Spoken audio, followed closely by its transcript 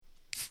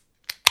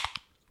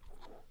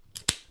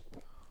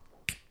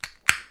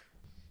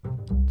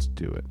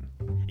do it.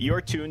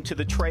 You're tuned to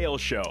The Trail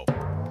Show.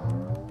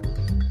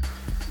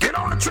 Get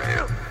on the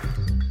trail!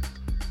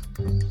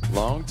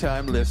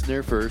 Long-time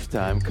listener,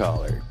 first-time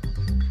caller.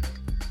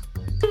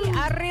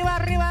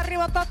 Arriba, arriba,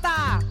 arriba,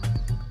 tota!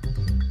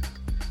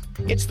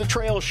 It's The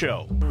Trail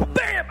Show.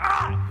 Bam!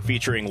 Ah!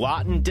 Featuring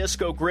Lawton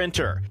Disco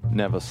Grinter,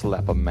 Never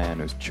slap a man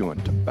who's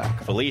chewing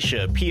tobacco.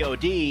 Felicia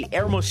P.O.D.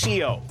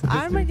 Hermosillo,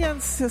 I'm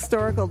against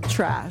historical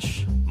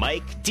trash.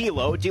 Mike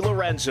Dilo Di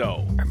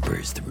Lorenzo,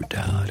 Embrace the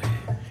brutality.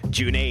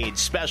 Junaid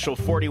Special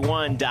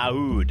 41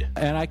 Daoud,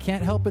 And I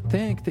can't help but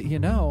think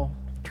that,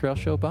 Trail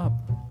Show Bob.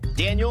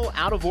 Daniel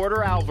Out of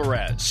Order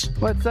Alvarez.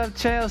 What's up,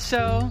 Trail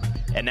Show?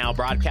 And now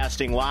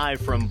broadcasting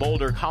live from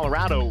Boulder,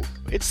 Colorado,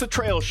 it's The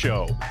Trail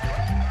Show.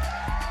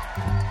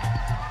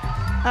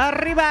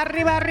 Arriba,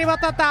 arriba, arriba,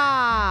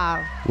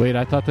 tota! Wait,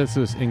 I thought this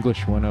was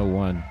English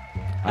 101.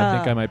 I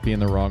think I might be in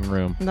the wrong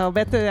room. No,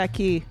 vete de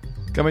aquí.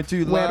 Coming to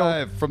you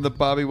live from the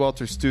Bobby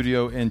Walter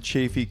Studio in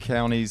Chaffee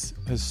County's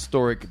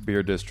historic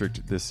beer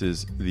district. This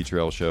is The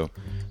Trail Show.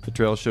 The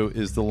Trail Show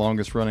is the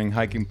longest-running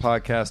hiking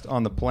podcast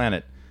on the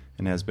planet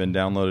and has been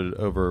downloaded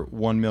over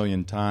 1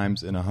 million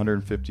times in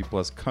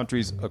 150-plus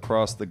countries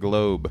across the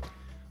globe.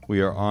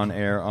 We are on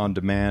air, on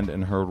demand,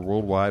 and heard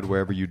worldwide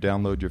wherever you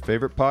download your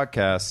favorite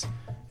podcasts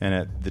and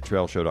at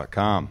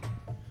thetrailshow.com.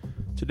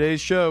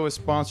 Today's show is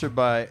sponsored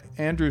by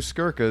Andrew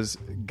Skirka's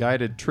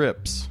Guided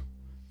Trips.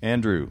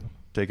 Andrew,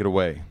 take it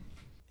away.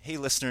 Hey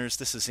listeners,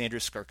 this is Andrew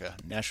Skirka,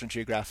 National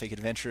Geographic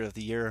Adventure of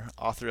the Year,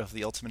 author of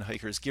The Ultimate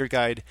Hiker's Gear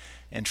Guide,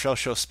 and Trail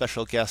Show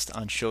special guest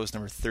on shows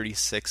number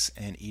 36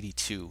 and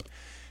 82.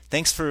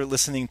 Thanks for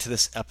listening to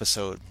this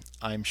episode.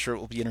 I'm sure it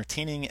will be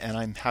entertaining, and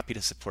I'm happy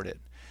to support it.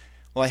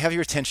 While I have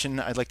your attention,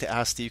 I'd like to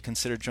ask that you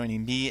consider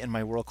joining me and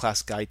my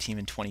world-class guide team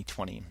in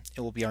 2020. It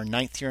will be our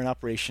 9th year in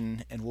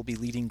operation, and we'll be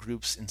leading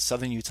groups in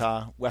southern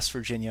Utah, West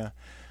Virginia,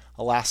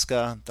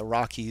 Alaska, the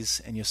Rockies,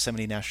 and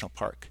Yosemite National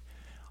Park.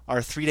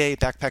 Our 3-day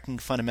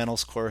backpacking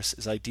fundamentals course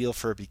is ideal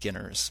for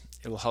beginners.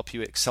 It will help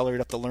you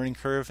accelerate up the learning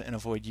curve and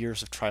avoid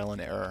years of trial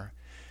and error.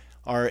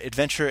 Our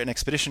adventure and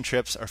expedition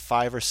trips are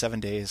 5 or 7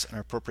 days and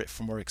are appropriate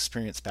for more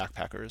experienced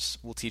backpackers.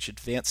 We'll teach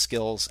advanced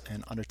skills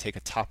and undertake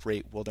a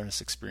top-rate wilderness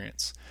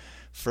experience.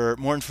 For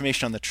more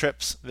information on the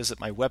trips, visit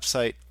my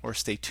website or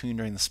stay tuned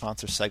during the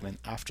sponsor segment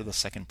after the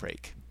second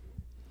break.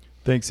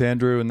 Thanks,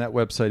 Andrew. And that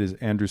website is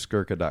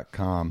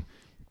andrewskirka.com.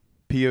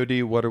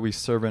 POD, what are we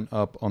serving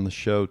up on the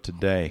show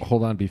today?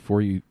 Hold on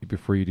before you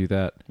do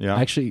that. Yeah.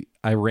 Actually,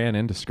 I ran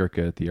into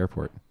Skirka at the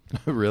airport.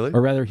 Really?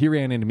 Or rather, he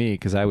ran into me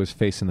because I was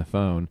facing the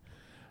phone.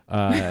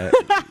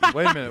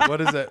 Wait a minute.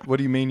 What is that? What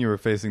do you mean you were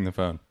facing the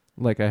phone?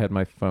 Like I had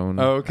my phone.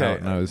 Oh, okay. Out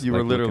and I was You were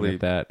looking literally- at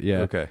that.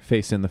 Yeah. Okay.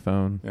 Facing the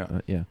phone. Yeah.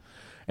 Yeah.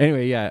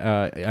 Anyway,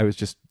 yeah. I was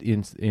just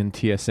in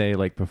TSA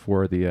like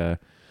before the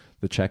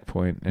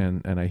checkpoint,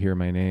 and I hear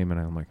my name, and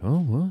I'm like, oh,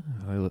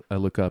 what? I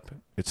look up.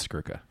 It's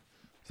Skirka.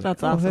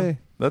 That's Oh, awesome. hey,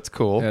 that's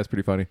cool. Yeah, it's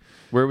pretty funny.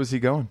 Where was he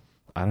going?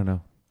 I don't know.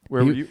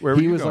 Where were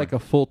he you was going? like a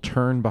full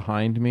turn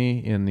behind me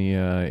in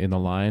the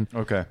line.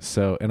 Okay.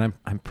 So, and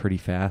I'm pretty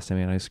fast. I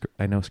mean,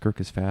 I know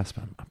Skirka's fast,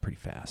 but I'm pretty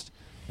fast.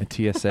 And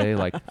TSA,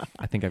 like,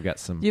 I think I've got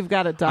some. You've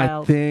got it I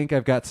dialed. think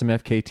I've got some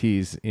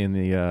FKTs in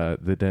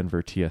the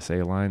Denver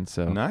TSA line.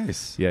 So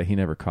Nice. yeah, he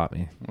never caught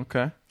me.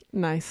 Okay.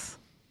 Nice.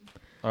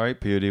 All right,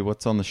 POD,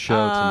 what's on the show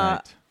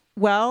tonight?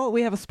 Well,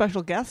 we have a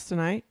special guest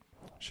tonight.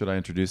 Should I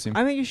introduce him?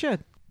 I think you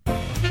should.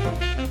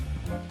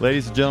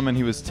 Ladies and gentlemen,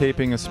 he was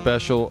taping a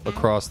special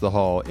across the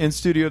hall. In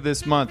studio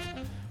this month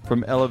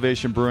from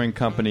Elevation Brewing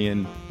Company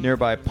in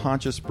nearby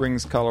Poncha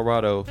Springs,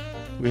 Colorado,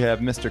 we have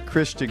Mr.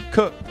 Christian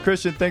Cook.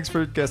 Christian, thanks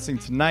for guesting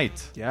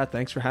tonight. Yeah,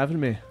 thanks for having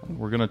me.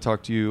 We're going to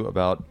talk to you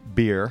about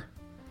beer,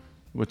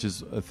 which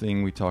is a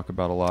thing we talk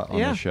about a lot on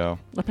Yeah. the show.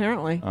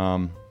 Apparently.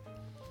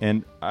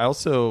 And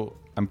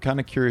I'm kind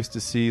of curious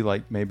to see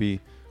like maybe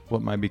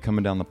what might be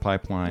coming down the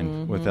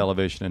pipeline with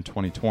Elevation in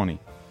 2020.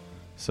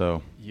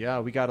 So Yeah,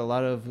 we got a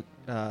lot of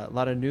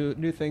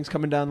new things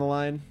coming down the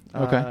line.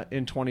 Okay.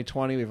 In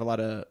 2020, we have a lot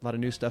of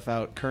new stuff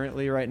out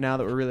currently right now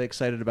that we're really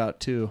excited about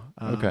too.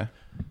 okay.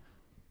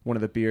 One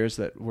of the beers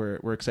that we're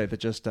excited that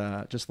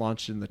just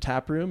launched in the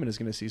tap room and is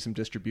going to see some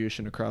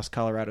distribution across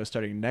Colorado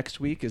starting next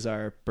week is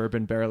our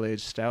bourbon barrel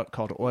aged stout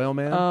called Oil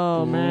Man.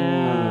 Oh,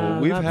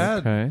 man.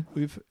 Okay.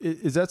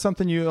 Is that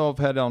something you all have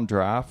had on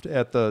draft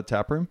at the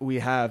tap room? We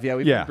have, yeah,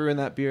 we've been brewing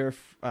that beer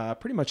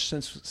pretty much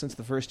since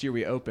the first year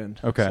we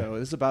opened. Okay. So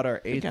this is about our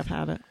I think I've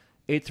had it.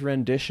 eighth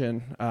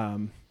rendition.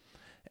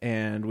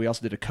 And we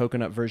also did a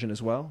coconut version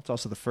as well. It's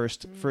also the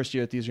first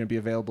year that these are going to be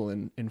available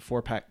in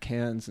 4-pack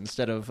cans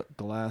instead of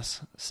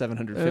glass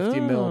 750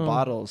 ml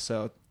bottles.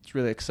 So it's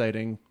really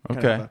exciting. Kind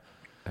of a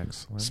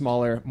Excellent.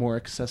 smaller, more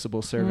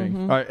accessible serving.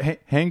 All right,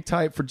 hang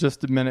tight for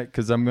just a minute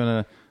because I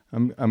want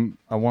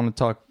to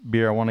talk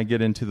beer. I want to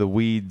get into the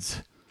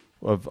weeds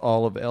of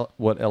all of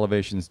what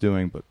Elevation's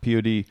doing. But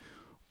POD,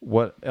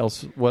 What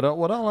else? What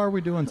all are we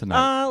doing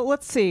tonight?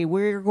 Let's see.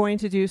 We're going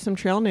to do some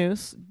trail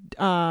news.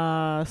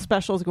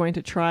 Special is going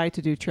to try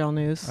to do trail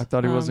news. I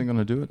thought he wasn't going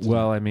to do it.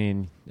 Well, I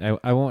mean,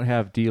 I won't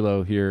have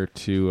D'Lo here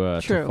to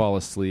fall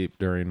asleep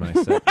during my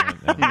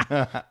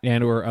segment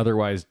and or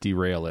otherwise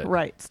derail it.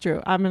 Right, it's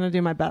true. I'm going to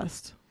do my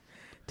best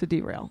to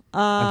derail.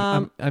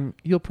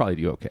 You'll probably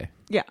do okay.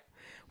 Yeah.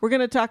 We're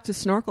going to talk to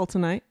Snorkel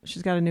tonight.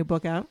 She's got a new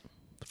book out.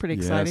 It's pretty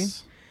exciting.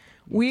 Yes.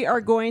 We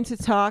are going to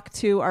talk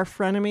to our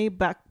frenemy,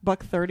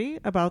 Buck 30,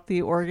 about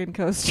the Oregon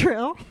Coast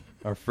Trail.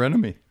 Our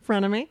frenemy.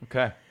 Frenemy.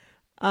 Okay.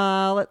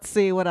 Let's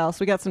see what else.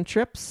 We got some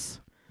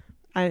trips.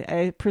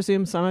 I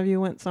presume some of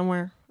you went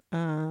somewhere.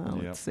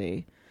 Let's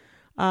see.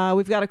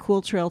 We've got a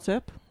cool trail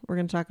tip. We're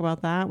going to talk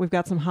about that. We've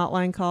got some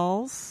hotline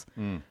calls.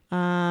 We've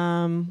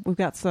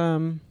got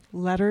some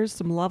letters,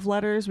 some love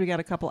letters. We got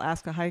a couple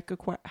Ask a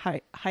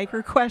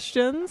Hiker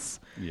questions.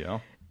 Yeah.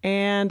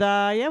 And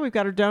we've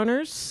got our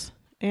donors.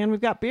 And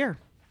we've got beer.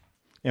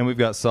 And we've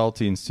got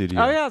Salty in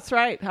studio. Oh, yeah, that's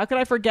right. How could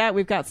I forget?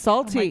 We've got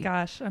Salty. Oh, my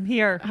gosh. I'm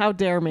here. How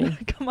dare me?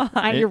 Come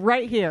on. You're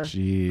right here.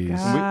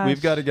 Jeez.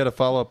 We've got to get a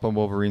follow-up on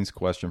Wolverine's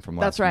question from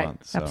last That's right.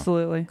 month. So.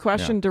 Absolutely.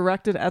 Question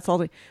directed at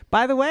Salty.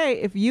 By the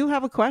way, if you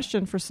have a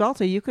question for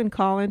Salty, you can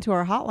call into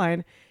our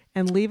hotline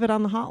and leave it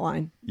on the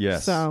hotline.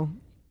 Yes. So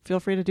feel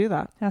free to do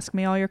that. Ask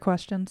me all your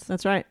questions.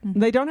 That's right.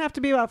 They don't have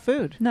to be about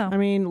food. No. I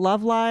mean,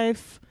 love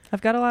life. I've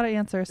got a lot of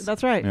answers.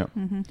 That's right. Yeah.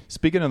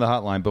 Speaking of the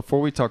hotline,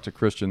 before we talk to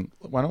Christian,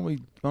 why don't we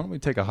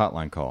take a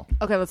hotline call?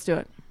 Okay, let's do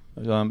it.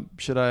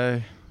 Should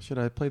I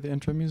play the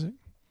intro music?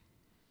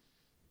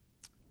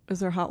 Is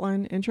there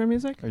hotline intro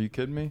music? Are you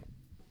kidding me?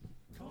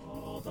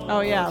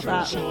 Oh, yeah,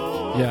 that.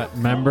 Yeah,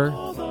 remember?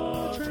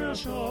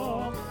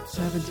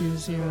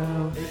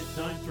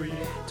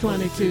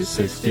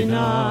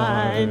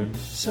 720-2269.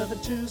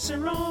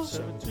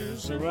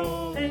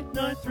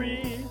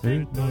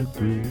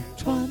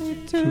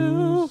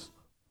 720-893-893-22.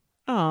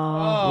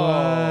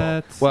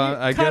 Oh. Well,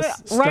 I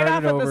guess right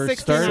off at the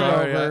 69.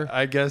 Start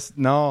I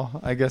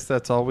guess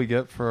that's all we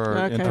get for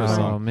our intro Oh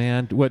song.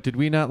 man, what did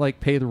we not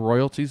pay the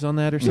royalties on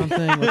that or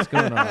something? What's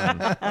going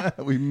on?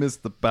 We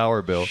missed the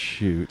power bill.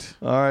 Shoot.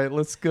 All right,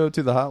 let's go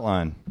to the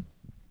hotline.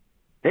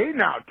 Hey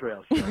now,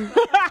 Trail Show.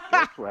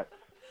 Guess what?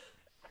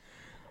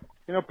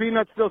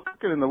 Peanut's still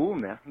cooking in the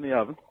womb there, in the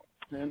oven.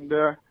 And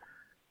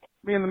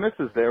me and the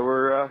missus there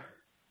were,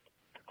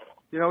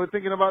 we're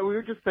thinking about, we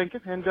were just thinking,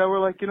 and we're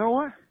like, you know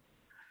what?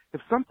 If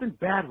something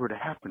bad were to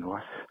happen to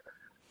us,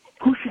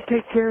 who should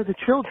take care of the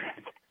children?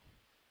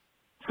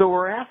 So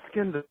we're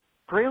asking the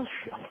Trail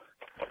Show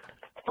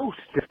host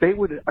if they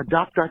would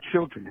adopt our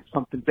children if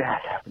something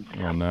bad happens.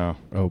 Oh no.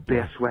 Oh,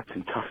 Bear sweats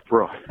and tough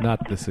broth. not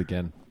this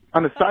again.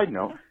 On a side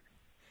note,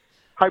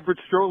 hybrid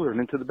stroller and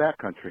into the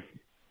backcountry.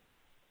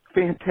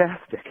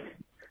 Fantastic.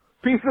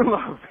 Peace and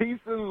love. Peace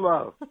and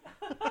love.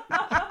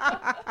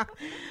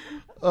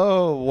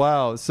 Oh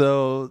wow!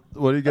 So,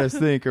 what do you guys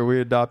think? Are we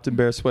adopting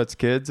Bear Sweat's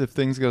kids if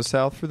things go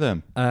south for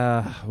them?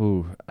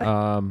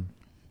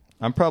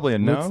 I'm probably a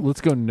no.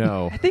 Let's go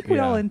no. I think we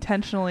all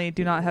intentionally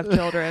do not have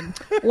children.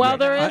 Well,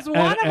 there is one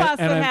of us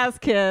that has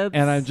kids.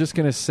 And I'm just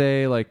gonna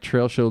say, like,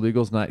 Trail Show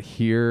Legal's not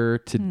here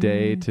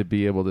today to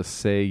be able to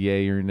say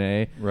yay or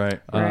nay.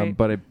 Right. Right.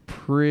 But I'm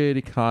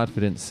pretty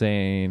confident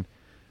saying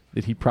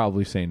that he'd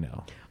probably say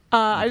no.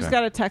 I just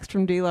got a text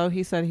from D'Lo.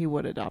 He said he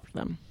would adopt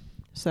them.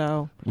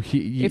 So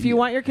He- if you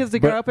want your kids to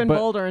grow but- up in but-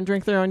 Boulder and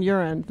drink their own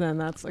urine, then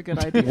that's a good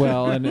idea.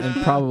 Well, and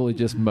probably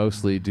just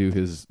mostly do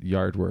his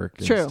yard work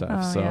and True. stuff.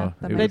 Oh, so yeah,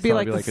 that it would They'd be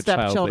probably like the a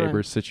child stepchildren.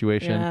 labor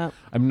situation. Yeah.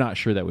 I'm not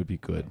sure that would be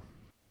good.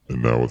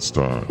 And now it's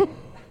time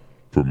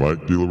for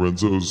Mike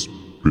DiLorenzo's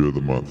Beer of the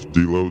Month.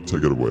 D'Lo,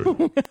 take it away.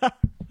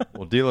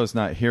 Well, D'Lo's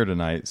not here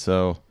tonight,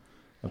 so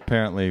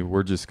apparently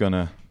we're just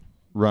gonna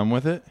run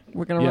with it.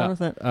 We're going to run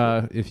with it.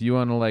 If you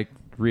want to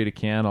read a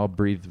can, I'll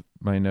breathe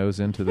my nose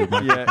into the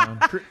microphone.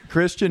 Yeah,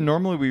 Christian.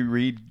 Normally we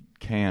read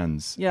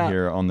cans Yeah.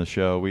 here on the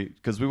show,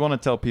 because we want to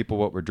tell people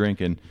what we're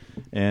drinking.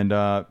 And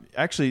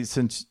actually,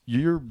 since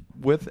you're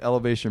with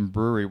Elevation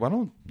Brewery, why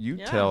don't you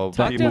tell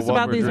talk to people us what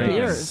about we're these drinking?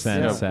 beers.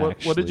 Sense, Yeah, what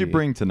did you actually.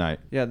 bring tonight?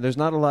 Yeah, there's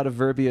not a lot of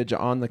verbiage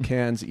on the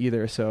cans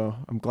either, so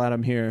I'm glad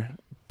I'm here.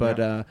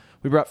 But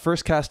we brought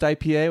First Cast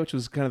IPA, which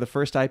was kind of the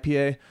first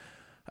IPA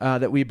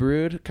that we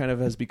brewed, kind of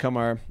has become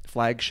our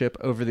flagship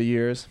over the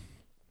years.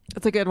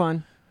 It's a good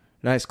one.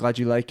 Nice, glad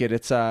you like it.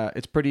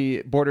 It's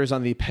pretty borders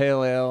on the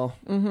pale ale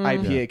Mm-hmm.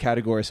 IPA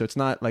category, so it's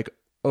not like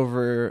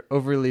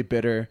overly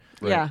bitter.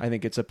 Yeah. I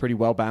think it's a pretty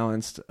well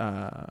balanced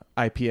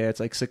IPA. It's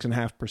like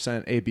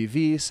 6.5%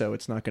 ABV, so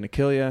it's not going to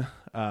kill you.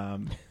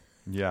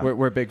 Yeah,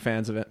 We're big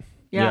fans of it.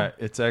 Yeah.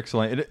 it's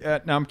excellent.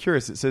 Now I'm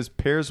curious. It says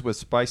pairs with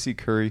spicy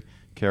curry,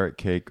 carrot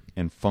cake,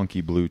 and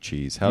funky blue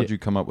cheese. How'd you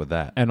come up with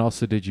that? And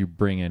also, did you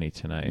bring any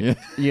tonight?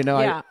 You know,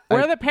 Yeah.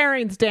 Where are the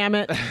pairings, damn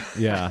it?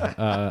 Yeah.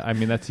 I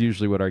mean, that's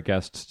usually what our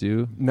guests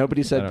do.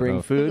 nobody I said don't bring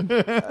know. food.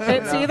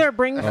 It's either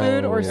bring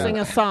food or yeah. sing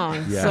a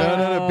song. Yeah. So,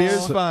 No,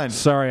 beer's fine.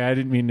 Sorry, I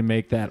didn't mean to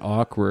make that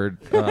awkward.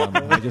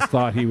 I just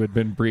thought he would have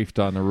been briefed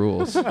on the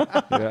rules.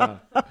 Yeah.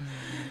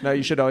 No,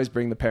 you should always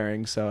bring the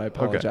pairings, so I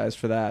apologize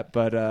for that.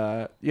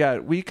 But yeah,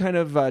 we kind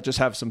of just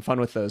have some fun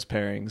with those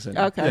pairings. And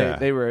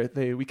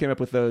Okay. we came up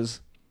with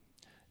those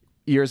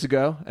years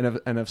ago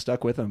and have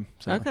stuck with them.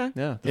 So, Okay.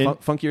 Yeah, the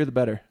funkier the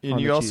better. And on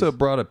you the also cheese.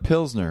 brought a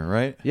Pilsner,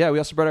 right? Yeah, we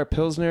also brought our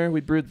Pilsner.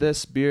 We brewed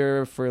this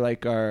beer for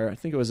like I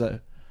think it was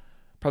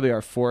probably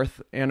our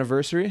 4th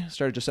anniversary.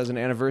 Started just as an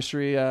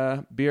anniversary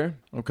beer.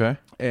 Okay.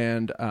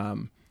 And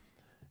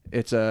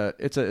it's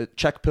a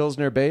Czech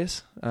Pilsner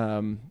base.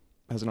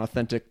 Has an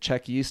authentic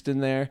Czech yeast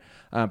in there,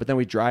 but then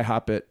we dry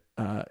hop it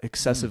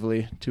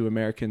excessively to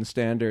American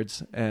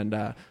standards,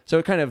 and so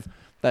it kind of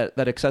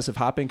that excessive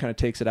hopping kind of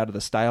takes it out of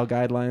the style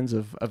guidelines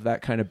of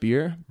that kind of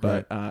beer.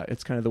 But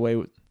it's kind of the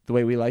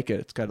way we like it.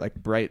 It's got like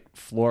bright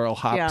floral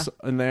hops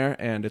in there,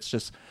 and it's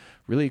just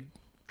really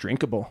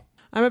drinkable.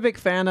 I'm a big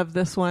fan of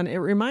this one. It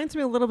reminds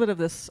me a little bit of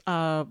this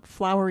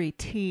flowery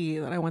tea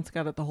that I once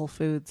got at the Whole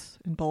Foods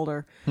in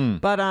Boulder.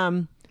 But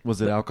was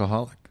it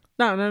alcoholic?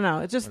 No.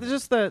 It's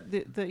just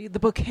the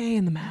bouquet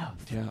in the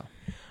mouth.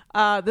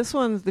 Yeah. This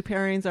one's the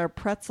pairings are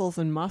pretzels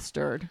and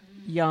mustard.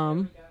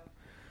 Yum.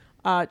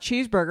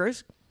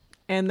 Cheeseburgers,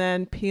 and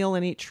then peel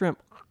and eat shrimp.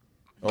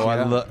 Oh,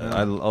 I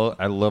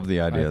love the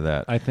idea of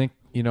that. I think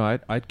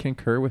I'd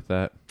concur with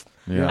that.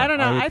 Yeah. I don't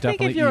know. would I think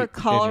definitely if you're a eat any of those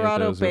with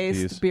Colorado-based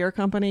these. beer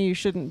company, you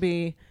shouldn't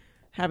be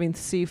having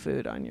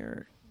seafood on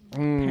your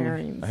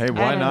pairings. Hey, I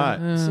why don't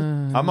not?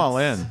 know. I'm all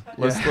in.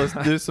 Let's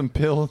do some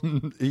peel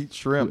and eat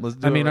shrimp. Let's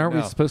do it. Aren't we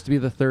now. supposed to be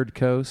the third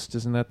coast?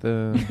 Isn't that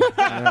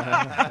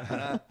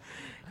the?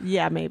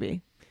 Yeah,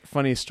 maybe.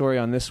 Funny story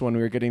on this one.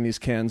 We were getting these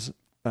cans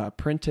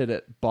printed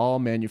at Ball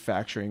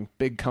Manufacturing,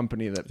 big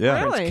company that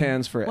prints Really?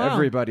 cans for Wow.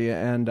 everybody,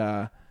 and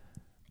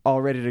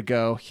all ready to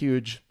go.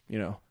 Huge,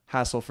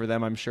 hassle for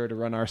them, I'm sure, to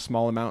run our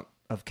small amount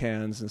of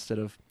cans instead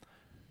of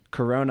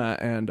Corona.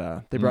 And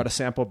they brought a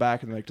sample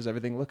back, and they're like, "Does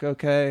everything look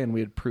okay?" And we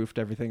had proofed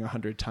everything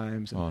 100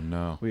 times. And Oh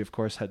no. we of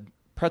course had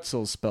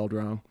pretzels spelled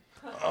wrong,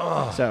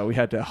 so we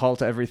had to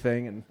halt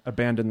everything and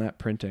abandon that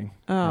printing.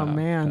 Oh,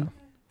 man.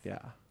 Yeah.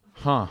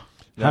 Huh.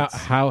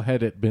 How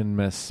had it been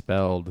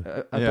misspelled?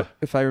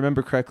 If I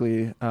remember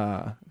correctly,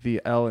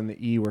 the L and the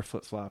E were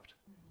flip-flopped.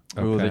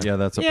 Okay. Yeah,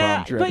 that's a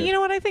Yeah, problem. but you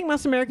know what? I think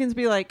most Americans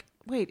be like,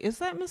 wait, is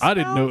that misspelled? I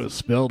didn't know it was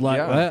spelled like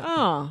that.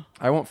 Oh,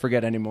 I won't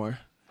forget anymore.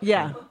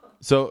 yeah.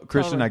 So,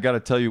 Christian, Totally. I got to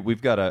tell you,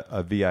 we've got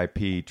a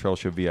VIP, Trail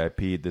Show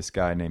VIP, this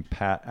guy named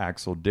Pat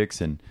Axel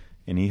Dixon,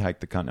 and he hiked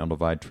the Continental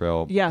Divide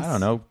Trail, Yes. I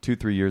don't know,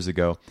 2-3 years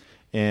ago.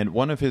 And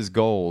one of his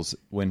goals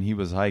when he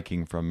was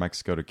hiking from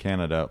Mexico to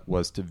Canada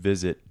was to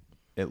visit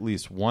at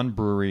least one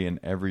brewery in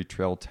every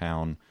trail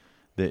town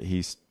that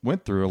he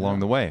went through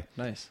along the way.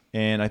 Nice.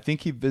 And I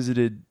think he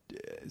visited,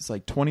 it's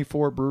like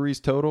 24 breweries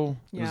total.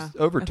 It Yeah, was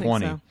over I think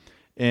 20. so.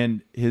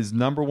 And his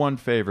number one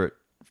favorite,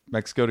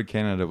 Mexico to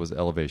Canada, was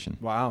Elevation.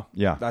 Wow.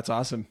 Yeah. That's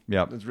awesome.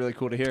 Yeah. That's really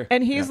cool to hear.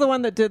 And he's the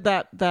one that did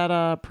that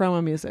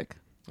promo music.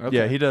 Okay.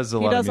 Yeah, he does a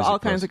lot He of does music all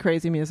kinds posts. of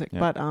crazy music.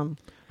 Yeah. But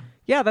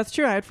yeah, that's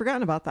true. I had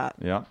forgotten about that.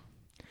 Yeah.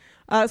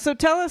 So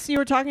tell us, you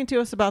were talking to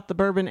us about the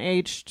bourbon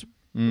aged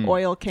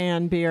oil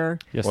can beer.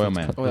 Yes, Oil let's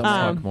Man. let's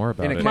talk more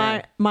about in a it.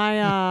 can.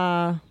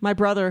 My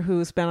brother,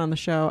 who's been on the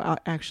show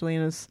actually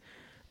and is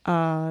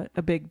a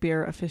big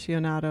beer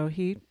aficionado,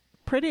 he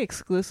pretty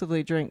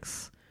exclusively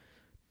drinks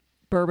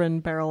bourbon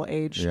barrel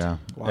aged Yeah.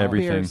 Wow.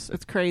 Everything. beers.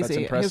 It's crazy. That's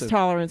impressive. His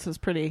tolerance is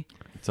pretty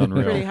It's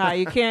unreal. pretty high.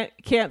 You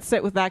can't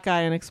sit with that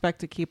guy and expect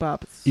to keep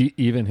up.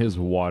 Even his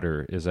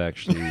water is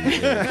actually.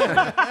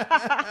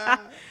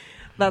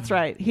 That's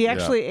right. He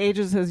actually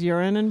ages his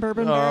urine in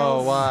bourbon Oh,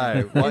 barrels. why?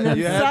 And then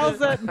You had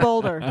sells it in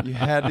Boulder. You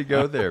had to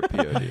go there,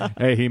 POD.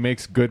 Hey, he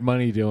makes good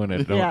money doing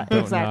it. Don't, Yeah, don't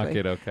exactly. knock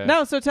it. Okay.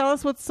 No, so tell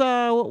us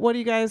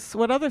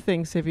what other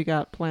things have you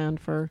got planned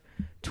for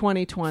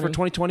 2020? For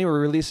 2020, we're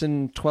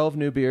releasing 12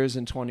 new beers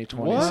in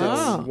 2020. What? So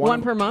Wow. it's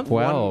One per month?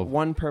 12.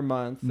 One per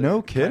month. No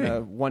They're kidding.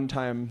 kinda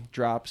one-time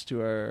drops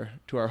to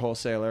our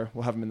wholesaler.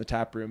 We'll have them in the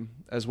tap room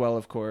as well,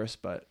 of course.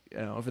 But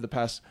over the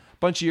past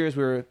bunch of years,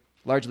 we were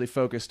largely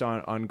focused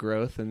on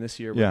growth, and this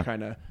year Yeah. we're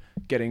kind of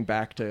getting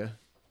back to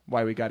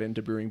why we got into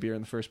brewing beer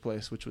in the first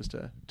place, which was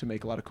to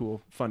make a lot of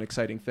cool, fun,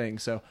 exciting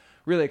things. So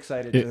really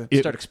excited to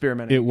start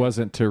experimenting. It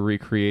wasn't to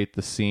recreate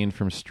the scene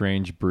from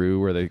Strange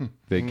Brew where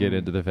they get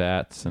into the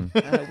vats and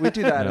we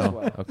do that No? as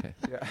well. Okay.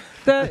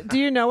 Yeah. Do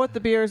you know what the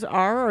beers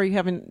are, or you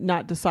haven't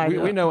not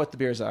decided? We know what the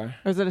beers are.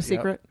 Or is it a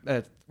secret?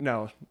 Yep.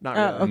 No, not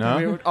Oh, really. okay. No?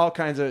 I mean, all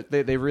kinds of.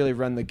 They really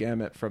run the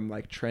gamut from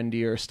like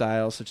trendier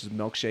styles such as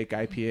milkshake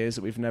IPAs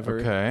that we've never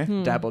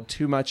Okay. dabbled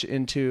too much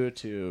into,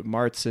 to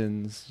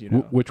Martzens. You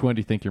know, Which one do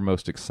you think you're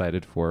most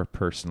excited for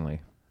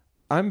personally?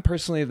 I'm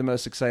personally the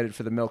most excited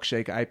for the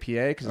milkshake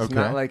IPA because it's Okay.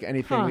 not like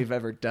anything Huh. we've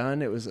ever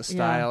done. It was a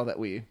style that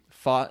we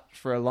fought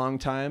for a long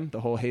time.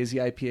 The whole hazy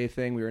IPA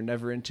thing we were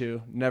never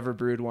into, never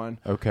brewed one.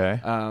 Okay.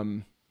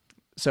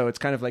 So it's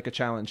kind of like a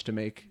challenge to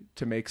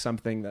make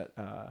something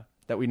that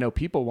that we know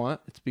people want.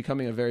 It's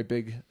becoming a very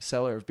big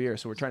seller of beer,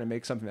 so we're trying to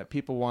make something that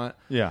people want.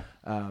 Yeah.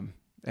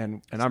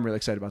 And I'm really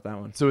excited about that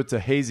one. So it's a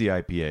hazy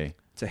IPA.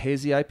 It's a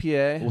hazy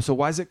IPA. Well, so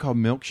why is it called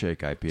milkshake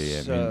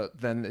IPA? So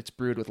then it's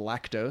brewed with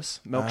lactose,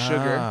 milk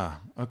sugar,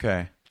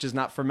 okay, which is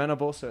not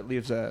fermentable, so it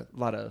leaves a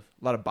lot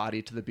of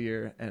body to the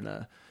beer and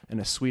a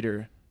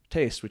sweeter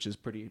taste, which is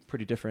pretty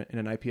different in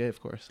an IPA, of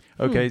course.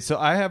 Okay, so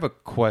I have a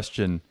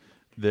question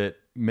that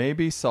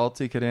maybe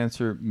Salty could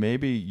answer,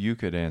 maybe you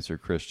could answer,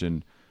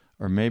 Christian,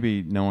 or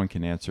maybe no one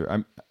can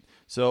answer.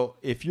 So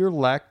if you're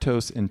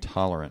lactose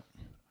intolerant,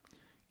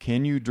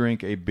 can you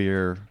drink a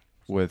beer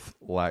with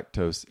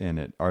lactose in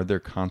it? Are there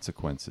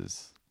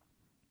consequences?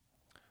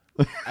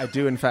 I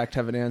do, in fact,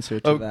 have an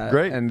answer to that.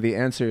 Great. And the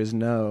answer is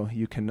no,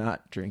 you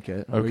cannot drink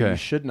it. Or Okay. you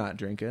should not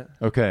drink it.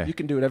 Okay. You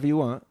can do whatever you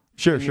want.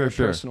 Sure, in your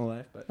sure. personal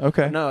life. But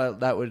Okay. No,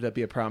 that would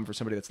be a problem for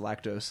somebody that's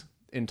lactose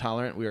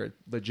intolerant. We are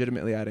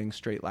legitimately adding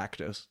straight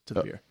lactose to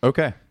the beer.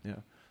 Okay. Yeah.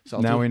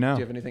 Salty, Now we know. Do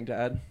you have anything to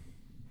add?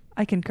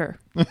 I concur.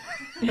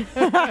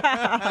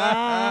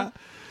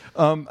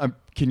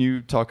 Can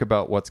you talk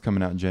about what's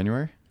coming out in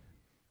January?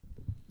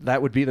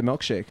 That would be the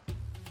milkshake.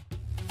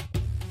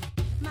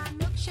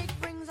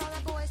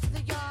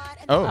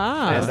 Oh,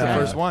 Ah, that's the okay.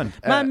 first one.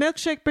 My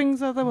milkshake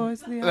brings all the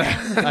boys to the yard.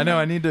 I know.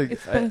 I need to.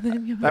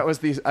 That was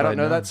the. I don't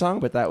know that song,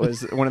 but that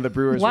was one of the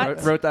brewers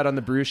What? wrote that on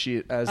the brew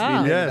sheet as the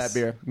name Yes. of that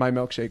beer. My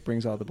milkshake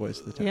brings all the boys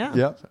to the tap.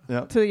 Yeah.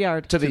 Yep. To the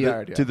yard. To the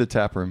yard. Yeah. To the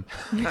tap room.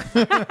 But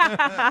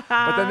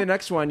then the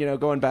next one,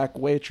 going back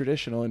way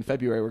traditional. In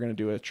February, we're going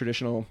to do a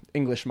traditional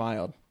English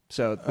mild.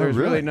 So there's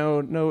really?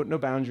 no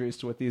boundaries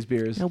to what these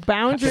beers. No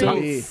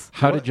boundaries.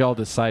 How did y'all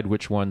decide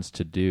which ones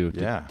to do?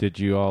 Yeah. Did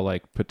you all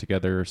like put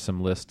together some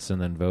lists and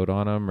then vote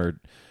on them,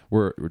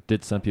 or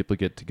did some people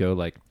get to go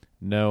like,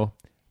 no,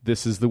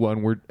 this is the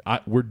one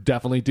we're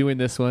definitely doing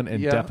this one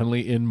and Yeah.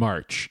 definitely in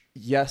March?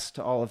 Yes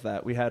to all of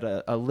that. We had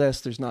a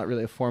list. There's not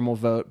really a formal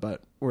vote,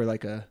 but we're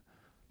like a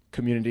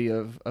community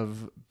of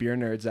beer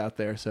nerds out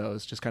there. So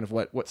it's just kind of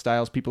what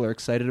styles people are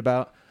excited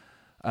about.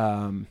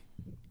 And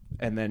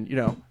then,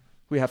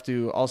 we have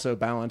to also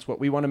balance what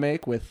we want to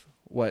make with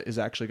what is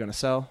actually going to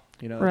sell.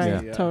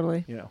 Right,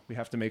 totally. We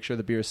have to make sure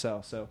the beers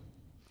sell. So a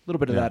little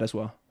bit of that as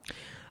well.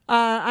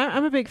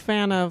 I'm a big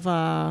fan of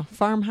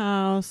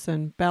Farmhouse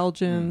and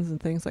Belgians and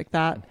things like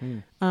that.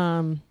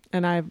 And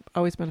I've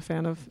always been a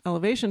fan of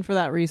Elevation for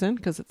that reason,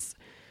 because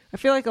I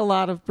feel like a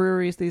lot of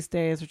breweries these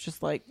days are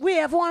just like, we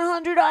have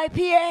 100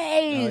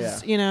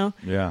 IPAs,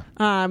 Yeah.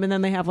 and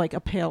then they have like a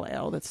pale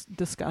ale that's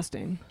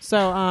disgusting.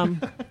 So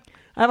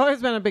I've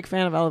always been a big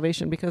fan of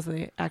Elevation because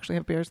they actually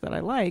have beers that I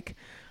like.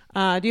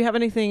 Do you have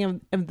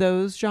anything of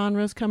those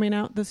genres coming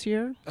out this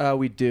year?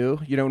 We do.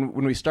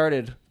 When we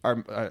started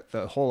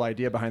the whole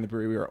idea behind the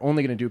brewery, we were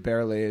only going to do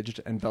barrel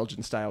aged and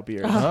Belgian style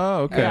beers.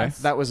 Oh, okay. Yes.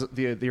 That was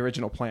the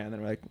original plan.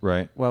 And we're like,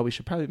 Right. well, we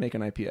should probably make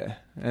an IPA.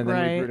 And then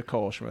Right. we brewed a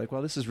Kolsch. And we're like,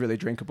 well, this is really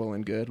drinkable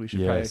and good. We should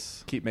Yes.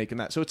 probably keep making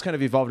that. So it's kind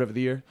of evolved over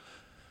the year.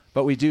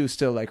 But we do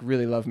still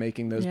really love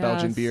making those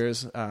Belgian Yes.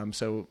 beers.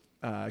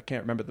 I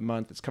can't remember the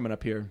month. It's coming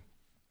up here.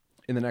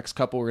 In the next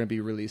couple, we're going to be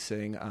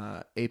releasing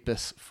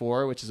Apis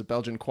 4, which is a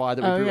Belgian quad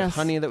that we brew with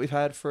honey that we've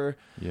had for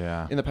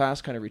in the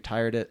past. Kind of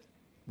retired it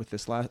with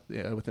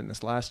within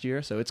this last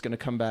year, so it's going to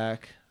come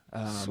back.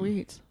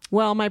 Sweet.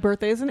 Well, my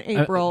birthday's in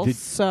April,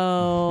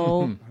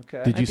 so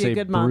Okay. Did you Might be a say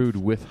good month. brewed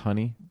with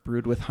honey?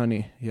 Brewed with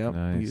honey. Yep.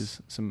 Nice. We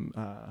use some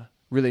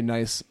really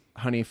nice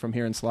honey from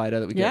here in Slida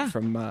that we Yeah. get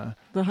from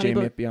The honey Jamie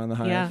bo- at Beyond the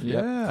Hive. Yeah.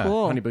 Yep. Yeah.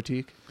 Cool. Honey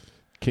Boutique.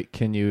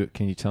 Can you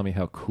tell me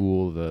how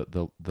cool the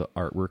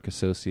artwork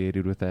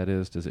associated with that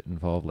is? Does it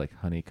involve like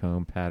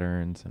honeycomb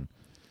patterns and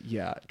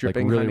Yeah,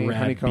 dripping like really honey, rad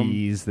honeycomb.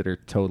 bees that are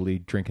totally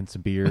drinking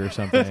some beer or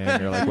something?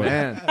 And you're like, what?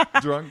 Man,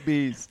 Drunk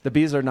bees. the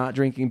bees are not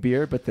drinking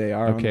beer, but they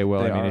are. Okay,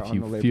 well, I mean, if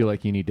you feel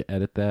like you need to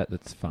edit that,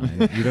 that's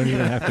fine. You don't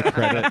even have to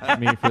credit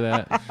me for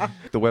that.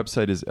 The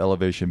website is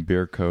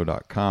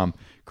elevationbeerco.com.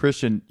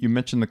 Christian, you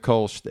mentioned the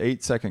Kolsch. The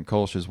 8-second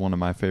Kolsch is one of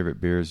my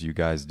favorite beers you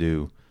guys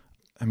do.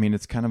 I mean,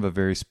 it's kind of a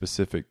very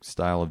specific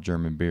style of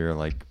German beer.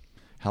 Like,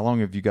 how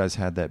long have you guys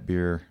had that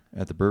beer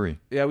at the brewery?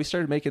 Yeah, we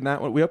started making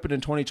that one. We opened in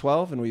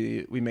 2012, and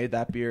we made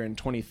that beer in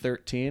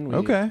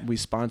 2013. We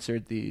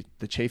sponsored the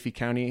Chaffee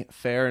County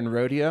Fair and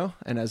Rodeo,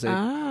 and as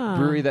a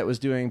brewery that was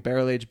doing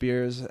barrel-aged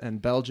beers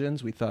and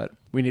Belgians, we thought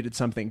we needed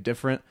something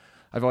different.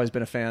 I've always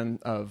been a fan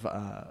of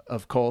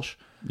Kolsch.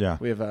 Yeah.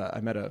 We have I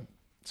met a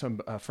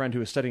friend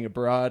who was studying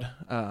abroad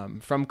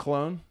from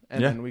Cologne,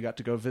 and then we got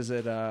to go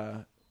visit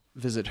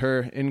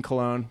her in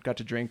Cologne. Got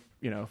to drink,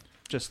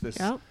 just this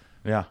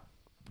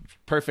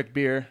perfect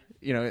beer,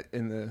 in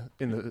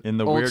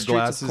the old weird streets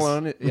glasses. of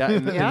Cologne.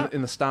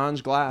 In the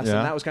Stange glass, Yeah.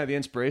 and that was kind of the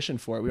inspiration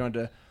for it. We wanted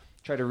to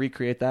try to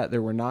recreate that.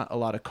 There were not a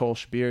lot of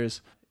Kolsch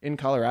beers in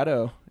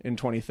Colorado in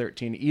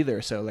 2013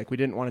 either, so we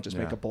didn't want to just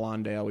make a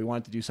blonde ale. We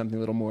wanted to do something a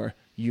little more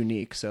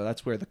unique. So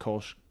that's where the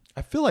Kolsch.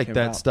 I feel like came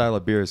that out. style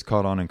of beer has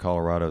caught on in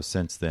Colorado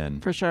since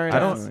then. For sure.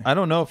 I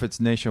don't know if it's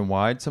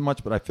nationwide so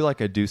much, but I feel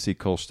like I do see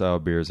Kolsch style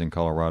beers in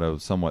Colorado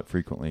somewhat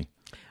frequently.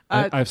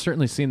 I've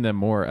certainly seen them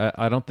more.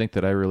 I don't think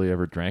that I really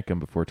ever drank them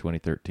before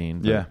 2013.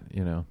 But,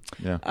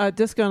 Yeah.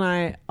 Disco and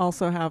I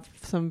also have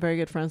some very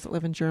good friends that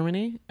live in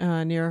Germany,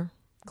 near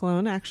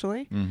Cologne,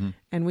 actually. Mm-hmm.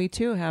 And we,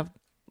 too, have,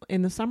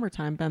 in the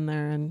summertime, been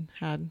there and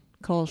had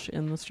Kolsch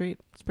in the street.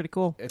 It's pretty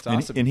cool. It's And,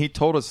 awesome. and he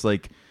told us,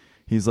 like,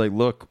 he's like,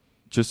 look,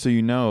 just so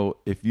you know,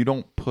 if you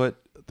don't put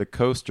the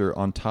coaster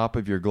on top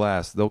of your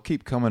glass, they'll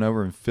keep coming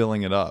over and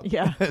filling it up.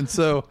 Yeah. And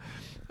so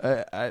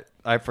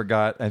I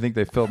forgot. I think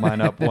they filled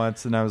mine up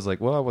once, and I was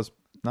like, well, I was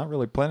not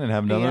really planning to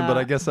have another one, Yeah. but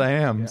I guess I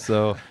am.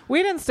 So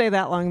We didn't stay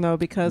that long though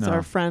because No.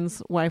 our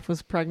friend's wife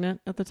was pregnant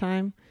at the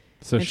time.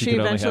 So and she she could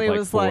only eventually have, like,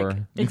 was 4. like,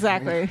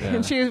 exactly. Yeah.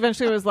 And she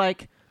eventually was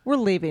like, we're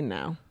leaving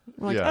now.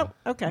 We're like, Yeah.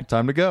 oh, okay.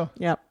 time to go.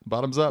 Yep.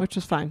 Bottoms up. Which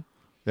is fine.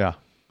 Yeah.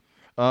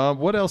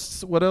 What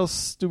else? What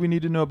else do we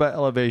need to know about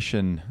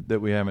Elevation that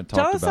we haven't talked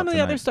about? Tell us some of the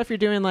tonight? other stuff you're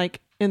doing, like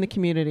in the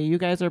community. You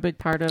guys are a big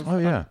part of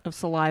of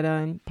Salida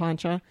and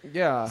Pancha.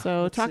 Yeah.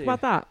 So let's talk see.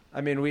 about that.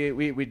 I mean,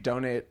 we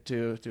donate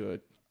to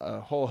a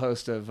whole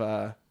host of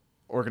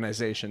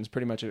organizations.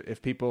 Pretty much,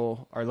 if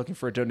people are looking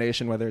for a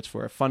donation, whether it's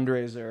for a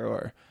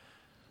fundraiser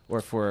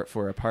or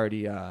for a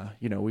party,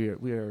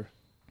 we are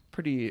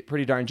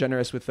pretty darn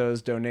generous with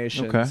those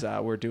donations. Okay.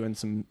 We're doing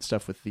some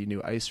stuff with the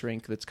new ice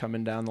rink that's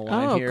coming down the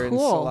line Oh, here cool.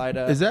 in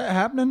Salida. Is that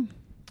happening?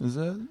 Is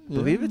that? I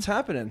believe it's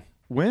happening.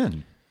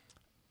 When?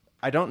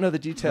 I don't know the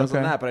details on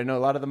Okay. that, but I know a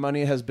lot of the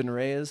money has been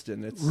raised,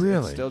 and it's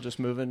Really? still just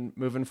moving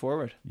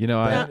forward. You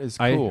know, That is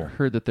I cool.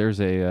 heard that there's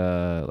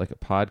a like a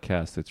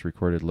podcast that's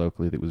recorded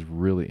locally that was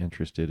really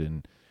interested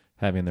in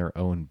having their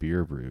own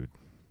beer brewed.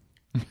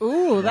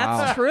 Ooh,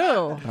 that's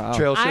true.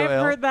 Trail Show I've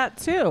Ale? heard that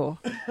too.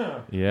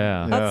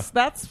 Yeah.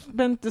 That's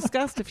been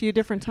discussed a few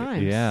different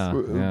times. Yeah.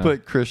 We yeah.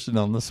 put Christian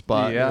on the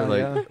spot. Yeah, We're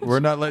like, yeah. we're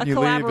not letting A you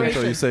leave until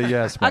collaboration. you say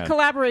yes, A man.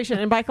 collaboration,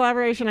 and by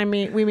collaboration,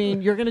 we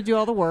mean you're going to do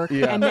all the work,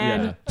 Yeah. and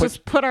then Yeah.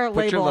 just put our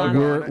put your label on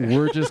logo it.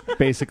 We're just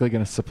basically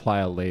going to supply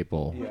a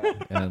label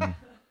and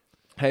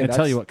Hey, tell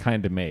that's- you what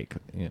kind to make.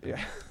 Yeah. Yeah.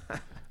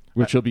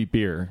 Which will be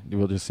beer.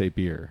 We'll just say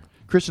beer.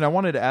 Christian, I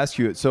wanted to ask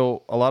you.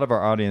 So, a lot of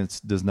our audience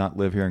does not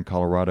live here in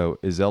Colorado.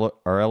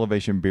 Are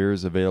Elevation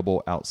beers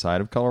available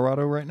outside of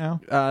Colorado right now?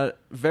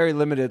 Very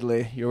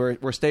limitedly. We're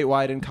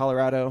statewide in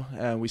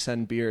Colorado. We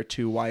send beer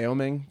to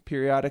Wyoming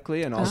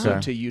periodically, and also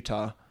Okay. to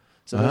Utah.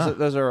 So Ah.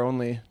 those are our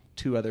only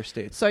 2 other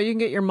states. So you can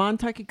get your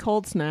Montucky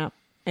Cold Snap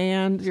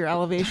and your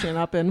Elevation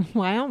up in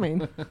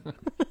Wyoming.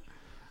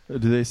 Do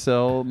they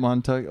sell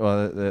Montucky?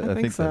 Well, I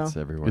think so. that's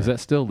everywhere. Is that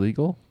still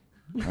legal?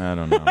 I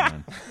don't know,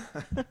 man.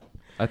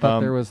 I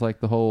thought there was like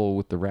the whole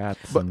with the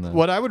rats. But and the...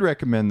 what I would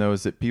recommend though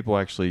is that people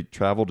actually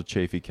travel to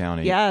Chaffee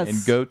County Yes.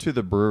 and go to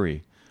the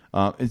brewery.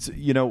 It's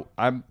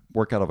I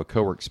work out of a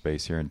co-work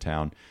space here in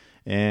town,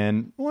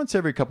 and once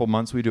every couple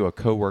months we do a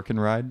co-working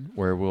ride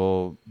where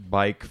we'll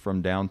bike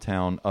from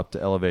downtown up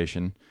to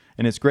Elevation,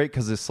 and it's great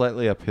because it's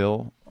slightly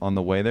uphill on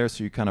the way there,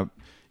 so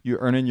you're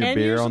earning your And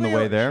beer on the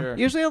usually way there.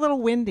 Usually a little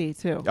windy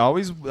too.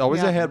 Always Yeah.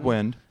 a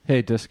headwind.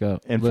 Hey, Disco.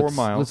 And 4 let's-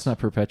 miles. Let's not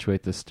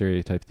perpetuate this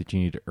stereotype that you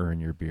need to earn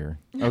your beer.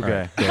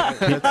 Okay.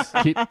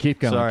 keep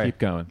going. Sorry. Keep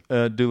going.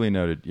 Duly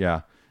noted.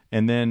 Yeah.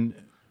 And then,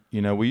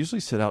 we usually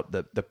sit out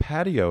the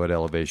patio at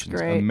Elevation. Is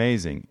Great.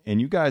 amazing.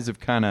 And you guys have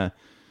kind of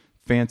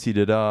fancied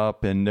it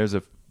up. And there's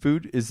a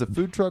is the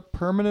food truck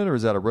permanent or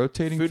is that a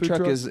rotating Food truck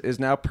truck? is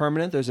now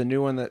permanent. There's a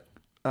new one that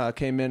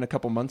came in a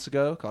couple months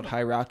ago called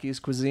High Rockies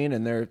Cuisine,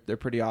 and they're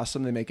pretty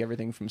awesome. They make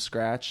everything from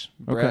scratch,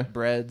 Okay.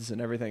 breads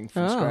and everything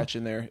from Oh. scratch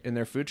in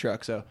their food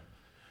truck. So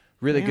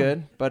really Yeah.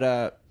 good.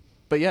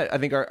 But yeah, I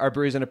think our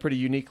brewery's in a pretty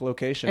unique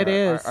location. It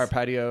is. Our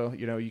patio.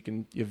 You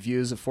have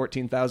views of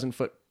 14,000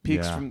 foot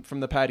peaks Yeah. from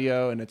the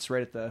patio, and it's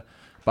right at the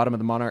bottom of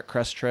the Monarch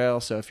Crest Trail.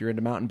 So if you're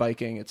into mountain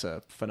biking, it's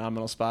a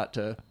phenomenal spot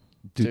to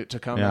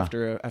come Yeah.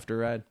 after a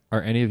ride.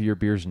 Are any of your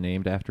beers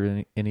named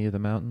after any of the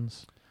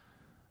mountains?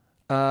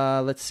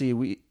 Let's see.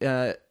 We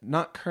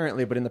not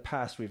currently, but in the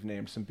past we've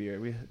named some beer.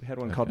 We had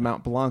one called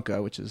Mount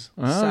Blanca, which is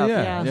south.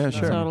 Yeah,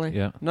 sure. totally.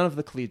 Yeah. None of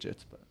the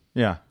collegiates, but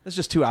Yeah. it's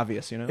just too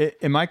obvious,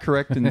 Am I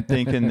correct in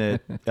thinking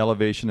that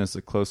Elevation is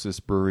the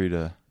closest brewery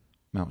to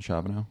Mount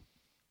Chavano?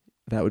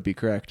 That would be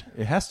correct.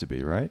 It has to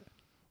be, right?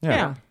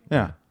 Yeah.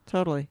 Yeah.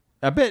 Totally.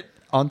 I bet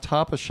on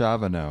top of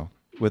Chavano,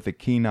 with a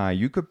keen eye,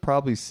 you could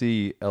probably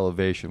see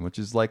Elevation, which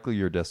is likely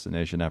your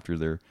destination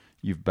after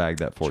you've bagged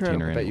that 14er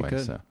True. I bet you anyway.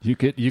 could. So. You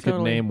could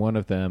Totally. name one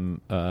of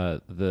them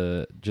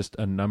just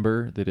a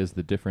number that is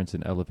the difference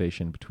in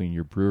elevation betwing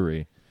your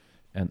brewery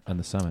and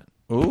the summit.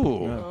 Ooh.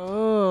 There you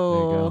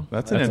Oh. go.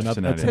 That's an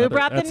interesting idea. Who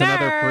brought the That's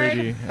another nerd?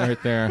 freebie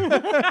right there.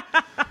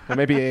 Well,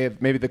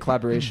 maybe the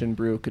collaboration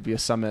brew could be a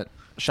Summit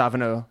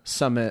Chavano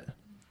Summit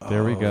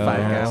There we go.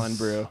 5-gallon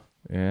brew.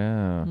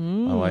 Yeah.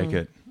 I like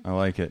it. I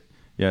like it.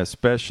 Yeah,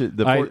 especially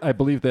I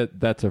believe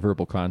that's a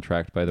verbal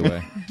contract, by the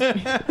way.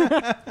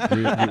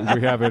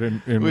 we have it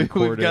in We've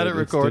recorded. got it It's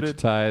recorded.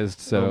 digitized.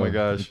 So Oh my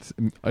gosh.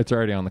 it's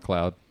already on the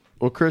cloud.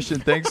 Well, Christian,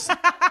 thanks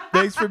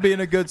for being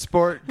a good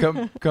sport,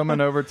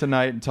 coming over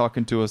tonight and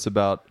talking to us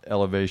about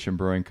Elevation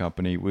Brewing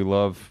Company. We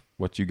love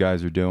what you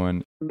guys are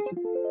doing.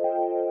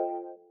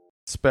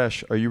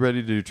 Spesh, are you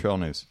ready to do trail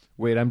news?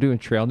 Wait, I'm doing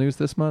trail news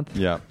this month?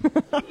 Yeah.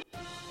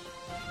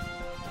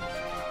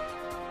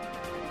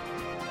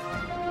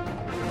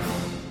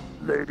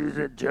 Ladies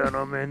and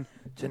gentlemen,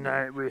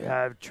 tonight we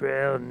have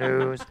trail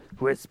news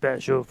with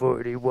Special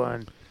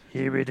 41.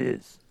 Here it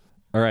is.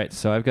 All right,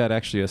 so I've got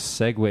actually a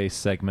segue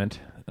segment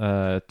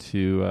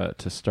to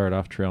start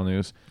off trail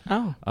news.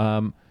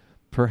 Oh,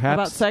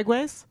 Perhaps about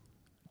segways?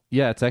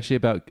 Yeah, it's actually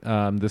about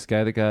this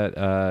guy that got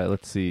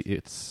let's see,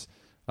 it's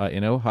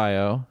in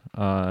Ohio,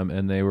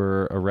 and they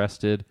were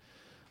arrested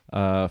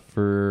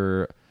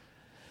for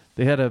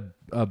they had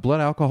a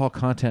blood alcohol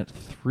content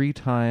 3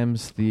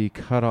 times the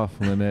cutoff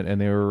limit, and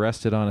they were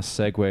arrested on a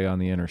Segway on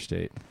the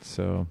interstate.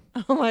 So,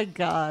 Oh my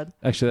God!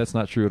 actually, that's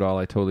not true at all.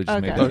 I totally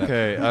just made that up.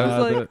 Okay. I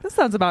was like, this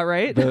sounds about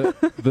right.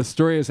 The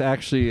story is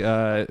actually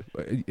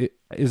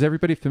is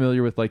everybody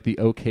familiar with like the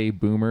OK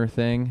Boomer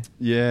thing?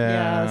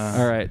 Yeah. Yes.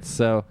 All right,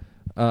 so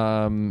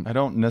I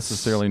don't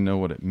necessarily know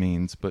what it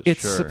means, but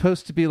it's sure.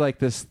 supposed to be like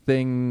this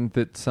thing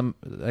that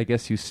I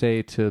guess you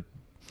say to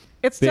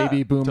It's baby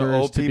to- boomers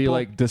old to be people?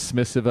 like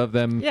dismissive of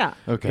them. Yeah.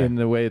 Okay. In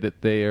the way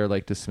that they are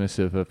like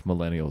dismissive of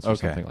millennials or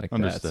Okay, something like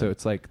understood. that. So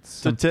it's like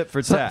It's a tit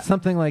for tat.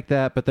 something like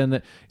that. But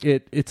then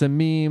it's a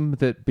meme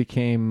that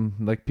became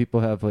like people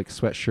have like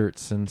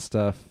sweatshirts and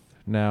stuff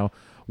now.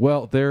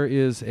 Well, there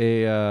is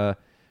a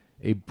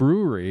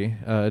brewery,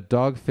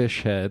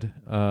 Dogfish Head,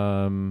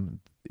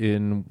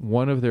 in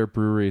one of their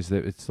breweries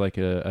that it's like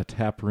a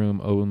tap room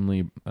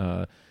only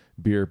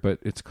beer, but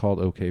it's called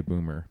OK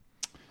Boomer.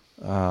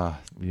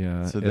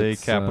 Yeah. So they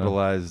it's,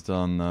 capitalized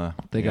on the.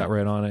 They got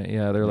right on it.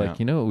 Yeah, they're Yeah. like,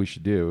 you know what we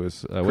should do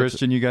is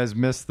Christian, you guys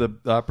missed the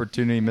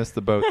opportunity, missed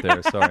the boat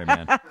there. Sorry,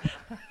 man.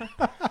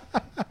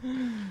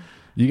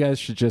 you guys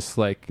should just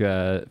like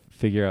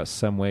figure out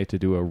some way to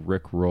do a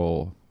Rick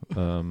roll.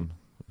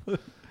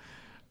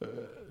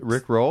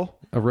 Rick Roll?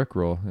 A Rick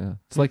roll. Yeah,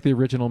 it's like the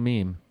original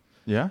meme.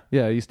 Yeah.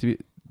 Yeah, it used to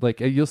be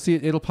like you'll see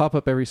it. It'll pop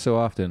up every so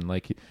often.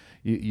 Like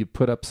you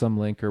put up some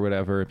link or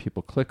whatever, and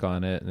people click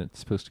on it, and it's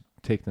supposed to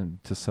take them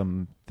to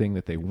some thing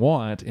that they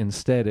want.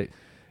 Instead,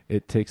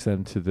 it takes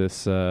them to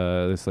this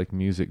this like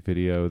music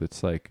video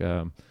that's like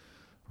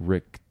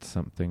Rick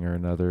something or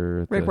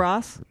another. Rick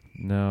Ross?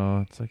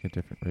 No, it's like a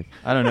different Rick.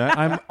 I don't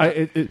know.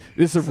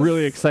 This is a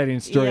really exciting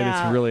story. Yeah,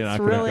 and it's really not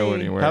going to go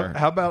anywhere.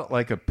 How about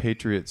like a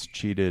Patriots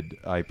cheated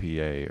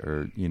IPA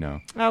or, you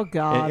know? Oh,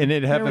 God. And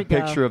it'd have Here a we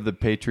go. picture of the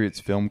Patriots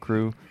film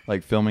crew,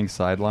 like filming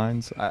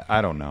sidelines.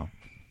 I don't know.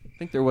 I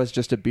think there was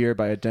just a beer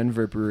by a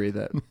Denver brewery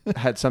that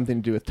had something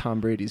to do with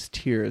Tom Brady's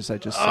tears. I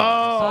just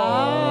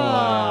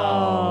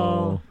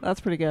Oh,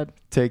 that's pretty good.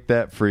 Take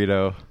that,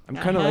 Frito. I'm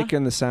kind of Uh-huh.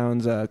 liking the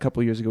sounds. A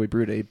couple years ago, we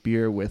brewed a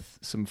beer with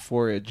some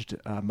foraged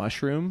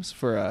mushrooms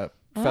for a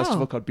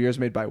festival called Beers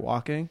Made by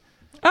Walking.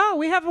 Oh,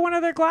 we have one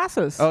of their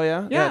glasses. Oh,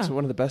 yeah? Yeah. It's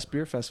one of the best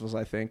beer festivals,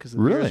 I think, because the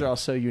Really? beers are all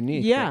so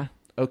unique. Yeah.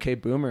 But OK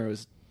Boomer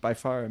was by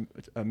far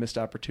a missed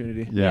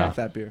opportunity Yeah. with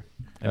that beer.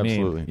 I mean,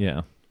 Absolutely.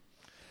 yeah.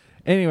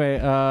 Anyway,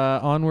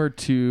 onward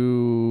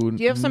to. Do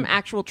you have some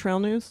actual trail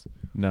news?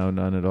 No,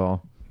 none at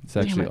all. It's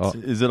actually all.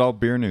 Is it all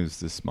beer news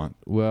this month?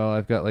 Well,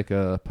 I've got like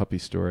a puppy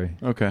story.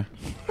 Okay.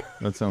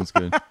 That sounds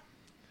good.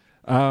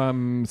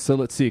 So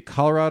let's see.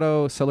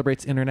 Colorado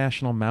celebrates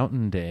International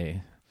Mountain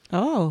Day.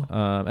 Oh.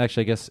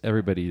 Actually, I guess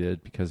everybody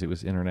did because it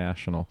was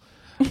international.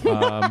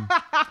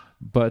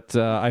 But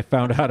I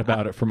found out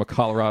about it from a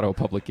Colorado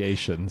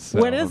publication.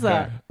 So. When is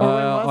that? Or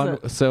when was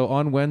it? So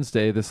on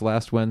Wednesday, this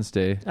last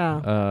Wednesday.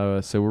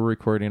 Oh. So we're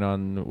recording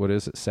on what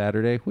is it?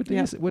 Saturday. What day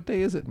Yeah. is it? What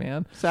day is it,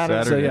 man?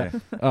 Saturday. So yeah,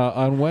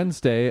 on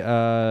Wednesday,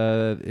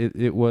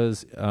 it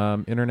was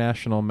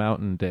International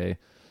Mountain Day.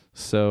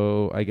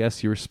 So I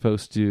guess you were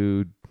supposed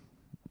to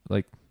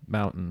like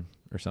mountain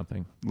or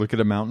something. Look at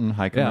a mountain,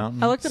 hike a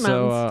mountain. I looked at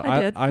So mountains. I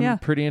did, I'm yeah.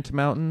 pretty into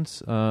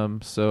mountains.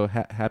 So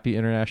happy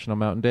International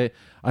Mountain Day.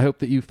 I hope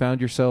that you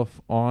found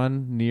yourself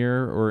on,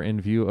 near, or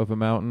in view of a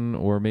mountain,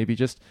 or maybe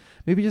just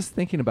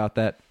thinking about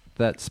that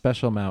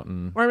special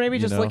mountain, Or maybe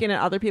you just know? looking at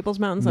other people's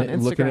mountains on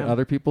Instagram. Looking at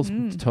other people's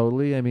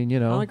totally. I mean, you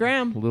know, On the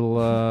gram. little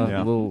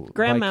little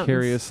Gram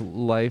vicarious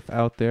life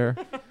out there.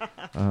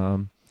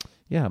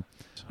 Yeah.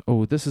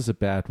 Oh, this is a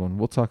bad one.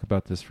 We'll talk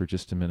about this for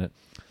just a minute.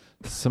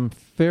 Some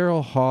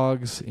feral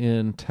hogs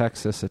in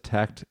Texas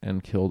attacked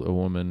and killed a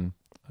woman.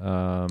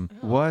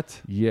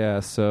 What? Yeah,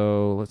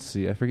 so let's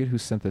see. I forget who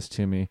sent this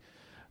to me.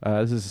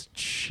 This is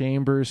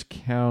Chambers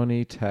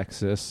County,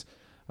 Texas.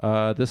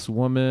 This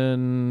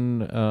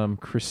woman,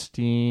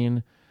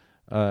 Christine,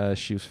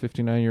 she was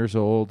 59 years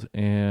old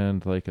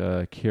and like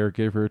a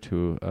caregiver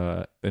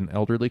to an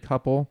elderly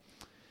couple.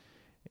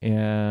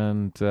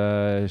 And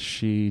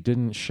she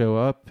didn't show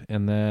up,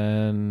 and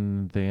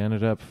then they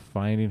ended up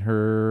finding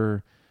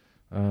her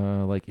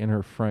like in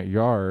her front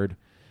yard,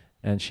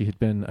 and she had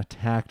been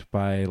attacked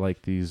by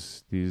like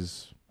these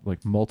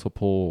like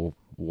multiple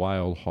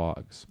wild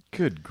hogs.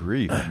 Good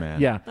grief, man.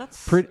 Yeah,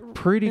 That's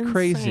pretty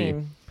crazy.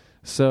 insane.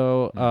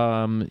 So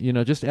you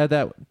know, just add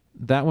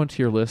that one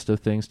to your list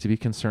of things to be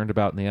concerned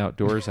about in the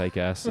outdoors, I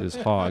guess, is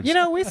hogs. You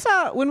know, we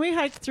saw when we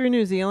hiked through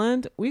New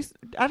Zealand. I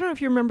don't know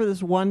if you remember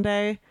this one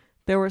day.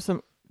 There were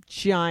some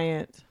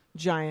giant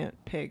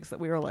pigs that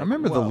we were like. I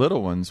remember the whoa.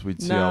 little ones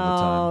we'd see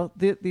all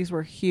the time. These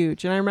were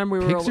huge, and I remember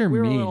we Pigs were are a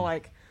mean. little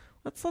like,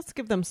 let's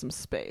give them some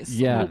space.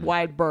 Yeah. A little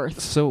wide berth.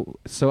 So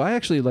I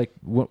actually like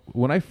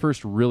when I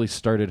first really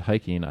started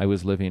hiking, I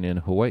was living in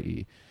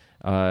Hawaii,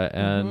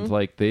 and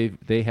like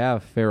they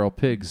have feral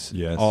pigs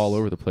Yes. all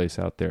over the place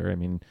out there. I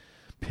mean,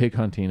 pig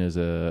hunting is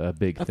a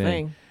big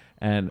thing.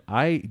 And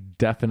I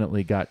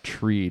definitely got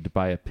treed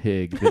by a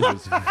pig that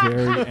was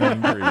very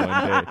angry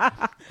one day.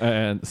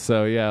 And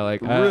so, yeah,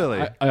 like...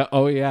 Really?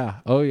 Oh, yeah.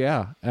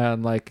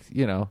 And, like,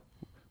 you know,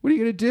 what are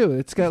you going to do?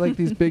 It's got, like,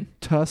 these big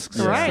tusks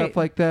and stuff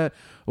like that.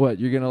 What,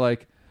 you're going to,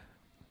 like,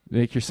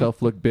 make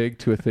yourself look big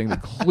to a thing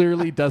that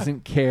clearly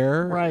doesn't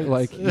care? Right.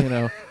 Like, you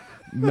know,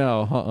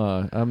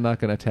 no, I'm not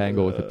going to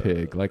tangle with a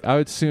pig. Like, I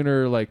would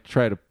sooner, like,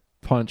 try to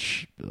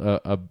punch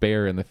a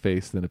bear in the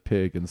face than a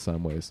pig in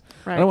some ways.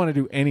 Right. I don't want to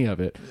do any of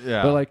it.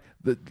 Yeah. But like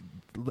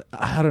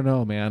I don't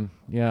know, man.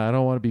 Yeah, I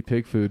don't want to be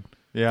pig food.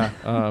 Yeah.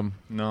 No.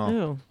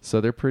 No.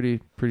 So they're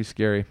pretty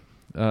scary.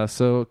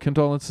 So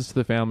condolences to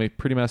the family.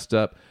 Pretty messed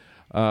up.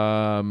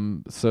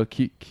 So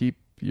keep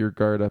your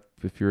guard up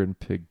if you're in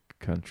pig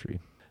country.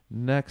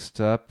 Next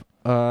up,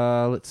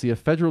 let's see. A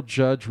federal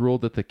judge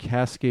ruled that the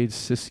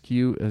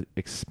Cascade-Siskiyou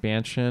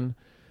expansion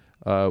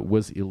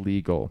was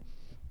illegal.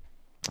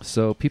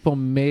 So people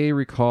may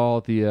recall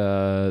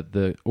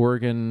the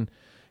Oregon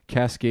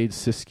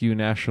Cascade-Siskiyou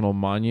National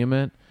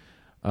Monument.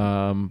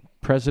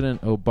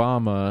 President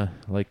Obama,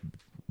 like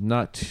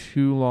not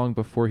too long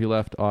before he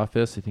left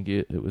office, I think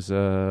it was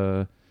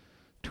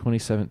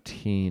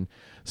 2017.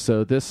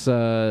 So this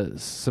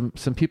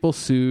some people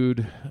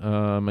sued.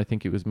 I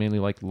think it was mainly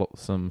like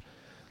some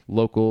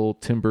local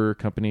timber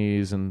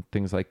companies and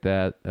things like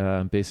that,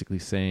 basically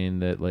saying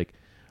that like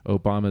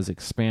Obama's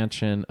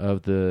expansion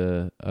of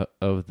the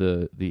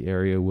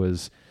area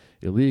was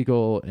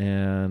illegal,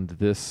 and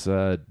this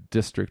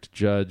district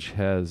judge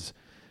has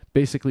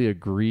basically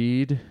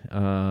agreed.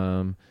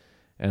 And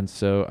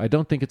so I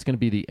don't think it's going to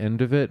be the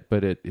end of it,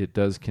 but it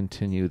does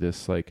continue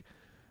this like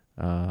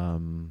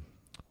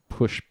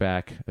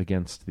pushback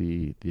against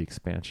the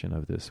expansion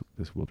of this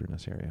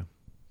wilderness area.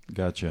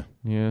 Gotcha.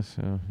 Yes.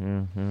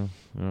 Yeah.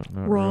 Not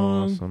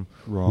Wrong. real awesome.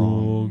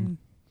 Wrong.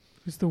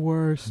 It's the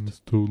worst. It's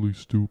totally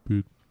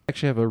stupid. I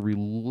actually have a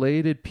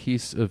related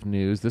piece of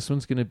news. This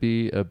one's going to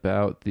be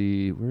about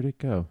where'd it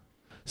go?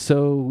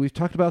 So we've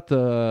talked about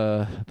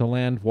the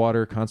Land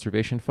Water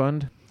Conservation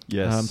Fund.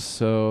 Yes.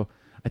 So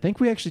I think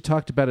we actually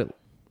talked about it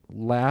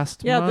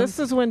last month. This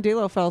is when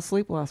D'Lo fell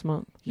asleep last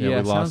month.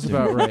 Yeah, we sounds lost him.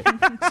 about right.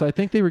 So I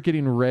think they were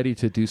getting ready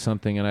to do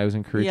something, and I was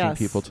encouraging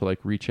people to like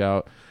reach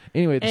out.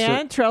 Anyway,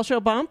 and Trail Show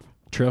Bump.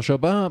 Trail Show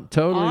Bump,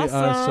 totally. So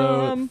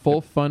Awesome.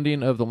 full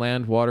funding of the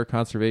Land Water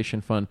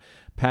Conservation Fund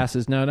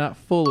passes now, not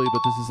fully, but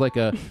this is like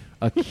a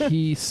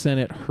key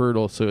Senate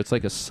hurdle. So it's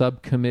like a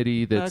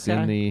subcommittee that's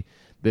that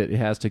it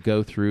has to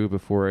go through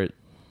before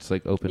it's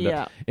like opened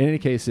up. In any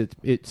case,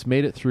 it's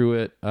made it through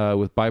it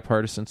with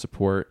bipartisan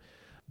support.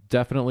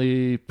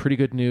 Definitely pretty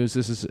good news.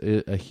 This is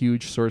a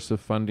huge source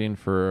of funding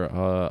for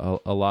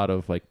a lot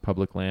of like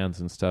public lands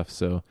and stuff.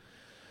 So,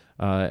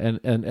 and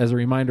as a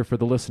reminder for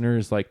the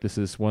listeners, like this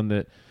is one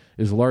that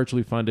is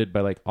largely funded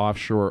by like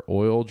offshore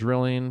oil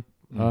drilling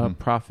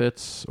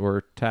profits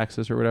or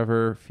taxes or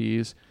whatever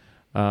fees,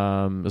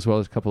 as well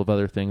as a couple of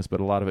other things. But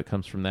a lot of it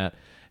comes from that,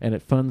 and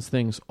it funds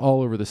things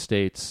all over the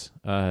states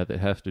that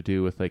have to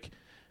do with like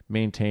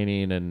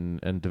maintaining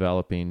and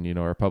developing,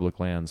 our public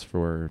lands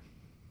for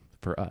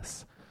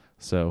us.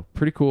 So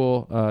pretty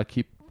cool.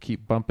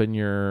 Keep bumping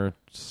your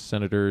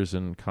senators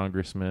and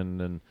congressmen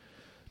and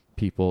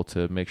people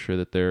to make sure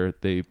that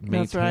they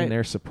maintain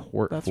their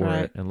support for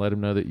it, and let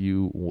them know that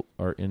you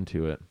are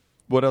into it.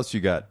 What else you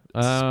got?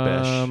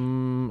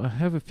 I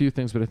have a few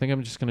things, but I think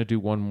I'm just going to do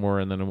one more,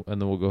 and then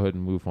we'll go ahead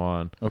and move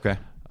on. Okay.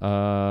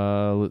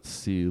 Let's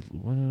see.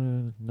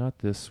 Not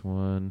this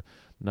one.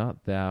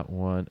 Not that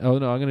one. Oh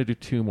no, I'm going to do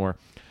two more.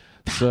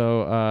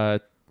 So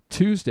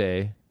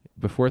Tuesday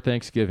before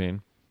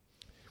Thanksgiving,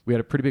 we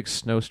had a pretty big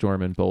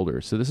snowstorm in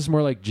Boulder. So this is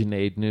more like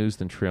Junaid news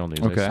than trail news.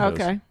 Okay. I suppose.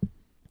 Okay.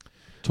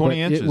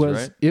 20 inches,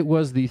 right? It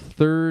was the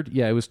third.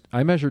 Yeah, it was.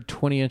 I measured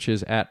 20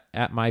 inches at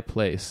my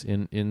place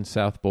in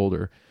South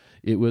Boulder.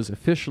 It was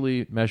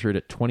officially measured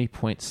at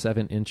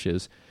 20.7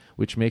 inches,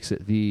 which makes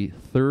it the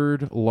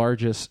third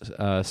largest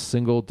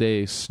single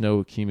day snow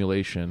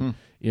accumulation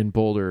in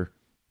Boulder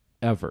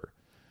ever.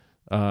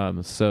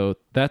 So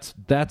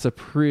that's a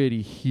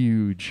pretty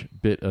huge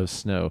bit of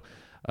snow.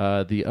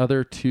 The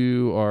other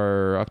two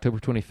are October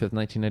 25th,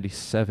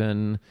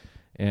 1997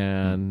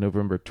 and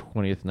November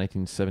 20th,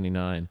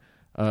 1979.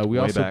 We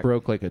also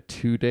broke like a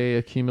 2-day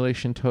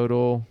accumulation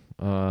total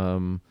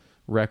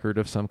record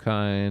of some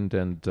kind,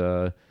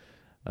 and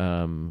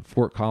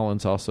Fort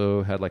Collins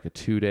also had like a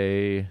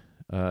 2-day.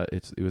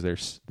 It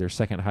was their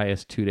second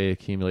highest 2-day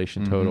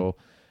accumulation total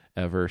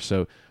ever.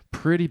 So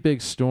pretty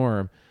big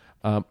storm.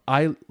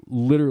 I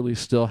literally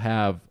still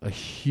have a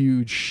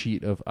huge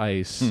sheet of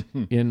ice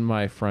in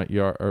my front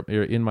yard or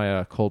in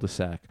my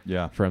cul-de-sac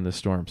from the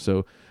storm.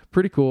 So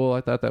pretty cool.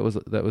 I thought that was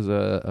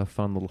a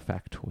fun little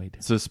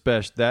factoid. So,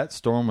 Spesh, that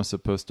storm was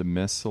supposed to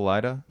miss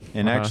Salida,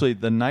 and actually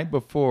the night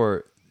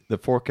before, the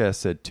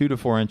forecast said 2 to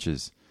 4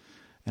 inches,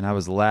 and I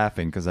was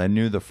laughing because I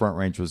knew the Front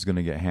Range was going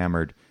to get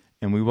hammered.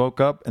 And we woke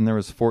up and there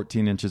was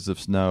 14 inches of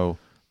snow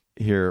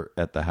here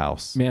at the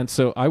house. Man,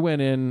 so I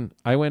went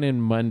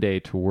in Monday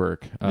to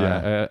work.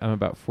 I'm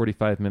about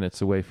 45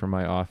 minutes away from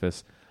my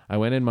office. I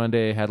went in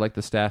Monday, had like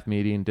the staff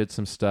meeting, did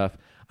some stuff.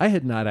 I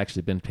had not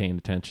actually been paying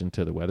attention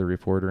to the weather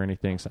report or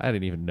anything, so I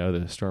didn't even know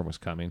that a storm was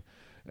coming.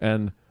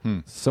 And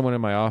someone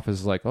in my office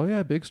is like, "Oh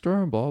yeah, big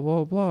storm, blah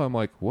blah blah." I'm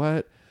like,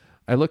 "What?"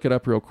 I look it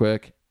up real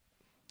quick.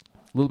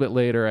 A little bit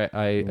later,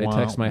 I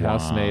text my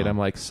housemate. I'm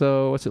like,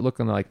 "So what's it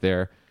looking like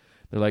there?"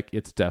 They're like,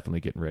 "It's definitely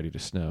getting ready to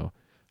snow."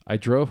 I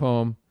drove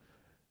home.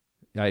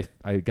 I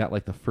got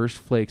like the first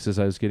flakes as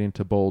I was getting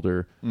to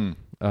Boulder.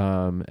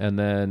 And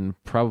then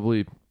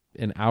probably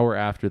an hour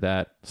after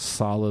that,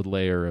 solid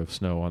layer of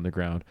snow on the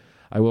ground.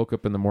 I woke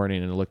up in the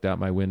morning and looked out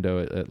my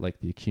window at like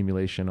the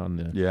accumulation on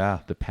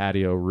the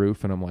patio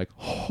roof, and I'm like,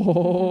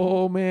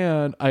 oh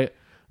man, I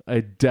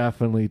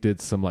definitely did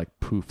some like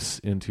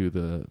poofs into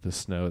the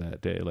snow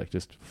that day, like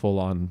just full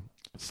on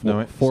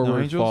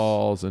forward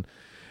falls. And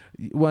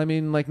well, I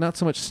mean, like not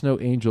so much snow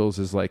angels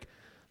as like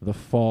the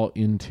fall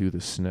into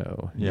the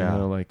snow. You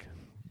know,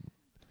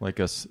 like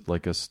a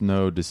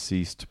snow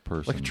deceased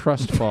person, like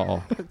trust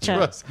fall.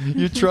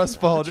 You trust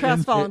fall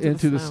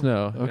into the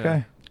snow. Okay,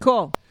 yeah.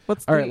 Cool.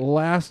 All right,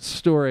 last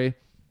story,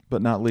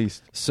 but not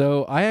least.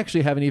 So I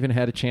actually haven't even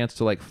had a chance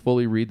to like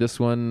fully read this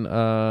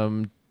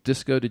one.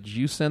 Disco, did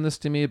you send this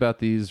to me about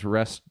this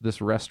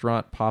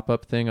restaurant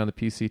pop-up thing on the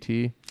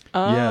PCT?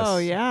 Oh,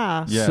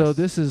 yeah. Yes. So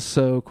this is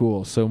so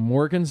cool. So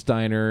Morgan's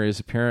Diner is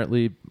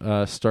apparently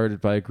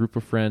started by a group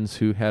of friends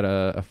who had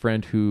a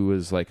friend who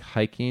was like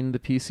hiking the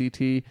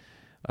PCT.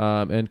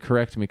 And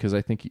correct me, because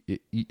I think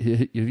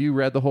have you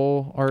read the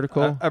whole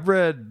article? I've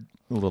read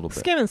a little bit.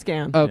 Skim and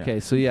scan. Okay,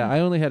 so yeah,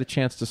 I only had a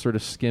chance to sort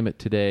of skim it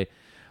today.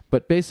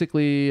 But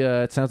basically,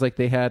 it sounds like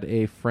they had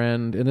a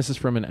friend, and this is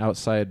from an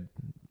Outside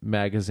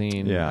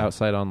magazine,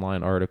 Outside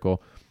online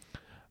article.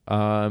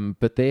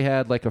 But they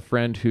had like a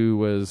friend who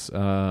was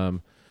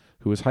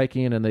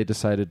hiking, and they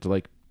decided to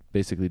like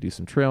basically do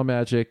some trail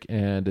magic,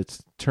 and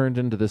it's turned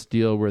into this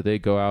deal where they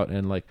go out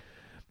and like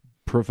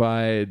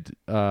provide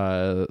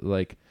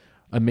like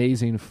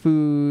amazing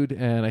food,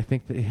 and I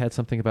think they had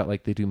something about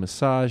like they do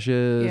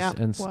massages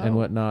and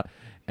whatnot,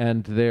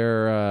 and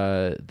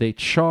they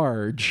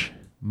charge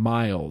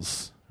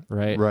miles,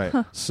 right?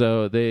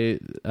 So they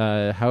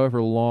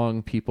however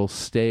long people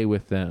stay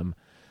with them,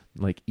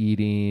 like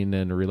eating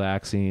and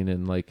relaxing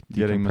and like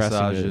getting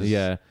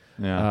massages,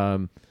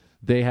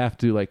 they have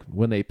to, like,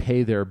 when they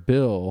pay their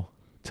bill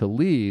to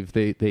leave,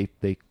 they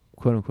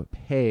quote unquote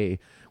pay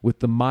with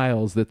the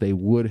miles that they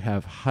would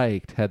have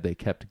hiked had they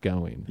kept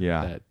going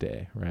that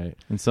day, right?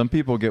 And some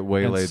people get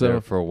waylaid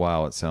there for a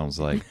while, it sounds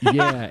like.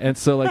 Yeah, and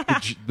so like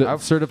the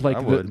sort of like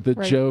the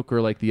joke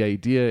or like the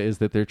idea is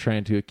that they're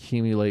trying to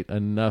accumulate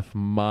enough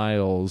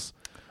miles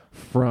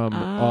from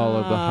all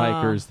of the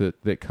hikers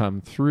that come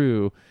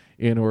through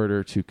in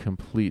order to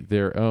complete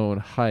their own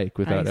hike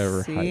without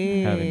ever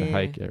having to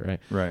hike it, right?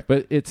 Right.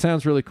 But it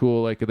sounds really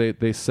cool. Like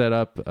they set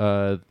up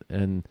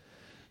and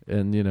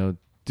you know,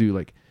 do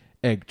like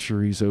egg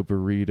chorizo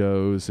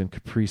burritos and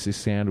caprese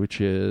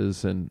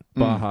sandwiches and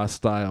Baja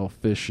style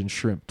fish and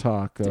shrimp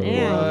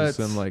tacos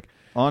and like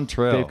on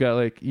trail. They've got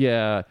like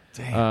you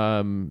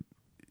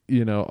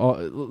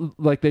know,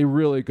 like they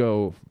really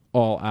go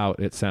all out,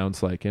 it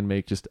sounds like, and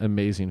make just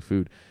amazing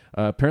food.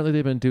 Apparently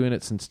they've been doing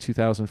it since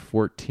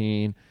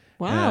 2014.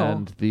 Wow.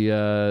 And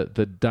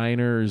the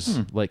diner's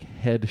like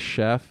head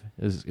chef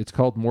it's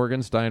called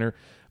Morgan's Diner.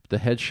 The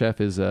head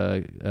chef is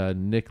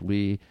Nick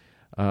Lee.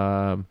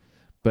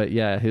 But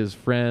yeah, his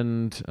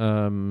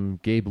friend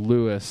Gabe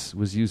Lewis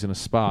was using a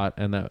spot,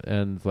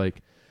 and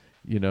like,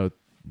 you know,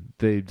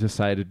 they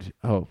decided,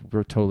 oh,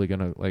 we're totally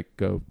gonna like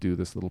go do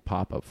this little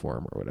pop up for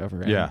him or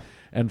whatever.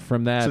 And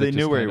from that, so they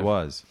knew where he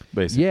was,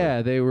 basically.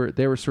 Yeah, they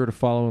were sort of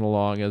following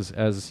along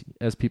as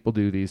people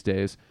do these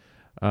days,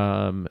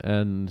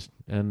 and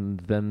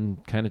then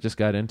kind of just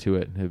got into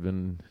it and have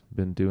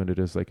been doing it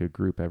as like a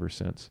group ever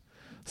since.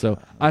 So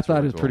I thought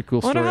it was a pretty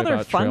cool story about trail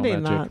magic. I wonder how they're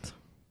funding that.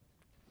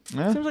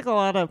 Yeah. Seems like a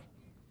lot of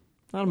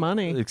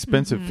money.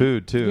 Expensive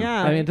food too.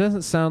 Yeah. I mean, it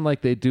doesn't sound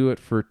like they do it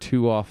for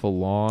too awful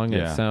long.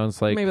 Yeah. It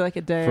sounds like maybe like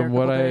a day from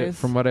or a couple days.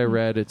 From what I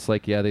read, it's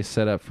like they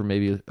set up for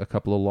maybe a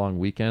couple of long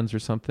weekends or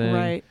something.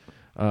 Right.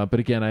 But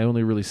again, I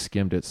only really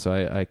skimmed it, so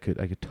I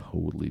could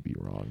totally be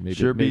wrong.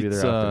 Maybe maybe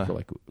they're out there for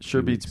like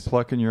beats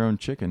plucking your own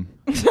chicken.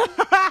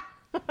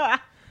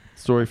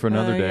 Story for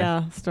another day.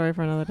 Yeah, story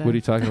for another day. What are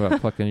you talking about?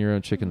 Plucking your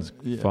own chicken's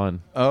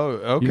fun. Oh,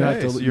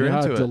 okay. You know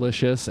how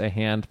delicious a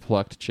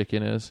hand-plucked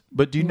chicken is?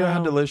 But do you know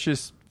how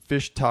delicious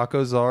fish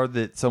tacos are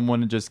that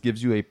someone just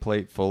gives you a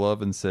plate full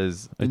of and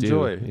says,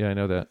 enjoy? Yeah, I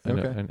know that. I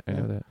know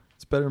that.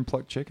 It's better than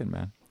plucked chicken,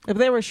 man. If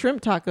they were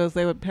shrimp tacos,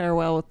 they would pair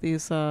well with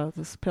this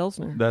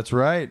Pilsner. That's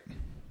right.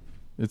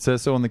 It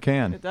says so on the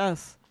can. It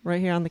does.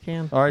 Right here on the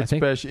can. All right,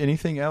 Spesh,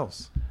 anything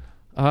else?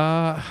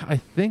 I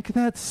think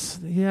that's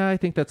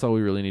all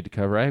we really need to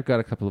cover. I've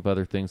got a couple of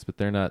other things, but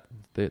they're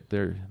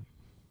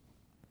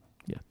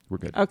we're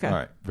good. Okay. All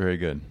right, very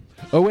good.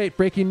 Oh wait,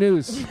 breaking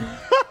news.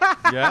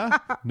 Yeah?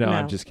 No,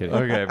 I'm just kidding.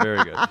 Okay,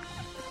 very good.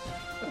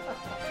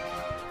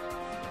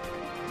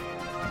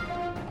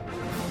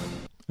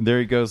 There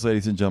he goes,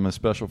 ladies and gentlemen.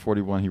 Special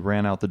 41. He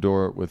ran out the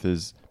door with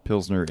his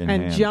Pilsner in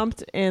and hand.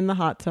 jumped in the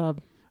hot tub.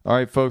 All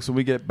right, folks, when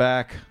we get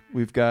back,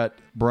 we've got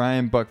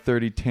Brian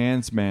Buck30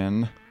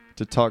 Tansman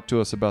to talk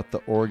to us about the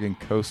Oregon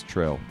Coast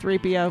Trail.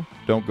 3PO.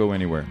 Don't go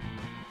anywhere.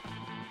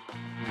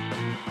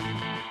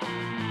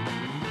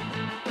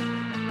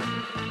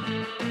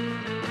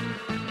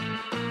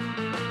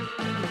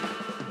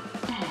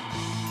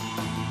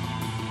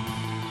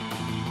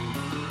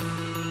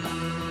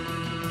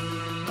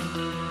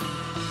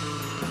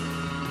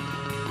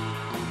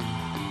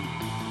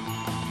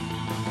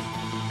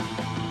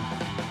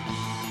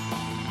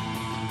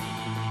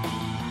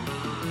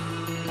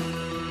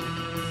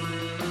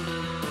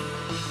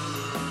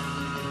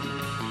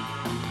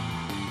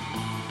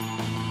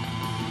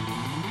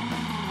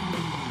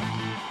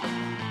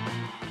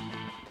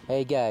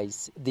 Hey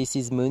guys, this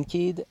is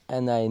Moonkid,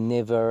 and I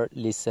never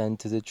listen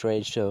to the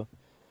trail show.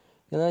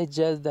 It's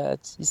just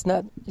that it's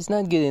not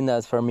good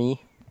enough for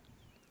me.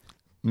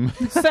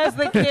 Says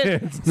the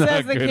kid.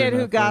 Says the kid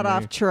who got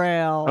off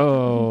trail.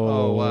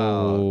 Oh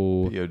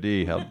wow!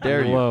 POD, how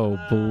dare you?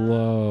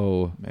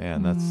 Blow.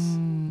 Man,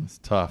 that's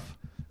tough.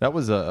 That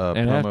was a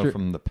promo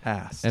from the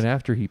past. And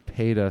after he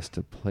paid us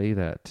to play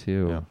that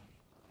too.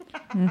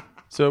 Yeah.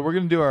 So we're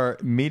going to do our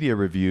media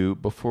review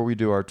before we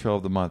do our Trail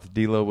of the Month.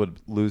 D-Lo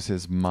would lose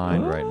his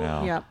mind right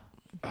now.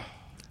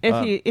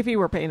 Yep. If he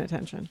were paying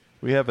attention.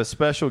 We have a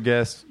special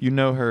guest. You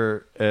know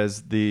her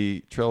as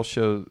the Trail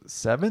Show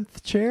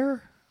 7th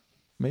chair?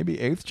 Maybe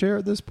 8th chair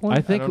at this point?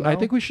 I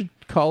think we should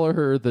call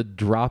her the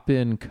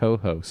drop-in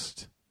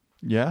co-host.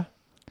 Yeah?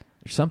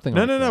 Or something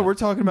No, like that. no. We're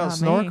talking about Not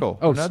Snorkel. Me.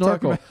 Oh, we're not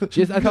Snorkel.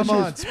 Come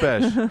on,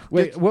 Spesh.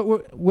 Wait,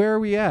 where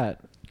are we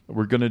at?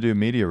 We're going to do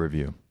media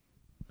review.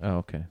 Oh,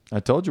 okay.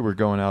 I told you we're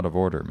going out of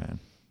order, man.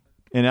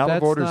 And out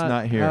of order's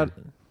not here.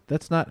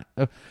 That's not...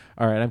 all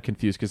right, I'm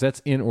confused because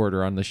that's in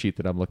order on the sheet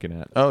that I'm looking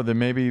at. Oh, then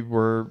maybe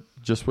we're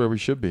just where we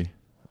should be.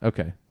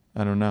 Okay.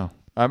 I don't know.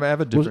 I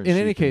have a different in sheet any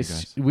than you case,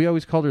 guys. we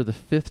always called her the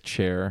 5th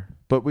chair.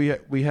 But we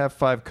have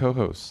 5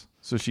 co-hosts,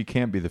 so she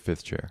can't be the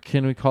 5th chair.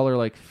 Can we call her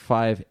like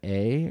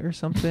 5A or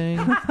something?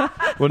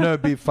 Well, no,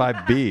 it'd be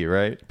 5B,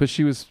 right? But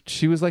she was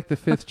like the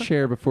 5th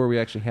chair before we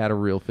actually had a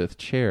real 5th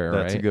chair,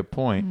 That's right? a good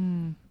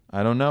point.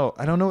 I don't know.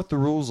 I don't know what the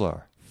rules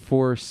are.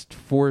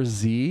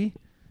 4Z?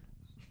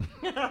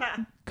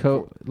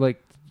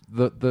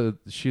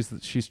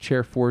 She's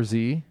chair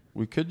 4Z.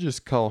 We could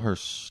just call her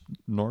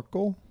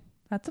Snorkel.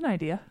 That's an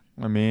idea.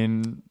 I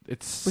meing,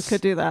 it's We could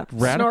do that.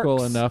 radical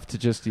Snorks. enough to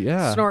just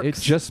Snorks. it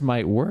just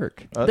might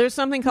work. There's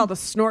something called a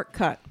snort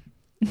cut.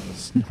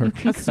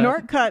 A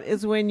snort cut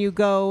is when you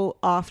go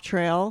off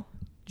trail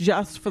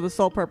just for the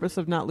sole purpose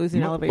of not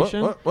losing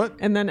elevation. What?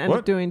 And then end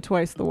up doing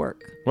twice the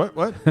work. What?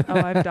 Oh,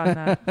 I've done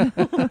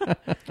that.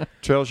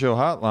 Trail Show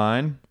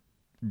Hotline,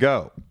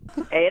 go.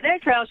 Hey there,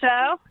 Trail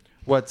Show.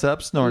 What's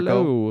up, Snorkel?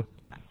 Hello.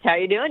 How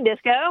you doing,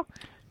 Disco?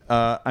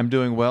 I'm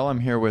doing well. I'm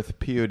here with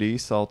POD,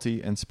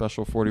 Salty, and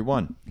Special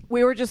 41.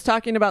 We were just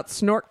talking about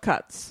snort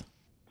cuts.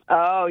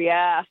 Oh,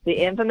 yeah, the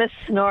infamous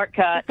snort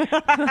cut.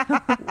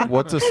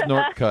 What's a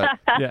snort cut?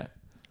 Yeah.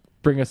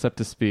 Bring us up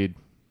to speed.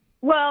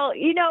 Well,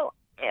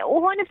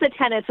 one of the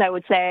tenets I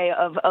would say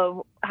of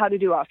how to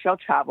do off-trail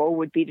travel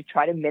would be to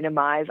try to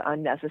minimize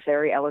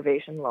unnecessary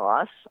elevation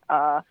loss.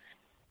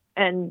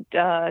 Sometimes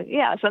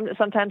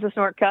a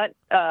snort cut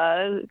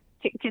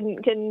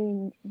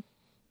can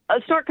a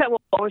snort cut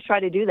will always try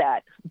to do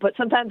that, but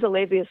sometimes the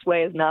laziest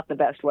way is not the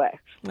best way.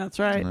 That's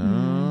right.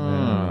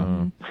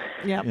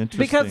 Yeah. Interesting.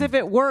 Because if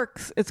it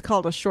works, it's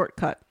called a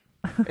shortcut.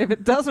 If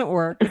it doesn't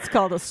work, it's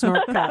called a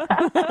snort cut.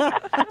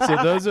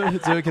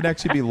 So it can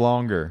actually be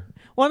longer.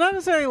 Well, not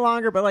necessarily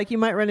longer, but like you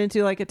might run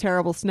into like a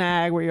terrible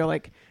snag where you're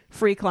like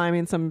free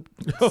climbing some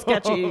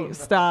sketchy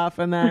stuff,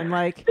 and then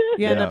like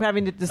you end up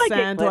having to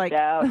descend like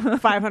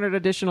 500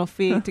 additional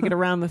feet to get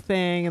around the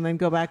thing, and then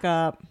go back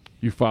up.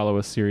 You follow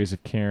a series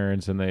of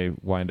cairns, and they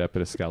wind up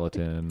at a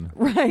skeleton.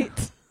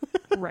 Right.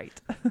 Right.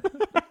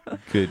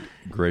 Good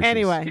gracious.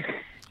 Anyway.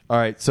 All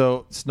right,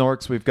 so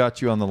Snorks, we've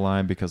got you on the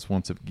line because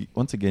once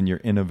again you're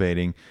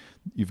innovating.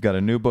 You've got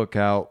a new book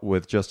out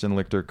with Justin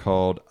Lichter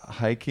called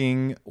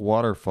Hiking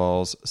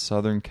Waterfalls,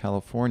 Southern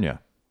California.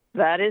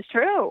 That is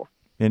true.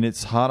 And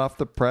it's hot off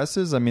the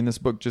presses? I mean, this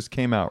book just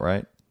came out,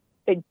 right?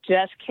 It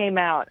just came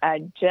out.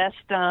 I just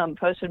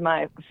posted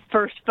my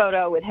first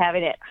photo with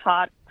having it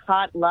hot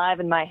live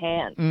in my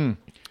hand.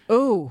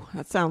 Ooh,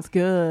 that sounds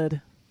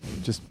good.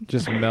 Just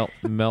melt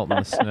in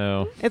the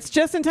snow. It's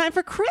just in time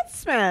for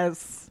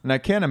Christmas. And I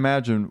can't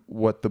imagine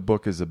what the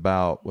book is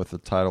about with a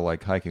title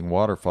like Hiking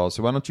Waterfalls.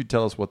 So why don't you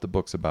tell us what the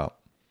book's about?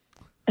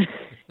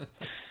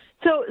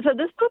 So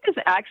this book is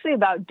actually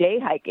about day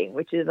hiking,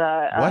 which is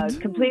a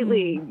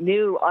completely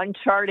new,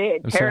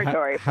 uncharted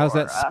territory how's for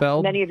that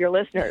spelled? Many of your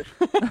listeners.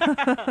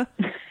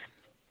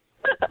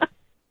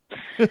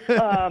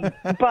 But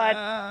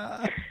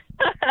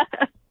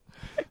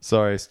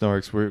Sorry,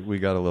 Snorks, we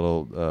got a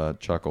little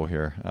chuckle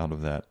here out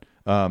of that.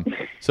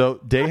 So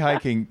day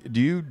hiking, do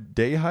you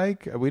day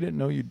hike? We didn't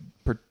know you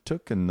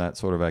partook in that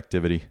sort of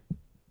activity.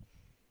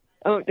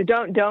 Oh,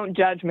 don't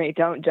judge me.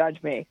 Don't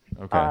judge me.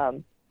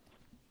 Okay.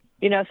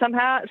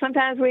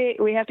 Sometimes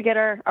we have to get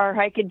our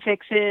hiking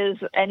fixes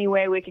any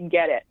way we can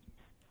get it.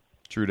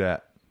 True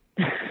that.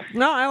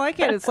 No, I like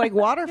it. It's like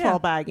waterfall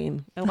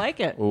bagging. I like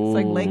it. It's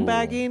like lake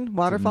bagging,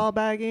 waterfall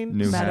bagging,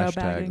 New meadow hashtag.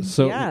 bagging.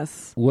 So,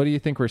 yes. what do you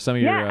think were some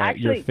of your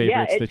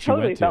favorites it that you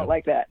totally went to? felt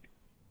like that.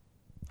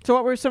 So,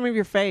 what were some of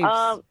your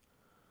faves?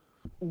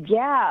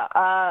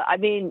 I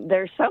mean,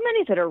 there's so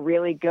many that are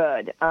really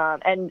good,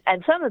 and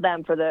some of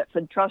them for the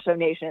Trail Show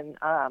Nation,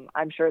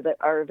 I'm sure that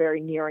are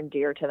very near and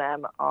dear to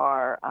them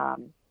are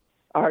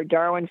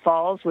Darwin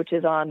Falls, which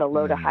is on the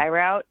low to high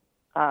route.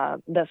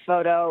 The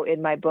photo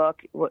in my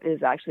book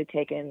is actually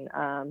taken.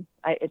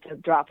 It's a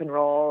drop and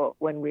roll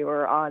when we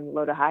were on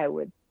low to high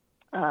with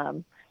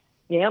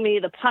Naomi,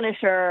 the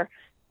Punisher.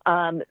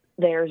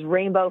 There's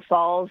Rainbow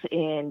Falls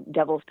in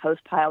Devil's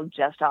Postpile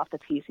just off the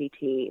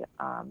PCT.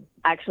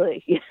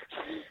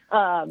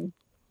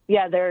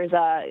 There's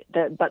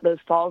but those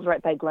falls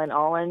right by Glen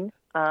Allen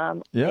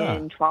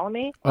in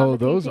Tuolumne. Oh,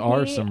 those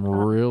are some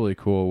really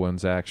cool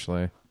ones,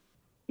 actually.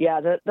 Yeah,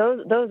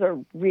 those are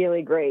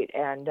really great,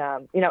 and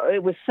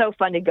it was so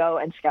fun to go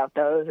and scout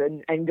those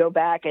and go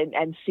back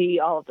and see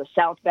all of the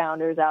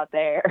southbounders out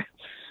there.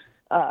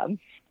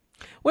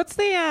 What's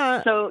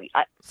the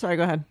sorry,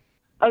 go ahead.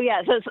 Oh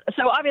yeah,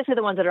 so obviously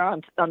the ones that are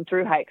on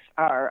through hikes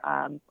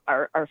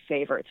are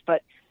favorites,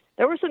 but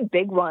there were some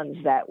big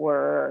ones that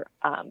were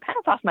kind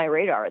of off my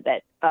radar.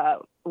 That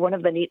one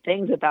of the neat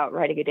things about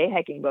writing a day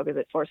hiking book is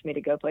it forced me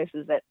to go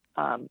places that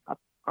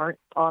aren't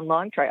on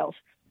long trails.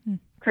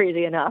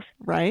 Crazy enough,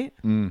 right?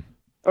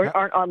 Or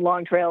aren't on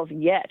long trails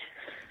yet.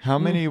 How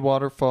many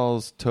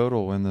waterfalls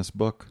total in this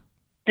book?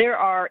 There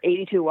are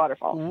 82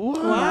 waterfalls.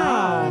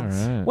 Wow.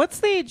 Right.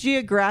 What's the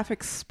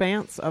geographic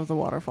stance of the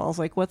waterfalls?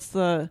 Like, where's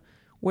the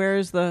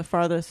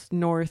farthest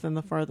north and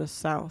the farthest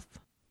south?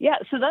 Yeah,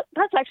 so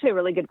that's actually a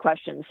really good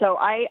question. So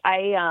I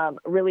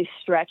really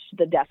stretched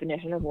the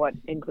definition of what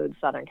includes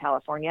Southern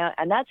California,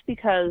 and that's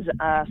because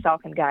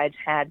Falcon Guides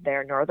had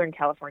their Northern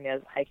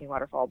California's hiking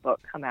waterfall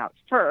book come out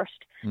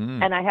first,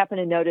 and I happened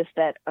to notice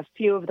that a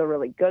few of the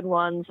really good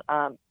ones.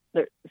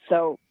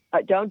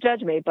 Don't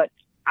judge me, but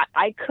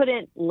I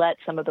couldn't let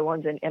some of the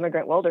ones in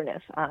Immigrant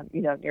Wilderness,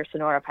 near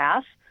Sonora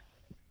Pass,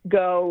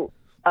 go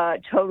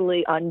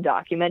totally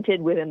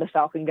undocumented within the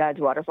Falcon Guides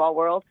waterfall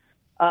world.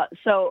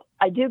 So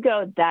I do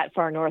go that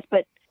far north,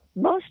 but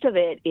most of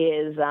it's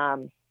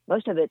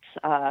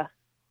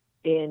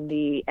in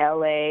the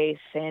LA,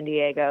 San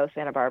Diego,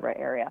 Santa Barbara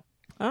area.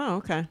 Oh,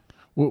 okay.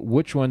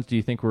 Which ones do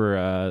you think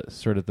were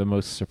sort of the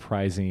most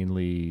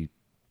surprisingly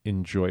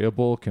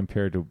enjoyable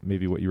compared to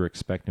maybe what you were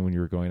expecting when you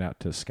were going out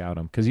to scout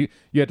them? Because you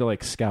had to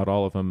scout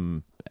all of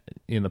them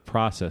in the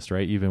process,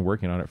 right? You've been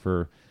working on it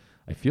for,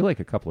 I feel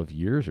like, a couple of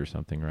years or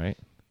something, right?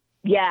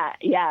 Yeah.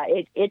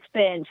 It's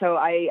been, so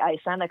I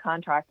signed the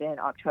contract in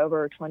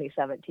October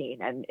 2017,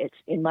 and it's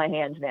in my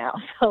hands now.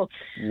 So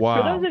wow.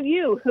 For those of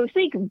you who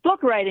think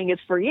book writing is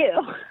for you,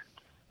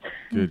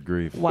 good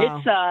grief.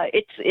 Wow.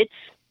 It's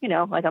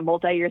like a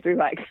multi-year through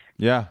hike.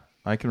 Yeah,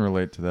 I can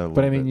relate to that a little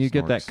But I mean, bit, you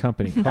get that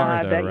company car,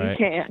 I though, bet right? you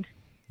can.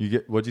 You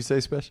get, what'd you say,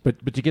 Special?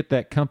 But you get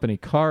that company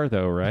car,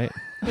 though, right?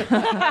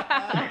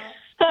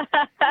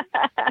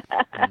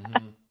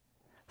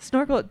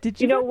 Snorkel,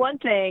 did you one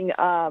thing,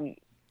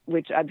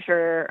 which I'm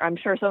sure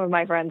some of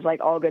my friends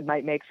like Allgood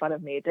might make fun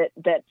of me,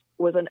 that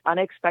was an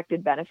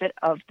unexpected benefit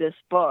of this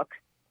book,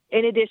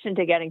 in addition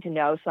to getting to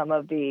know some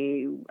of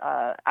the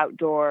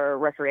outdoor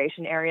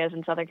recreation areas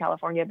in Southern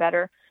California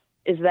better,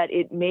 is that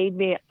it made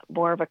me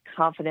more of a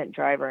confident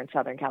driver in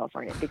Southern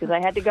California, because I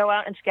had to go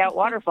out and scout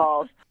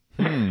waterfalls.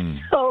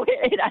 So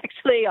it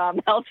actually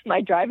helped my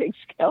driving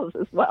skills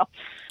as well.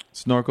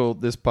 Snorkel,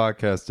 this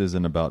podcast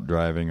isn't about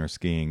driving or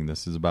skiing.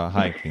 This is about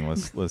hiking.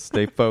 Let's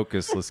stay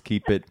focused. Let's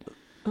keep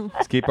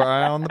our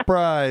eye on the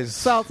prize.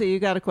 Salty, you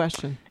got a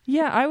question?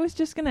 Yeah, I was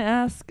just going to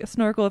ask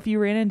Snorkel if you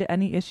ran into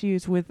any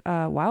issues with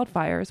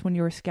wildfires when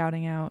you were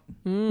scouting out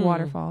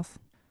waterfalls.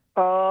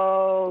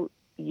 Oh,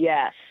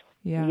 yes.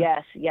 Yeah.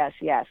 Yes.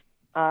 Yes.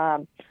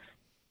 Man.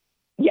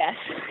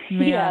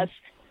 Yes.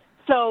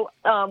 So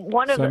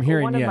one of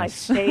my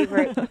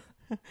favorite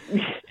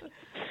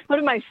one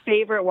of my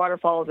favorite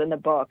waterfalls in the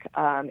book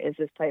is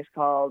this place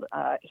called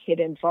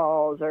Hidden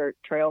Falls or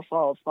Trail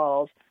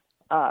Falls,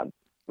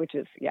 which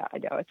is, I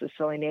know it's a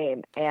silly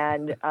name,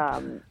 and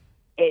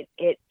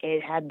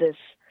it had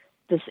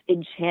this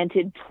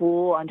enchanted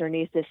pool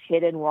underneath this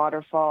hidden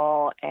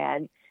waterfall,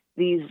 and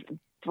these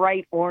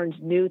bright orange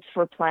newts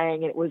were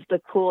playing. It was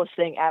the coolest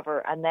thing ever.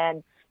 And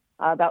then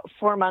about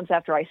 4 months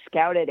after I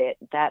scouted it,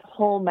 that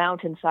whole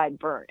mountainside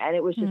burnt. And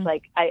it was just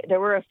there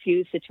were a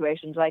few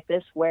situations like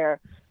this where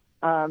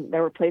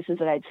there were places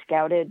that I'd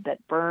scouted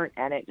that burnt,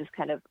 and it just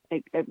kind of,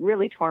 it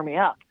really tore me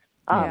up.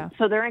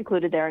 So they're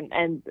included there,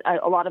 and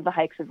a lot of the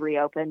hikes have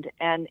reopened.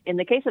 And in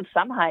the case of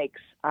some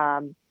hikes,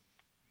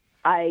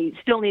 I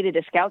still needed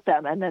to scout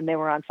them, and then they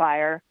were on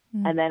fire.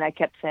 And then I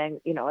kept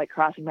saying,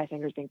 crossing my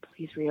fingers, being,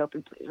 please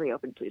reopen, please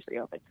reopen, please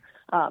reopen.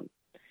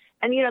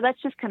 you know,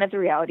 that's just kind of the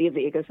reality of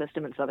the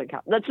ecosystem in Southern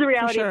California. That's the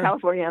reality of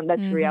California, and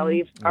that's the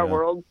reality of our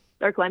world,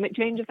 our climate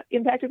change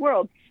impacted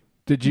world.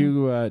 Did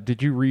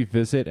you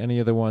revisit any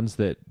of the ones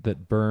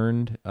that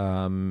burned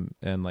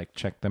and like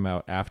check them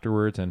out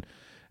afterwards and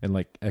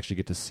like actually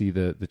get to see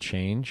the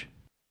change?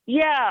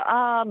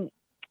 Yeah,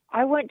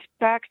 I went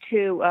back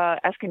to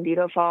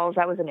Escondido Falls.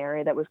 That was an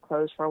area that was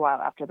closed for a while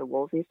after the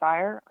Woolsey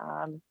fire,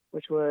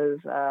 which was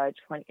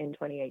in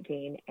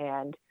 2018,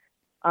 and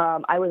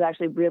I was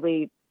actually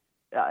really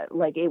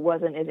like it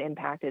wasn't as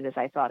impacted as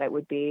I thought it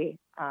would be.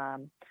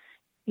 And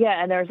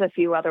there's a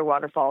few other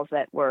waterfalls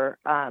that were.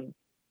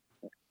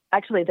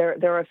 Actually, there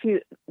were a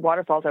few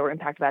waterfalls that were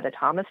impacted by the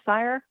Thomas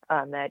fire,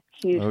 that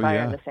huge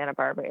fire in the Santa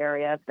Barbara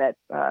area that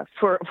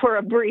for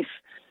a brief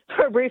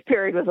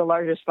period was the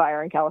largest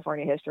fire in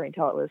California history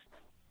until it was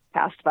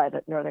passed by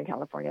the Northern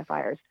California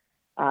fires.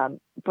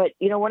 But,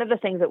 you know, one of the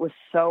things that was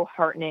so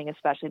heartening,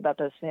 especially about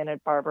those Santa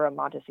Barbara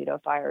Montecito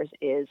fires,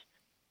 is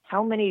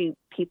how many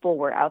people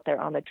were out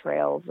there on the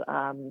trails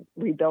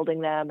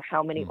rebuilding them,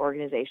 how many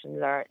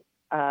organizations are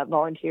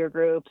volunteer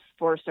groups,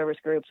 Forest Service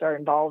groups are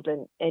involved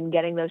in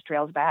getting those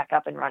trails back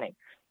up and running.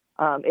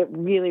 It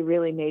really,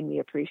 really made me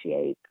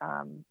appreciate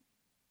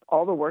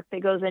all the work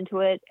that goes into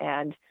it,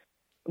 and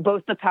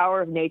both the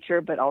power of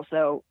nature, but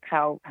also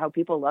how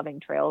people loving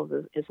trails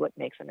is what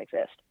makes them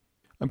exist.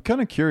 I'm kind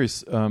of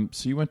curious. So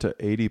you went to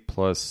 80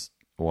 plus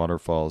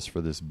waterfalls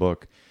for this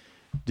book.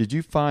 Did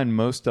you find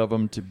most of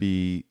them to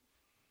be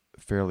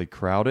fairly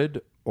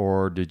crowded,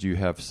 or did you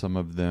have some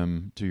of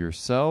them to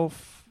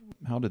yourself?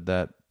 How did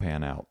that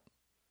pan out?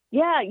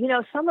 Yeah, you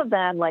know, some of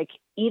them, like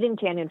Eden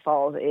Canyon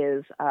Falls,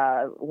 is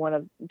one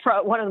of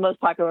the most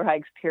popular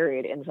hikes,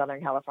 period, in Southern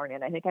California.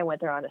 And I think I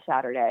went there on a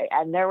Saturday,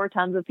 and there were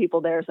tons of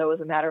people there. So it was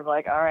a matter of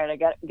like, all right, I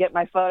got to get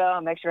my photo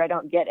and make sure I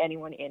don't get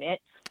anyone in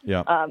it.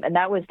 Yeah. And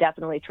that was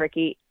definitely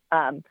tricky.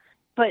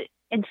 But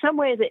in some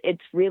ways,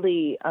 it's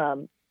really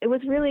it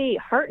was really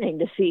heartening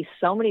to see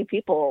so many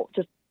people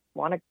just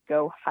want to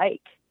go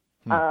hike.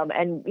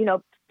 And you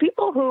know,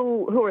 people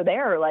who are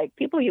there, like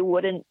people you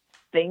wouldn't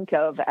think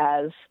of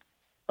as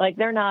like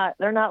they're not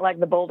like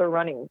the Boulder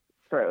running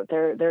crew.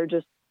 They're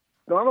just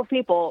normal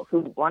people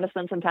who want to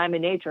spend some time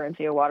in nature and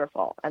see a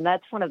waterfall. And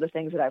that's one of the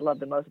things that I love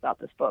the most about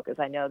this book, is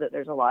I know that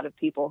there's a lot of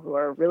people who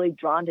are really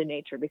drawn to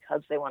nature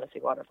because they want to see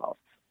waterfalls.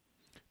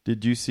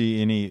 Did you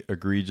see any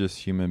egregious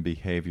human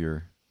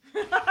behavior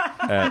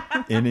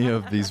at any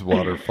of these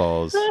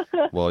waterfalls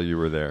while you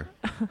were there?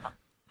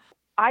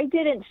 I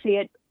didn't see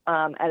it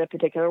at a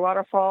particular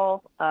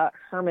waterfall,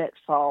 Hermit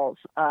Falls,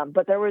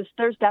 but there's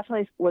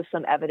definitely was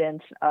some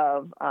evidence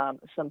of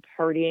some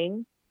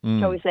partying,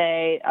 shall we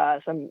say,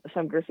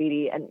 some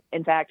graffiti, and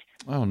in fact,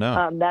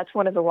 that's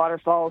one of the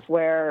waterfalls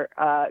where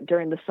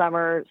during the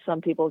summer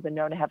some people have been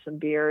known to have some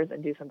beers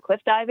and do some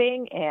cliff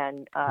diving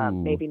and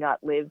maybe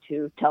not live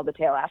to tell the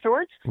tale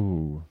afterwards.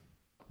 Ooh.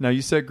 Now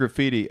you said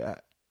graffiti.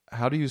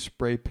 How do you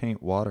spray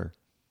paint water?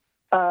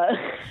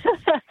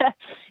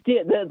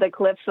 The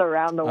cliffs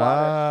around the water.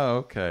 Ah,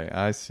 okay.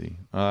 I see.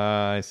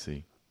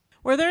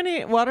 Were there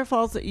any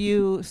waterfalls that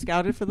you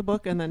scouted for the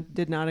book and then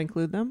did not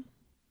include them?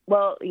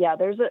 Well, yeah,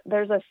 there's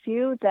a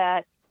few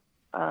that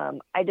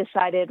I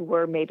decided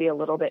were maybe a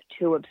little bit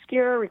too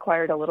obscure,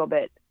 required a little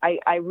bit.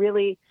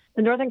 The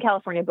Northern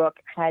California book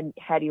had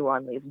you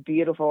on these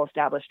beautiful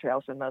established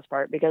trails for the most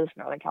part, because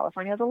Northern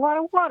California has a lot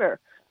of water.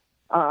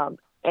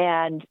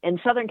 And in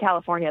Southern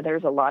California,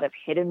 there's a lot of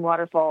hidden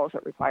waterfalls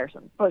that require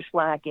some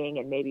bushwhacking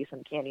and maybe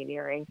some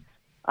canyoneering.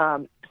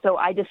 So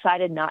I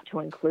decided not to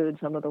include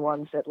some of the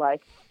ones that,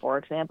 like, for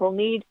example,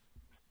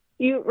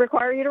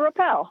 require you to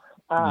rappel.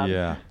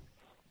 Yeah.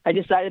 I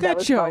decided that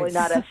was probably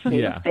not a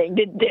safe thing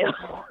to do.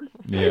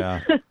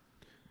 Yeah.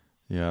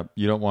 Yeah.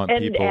 You don't want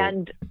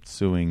people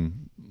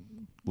suing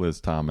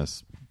Liz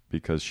Thomas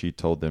because she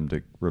told them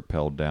to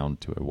rappel down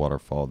to a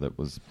waterfall that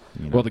was,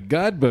 you know. Well, the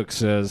guidebook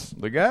says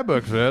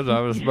I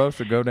was supposed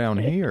to go down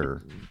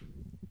here.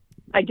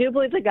 I do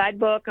believe the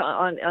guidebook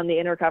on the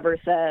inner cover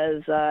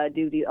says,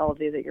 do all of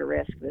these at your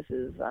risk. This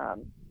is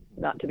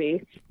not to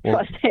be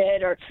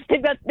trusted, or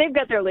they've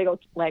got their legal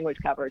language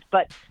covered.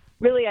 But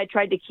really, I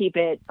tried to keep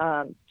it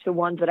to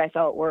ones that I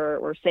felt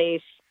were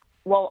safe,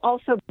 while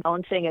also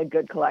balancing a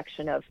good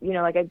collection of, you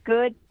know, like a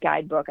good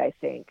guidebook, I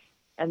think.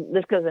 And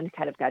this goes into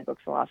kind of guidebook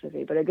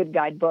philosophy, but a good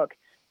guidebook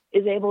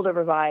is able to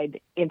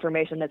provide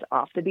information that's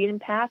off the beaten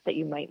path that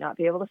you might not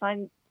be able to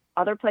find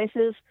other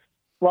places,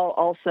 while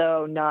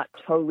also not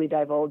totally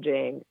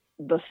divulging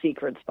the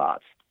secret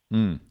spots.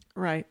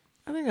 Right.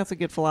 I think that's a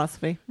good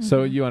philosophy.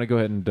 So you want to go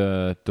ahead and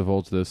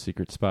divulge those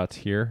secret spots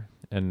here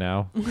and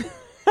now?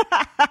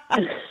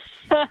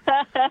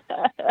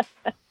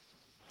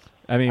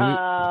 I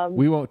mean,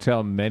 we won't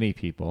tell many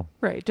people.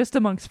 Right, just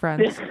amongst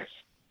friends.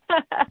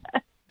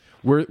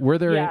 Were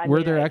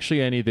there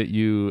actually any that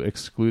you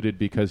excluded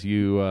because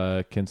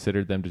you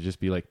considered them to just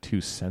be like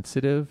too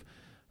sensitive,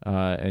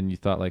 and you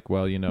thought like,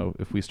 well, you know,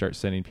 if we start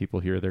sending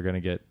people here, they're going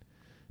to get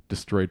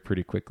destroyed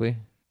pretty quickly?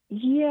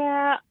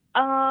 Yeah,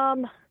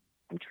 I'm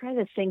trying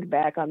to think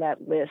back on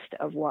that list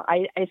of one.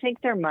 I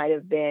think there might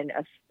have been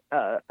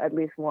at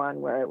least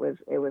one where it was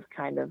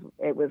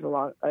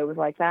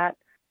like that.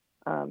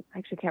 I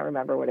actually can't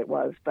remember what it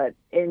was, but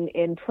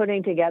in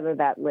putting together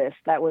that list,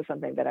 that was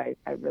something that I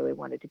really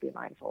wanted to be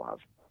mindful of.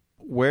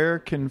 Where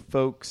can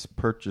folks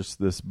purchase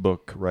this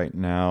book right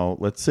now?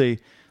 Let's say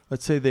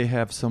they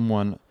have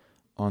someone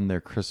on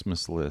their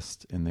Christmas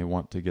list and they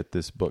want to get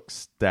this book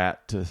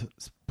to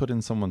put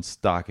in someone's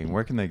stocking.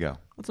 Where can they go?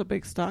 That's a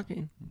big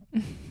stocking.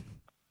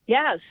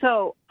 Yeah,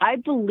 so I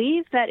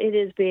believe that it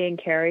is being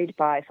carried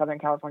by Southern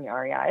California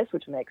REIs,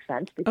 which makes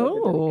sense because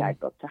it is a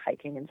guidebook to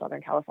hiking in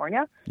Southern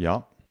California.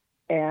 Yeah.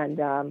 And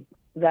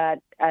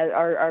that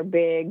our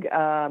big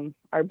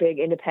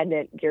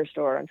independent gear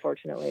store,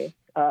 unfortunately,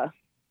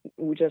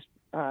 we just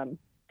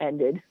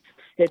ended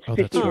its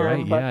 50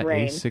 years plus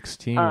reign.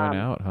 A16 went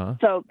out, huh?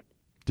 So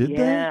did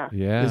they?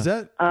 Yeah. Is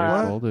that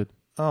folded?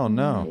 Oh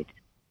no.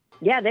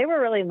 Yeah, they were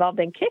really involved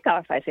in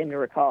Kickoff, I seem to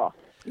recall.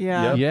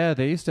 Yeah. Yep. Yeah,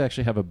 they used to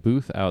actually have a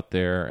booth out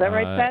there. Is that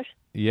right, Stash?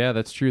 Yeah,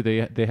 that's true.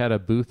 They had a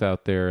booth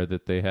out there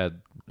that they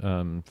had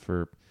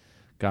for,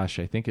 gosh,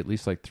 I think at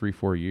least like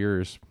 3-4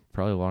 years,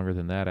 probably longer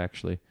than that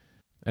actually.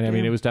 And I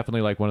mean, it was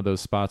definitely like one of those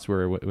spots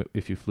where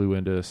if you flew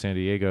into San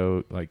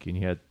Diego, like, and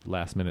you had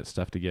last minute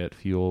stuff to get,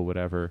 fuel,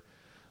 whatever,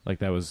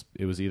 like it was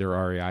either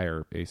REI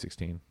or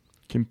A16.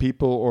 Can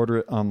people order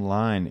it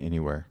online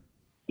anywhere?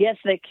 Yes,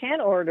 they can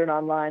order it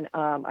online.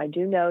 I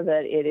do know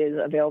that it is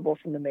available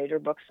from the major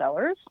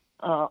booksellers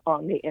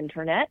on the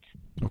internet.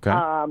 Okay.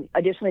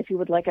 Additionally, if you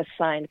would like a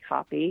signed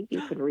copy,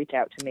 you could reach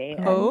out to me.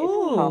 And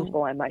it's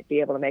possible I might be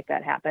able to make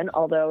that happen.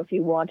 Although if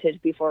you want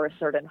it before a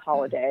certain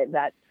holiday,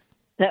 that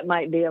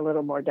might be a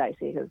little more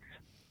dicey.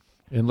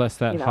 Unless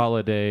that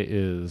holiday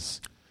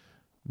is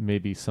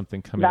maybe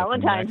something coming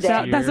Valentine's up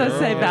next Day. year. That's what I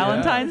say,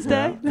 Valentine's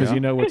Day. Because you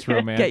know what's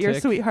romantic. Get your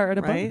sweetheart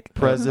a book.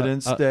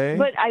 President's Day.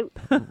 But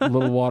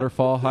little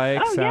waterfall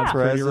hike sounds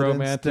pretty President's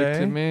romantic Day.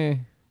 to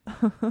me.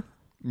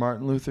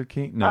 Martin Luther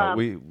King? No,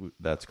 we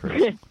that's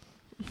crazy.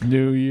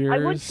 New Year's. I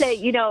would say,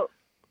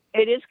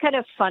 it is kind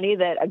of funny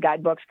that a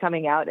guidebook's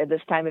coming out at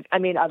this time.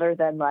 Other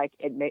than like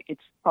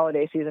it's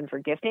holiday season for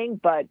gifting,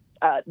 but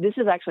this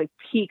is actually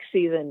peak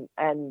season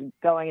and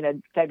going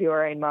into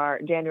January,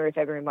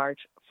 February, March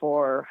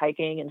for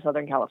hiking in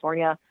Southern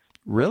California.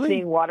 Really?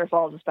 Seeing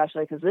waterfalls,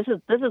 especially because this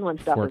is when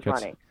stuff is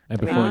running. And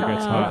before it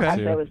gets hot,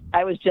 too.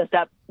 I was just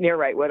up near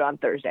Wrightwood on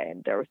Thursday,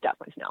 and there was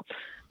definitely snow.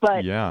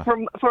 But yeah.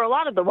 for a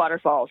lot of the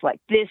waterfalls, like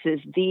this is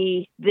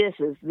the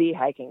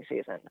hiking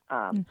season.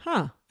 I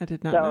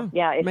did not so know.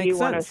 yeah, if Makes you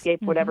want to sense.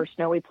 escape whatever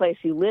snowy place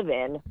you live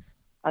in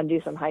and do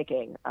some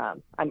hiking,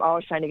 I'm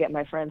always trying to get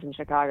my friends in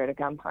Chicago to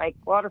come hike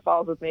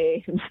waterfalls with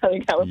me in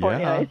Southern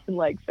California in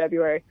like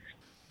February.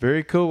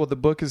 Very cool. Well, the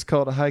book is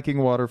called Hiking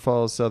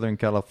Waterfalls, Southern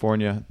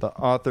California. The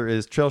author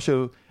is Trail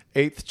Show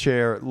 8th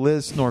Chair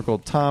Liz Snorkel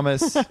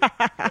Thomas.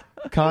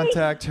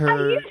 Contact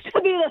her. I used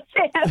to be the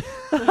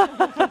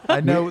fan. I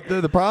know.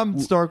 The problem,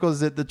 Snorkel, is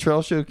that the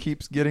Trail Show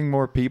keeps getting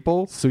more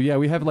people. So, yeah,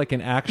 we have like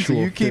an actual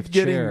So you keep fifth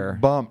getting chair.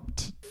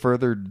 bumped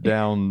further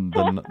down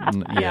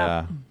the...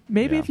 yeah.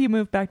 Maybe if you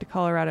move back to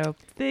Colorado,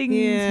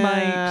 things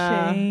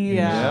might change.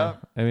 Yeah.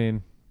 I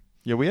mean...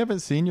 Yeah, we haven't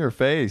seen your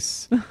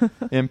face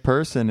in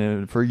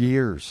person for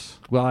years.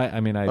 Well, I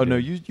mean, I Oh, did. no,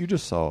 you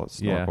just saw it,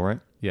 Snorkel, right?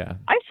 Yeah.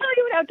 I saw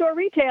you at Outdoor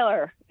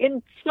Retailer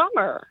in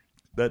summer.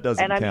 That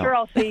doesn't And I'm count. sure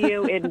I'll see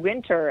you in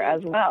winter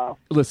as well.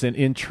 Listen,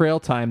 in trail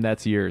time,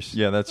 that's years.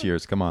 Yeah, that's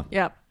years. Come on.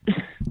 Yep.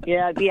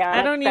 Yeah.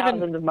 I don't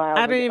thousands of miles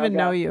I don't even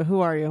ago. know you.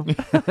 Who are you?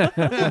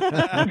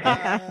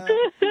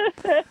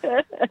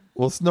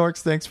 Well,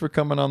 Snorks, thanks for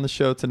coming on the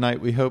show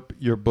tonight. We hope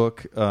your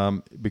book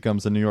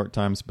becomes a New York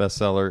Times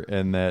bestseller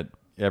and that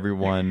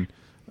everyone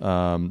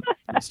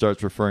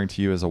starts referring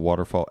to you as a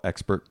waterfall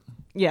expert.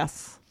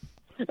 Yes.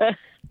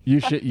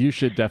 You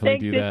should definitely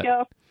do that.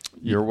 Disco.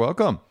 You're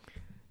welcome.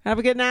 Have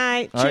a good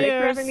night. All right. Thanks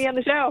for Cheers. having me on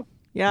the show.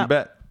 Yeah. You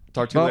bet.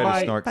 Talk to you Bye-bye.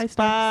 later, Snorks. Bye, Snorks.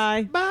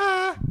 Bye.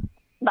 Bye.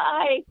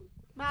 Bye.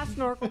 Bye,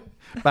 Snorkel.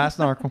 Bye,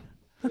 Snorkel.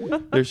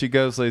 There she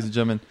goes, ladies and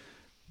gentlemen.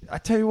 I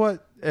tell you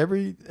what,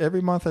 every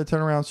month I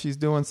turn around, she's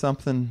doing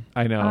something.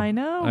 I know. I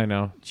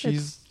know.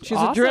 She's She's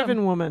Awesome. a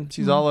driven woman.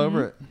 she's all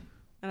over it.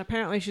 And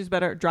apparently she's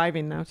better at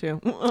driving now, too.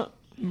 Boom,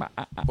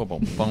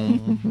 boom,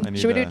 boom. I need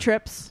Should we do a-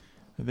 trips?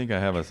 I think I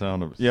have a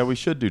sound of. Yeah, we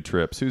should do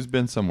trips. Who's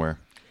been somewhere?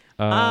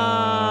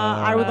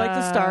 I would like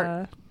to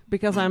start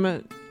because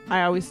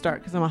I always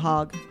start because I'm a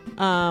hog.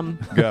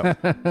 Go.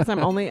 Because I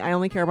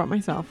only care about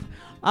myself.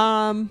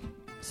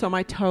 So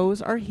my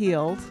toes are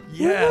healed.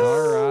 Yes.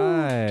 All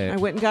right. I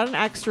went and got an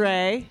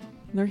X-ray.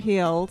 They're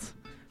healed,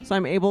 so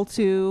I'm able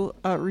to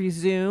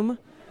resume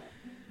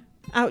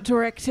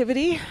outdoor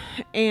activity.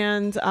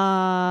 And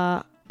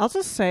I'll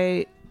just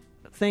say,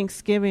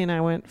 Thanksgiving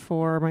I went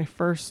for my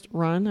first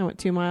run. I went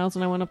 2 miles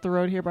and I went up the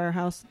road here by our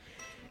house,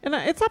 and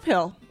it's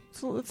uphill.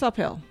 So it's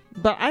uphill,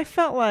 but I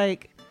felt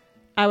like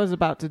I was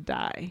about to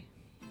die.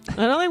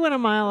 I only went a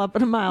mile up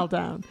and a mile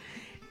down,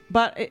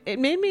 but it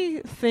made me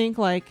think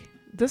like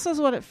this is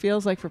what it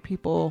feels like for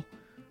people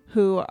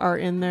who are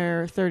in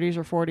their 30s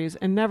or 40s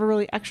and never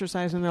really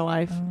exercise in their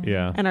life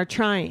Yeah. and are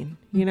trying,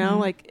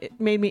 like it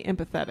made me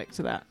empathetic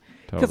to that.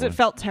 because it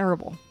felt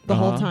terrible the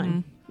whole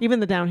time. Even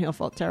the downhill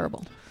felt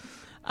terrible.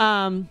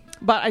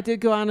 But I did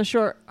go on a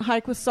short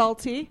hike with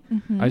Salty.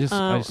 I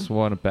just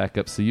want to back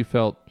up. So you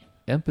felt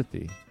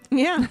empathy.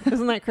 Yeah,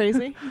 isn't that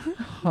crazy?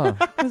 Huh.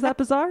 Is that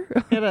bizarre?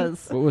 It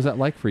is. What was that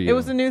like for you? It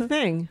was a new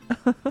thing,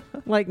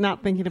 like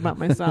not thinking about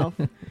myself.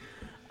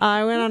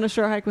 I went on a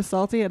short hike with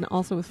Salty and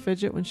also with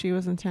Fidget when she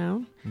was in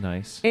town.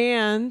 Nice.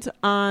 And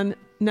on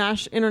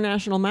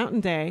International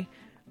Mountain Day,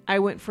 I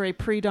went for a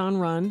pre-dawn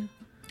run.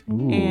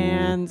 Ooh.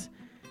 And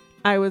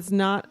I was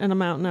not in a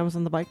mountain. I was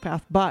on the bike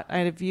path, but I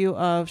had a view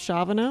of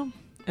Chavano,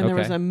 and there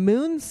was a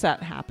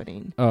moonset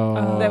happening.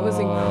 Oh. That was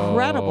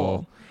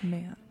incredible.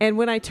 Man. And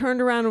when I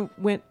turned around and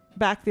went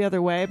back the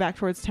other way, back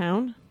towards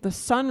town, the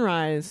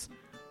sunrise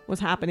was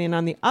happening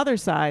on the other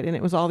side, and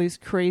it was all these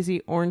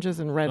crazy oranges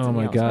and reds. Oh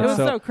my yellows. God. It was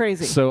so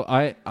crazy. So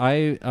I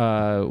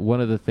one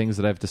of the things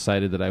that I've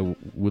decided that I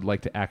would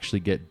like to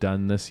actually get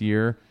done this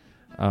year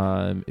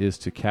is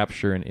to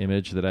capture an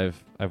image that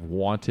I've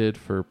wanted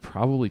for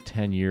probably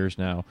 10 years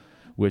now,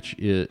 which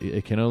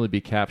it can only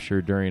be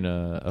captured during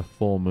a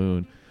full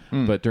moon.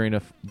 But during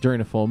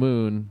a full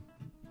moon,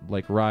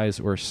 like rise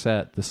or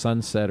set, the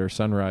sunset or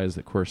sunrise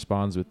that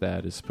corresponds with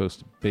that is supposed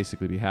to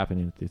basically be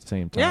happening at the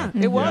same time.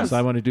 Yeah, it was. So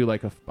I want to do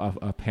like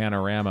a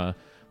panorama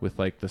with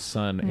like the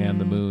sun and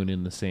the moon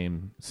in the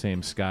same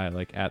sky,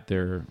 like at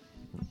their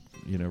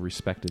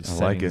respective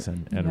settings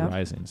and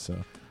rising. So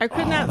I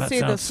could not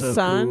see the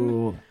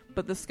sun,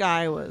 but the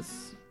sky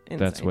was insane.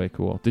 That's way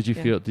cool. Did you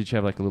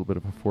have like a little bit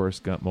of a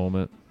Forrest Gump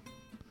moment?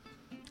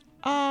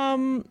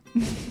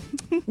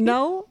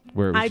 No.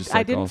 Where it was just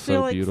I didn't also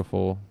feel like,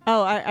 beautiful.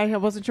 Oh, I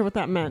wasn't sure what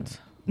that meant.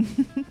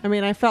 I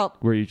mean, I felt...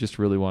 Where you just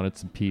really wanted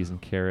some peas and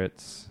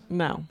carrots?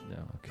 No. No,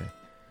 okay.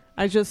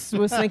 I just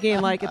was thinking,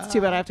 like, it's too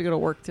bad I have to go to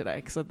work today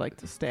because I'd like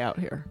to stay out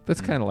here.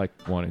 That's kind of like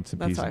wanting some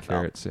That's peas how and I felt.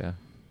 carrots, yeah.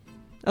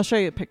 I'll show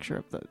you a picture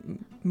of the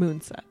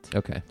moon set.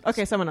 Okay.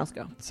 Okay, someone else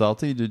go.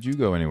 Salty, did you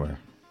go anywhere?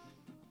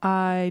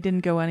 I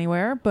didn't go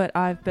anywhere, but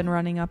I've been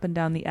running up and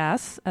down the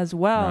S as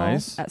well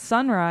at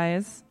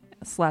sunrise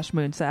 /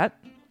 moonset.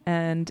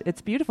 And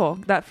it's beautiful.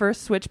 That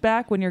first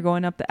switchback when you're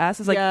going up the S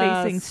is like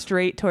facing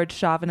straight towards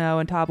Chavano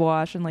and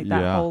Tabwash and like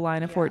that whole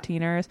line of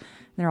 14ers. And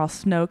they're all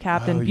snow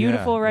capped and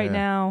beautiful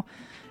now.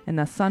 And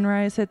the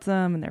sunrise hits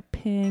them and they're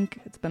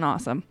pink. It's been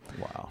awesome.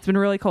 Wow. It's been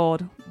really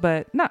cold,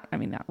 but not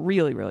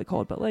really, really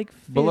cold, but like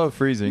below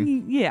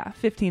freezing. Yeah,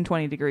 15,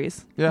 20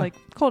 degrees. Yeah. Like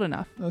cold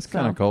enough. That's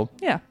kind of cold.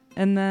 Yeah.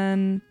 And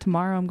then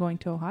tomorrow I'm going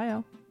to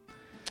Ohio.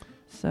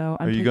 So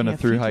I'm Are you going to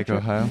through hike trip.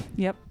 Ohio?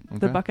 Yep. Okay.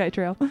 The Buckeye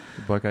Trail. The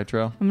Buckeye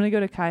Trail. I'm going to go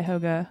to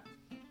Cuyahoga.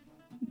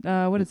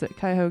 What is it?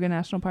 Cuyahoga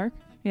National Park?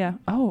 Yeah.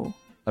 Oh.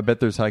 I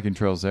bet there's hiking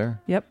trails there.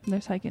 Yep.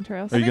 There's hiking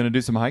trails. Are you going to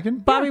do some hiking?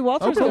 Bobby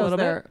Walters a goes little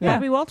there. bit. Yeah.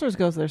 Bobby Walters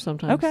goes there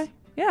sometimes. Okay.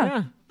 Yeah.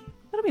 Yeah.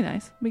 That'll be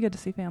nice. Be good to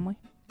see family.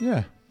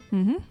 Yeah.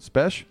 Mm-hmm.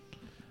 Spesh?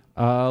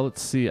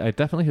 Let's see. I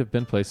definitely have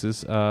been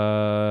places.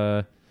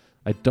 I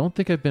don't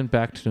think I've been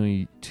back to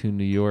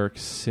New York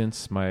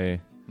since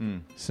the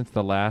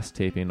last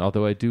taping.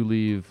 Although I do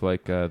leave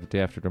like the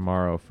day after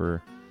tomorrow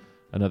for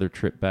another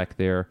trip back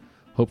there.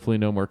 Hopefully,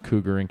 no more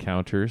cougar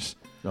encounters.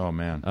 Oh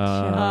man!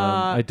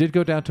 I did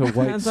go down to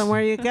White. Depends on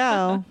where you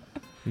go.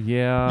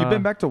 Yeah. You've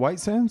been back to White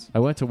Sands? I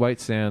went to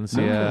White Sands.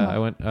 Yeah, I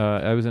went.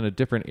 I was in a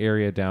different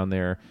area down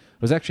there.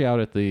 I was actually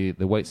out at the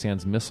White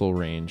Sands Missile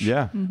Range.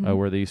 Yeah.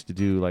 Where they used to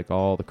do like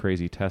all the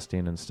crazy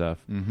testing and stuff.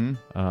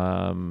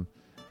 Mm-hmm.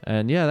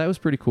 And yeah, that was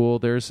pretty cool.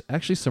 There's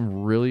actually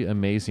some really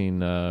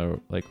amazing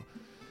like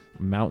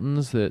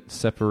mountains that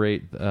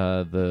separate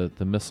the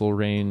missile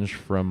range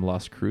from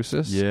Las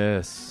Cruces.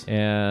 Yes.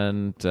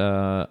 And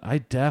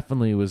I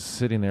definitely was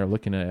sitting there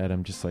looking at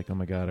them just like, oh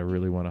my God, I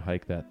really want to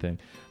hike that thing.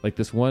 Like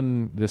this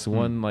one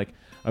like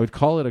I would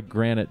call it a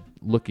granite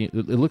looking,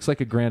 it looks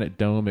like a granite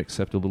dome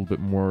except a little bit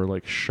more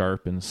like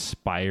sharp and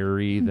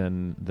spiry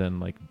than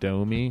like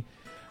domey.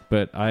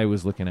 But I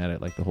was looking at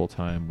it like the whole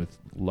time with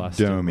lust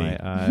in my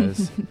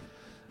eyes.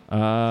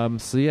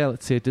 So yeah,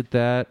 let's see. I did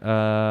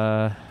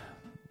that.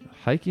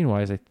 Hiking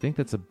wise, I think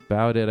that's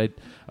about it.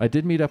 I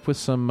did meet up with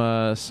some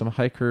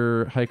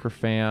hiker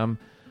fam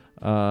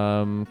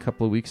a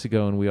couple of weeks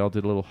ago, and we all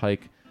did a little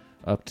hike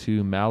up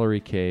to Mallory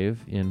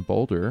Cave in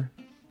Boulder,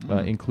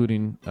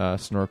 including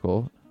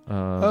snorkel.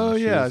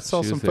 I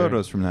saw some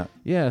photos from that.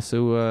 Yeah,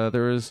 so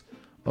there was.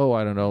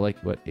 I don't know, like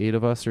 8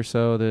 of us or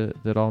so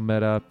that all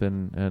met up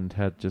and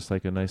had just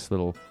like a nice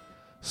little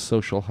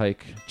social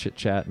hike,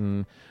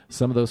 chit-chatting.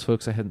 Some of those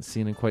folks I hadn't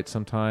seen in quite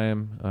some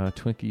time.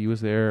 Twinkie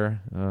was there.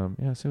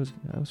 So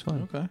it was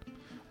fun. Okay.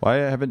 Well, I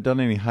haven't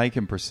done any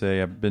hiking per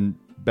se. I've been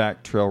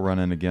back trail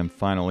running again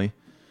finally,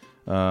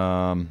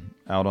 out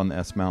on the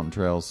S Mountain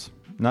trails.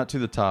 Not to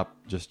the top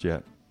just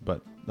yet,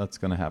 but that's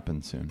going to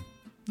happen soon.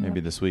 Maybe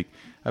this week.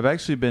 I've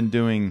actually been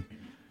doing...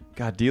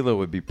 God, Dilo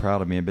would be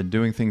proud of me. I've been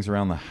doing things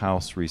around the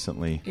house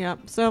recently.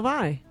 Yep, so have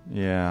I. I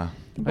Yeah.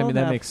 mean,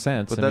 that makes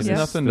sense. But that's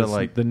nothing to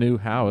like the new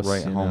house.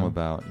 Write home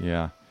about.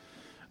 Yeah.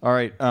 All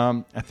right.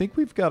 I think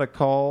we've got a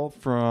call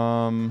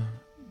from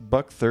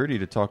Buck30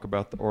 to talk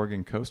about the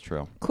Oregon Coast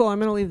Trail. Cool. I'm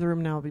going to leave the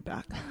room now. I'll be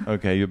back.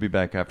 Okay. You'll be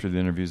back after the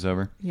interview's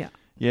over? Yeah.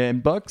 Yeah,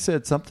 and Buck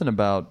said something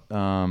about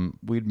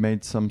we'd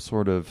made some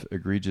sort of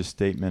egregious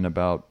statement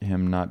about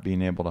him not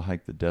being able to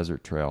hike the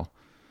desert trail.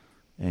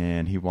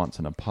 And he wants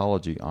an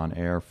apology on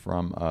air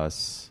from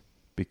us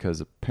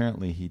because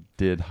apparently he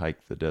did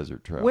hike the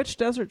desert trail. Which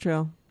desert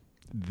trail?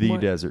 The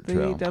desert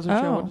trail. The desert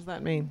trail. What does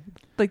that mean?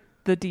 Like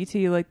the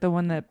DT, like the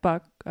one that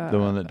Buck... the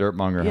one that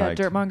Dirtmonger hiked.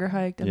 Yeah, Dirtmonger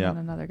hiked, and then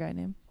another guy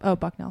named... Oh,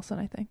 Buck Nelson,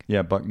 I think.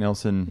 Yeah, Buck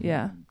Nelson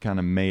kind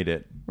of made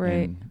it.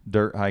 Right. And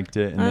Dirt hiked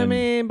it. And I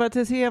mean, but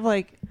does he have,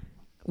 like,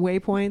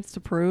 waypoints to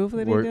prove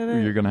that he did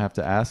it? You're going to have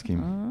to ask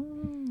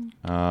him.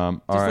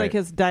 Just like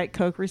his Diet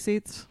Coke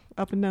receipts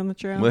up and down the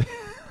trail.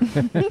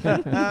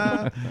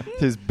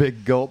 His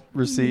big gulp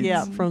receipts.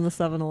 Yeah, from the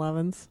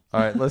 7-Elevens. All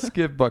right, let's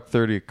give Buck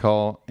 30 a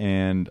call,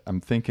 and I'm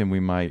thinking we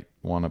might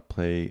want to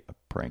play a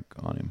prank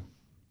on him.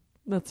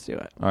 Let's do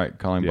it. All right,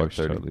 calling Buck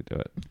 30. Totally do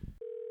it.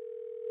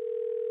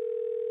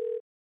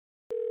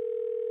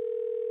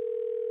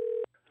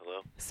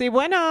 Hello. Sí,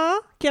 bueno.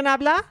 ¿Quién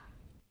habla?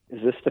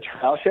 Is this the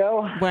Trail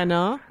Show?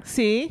 Bueno,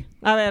 sí.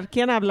 A ver,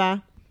 ¿quién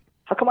habla?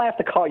 How come I have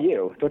to call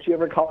you? Don't you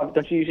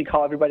usually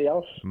call everybody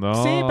else? No.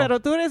 Sí, pero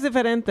tú eres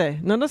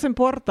diferente. No nos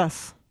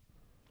importas.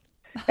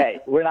 Hey,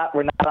 we're not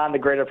on the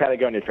Greater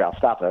Patagonia Trail.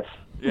 Stop this.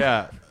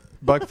 Yeah,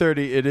 Buck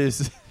 30. It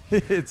is.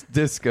 It's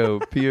Disco,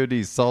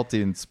 POD,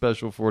 Salty, and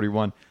Special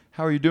 41.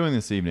 How are you doing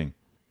this evening?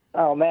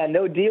 Oh man,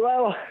 no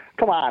D'Lo.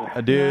 Come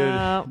on, Dude.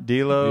 No.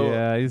 D'Lo.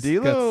 Yeah, he's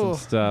D'Lo, got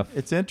some stuff.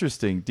 It's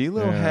interesting.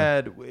 D'Lo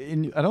had.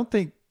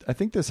 I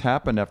think this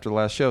happened after the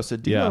last show. So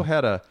D'Lo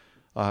had a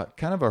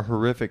kind of a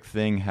horrific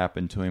thing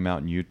happen to him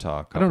out in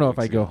Utah. I don't know if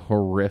I go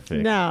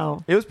horrific.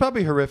 No. It was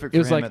probably horrific for It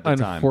was him like at the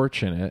time.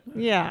 unfortunate.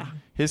 Yeah.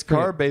 His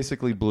car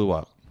basically blew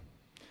up.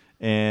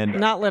 And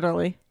Not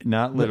literally.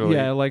 not literally.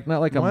 Yeah, like not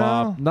like a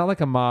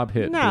mob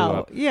hit. No, blew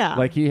up. yeah.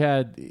 Like he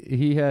had.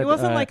 It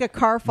wasn't like a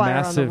car fire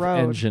on the massive road.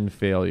 engine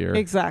failure.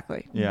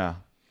 Exactly. Yeah.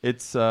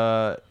 It's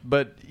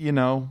but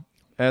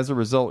as a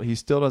result, he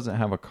still doesn't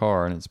have a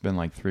car, and it's been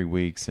like 3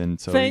 weeks, and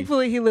so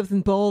Thankfully, he lives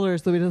in Boulder,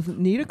 so he doesn't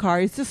need a car.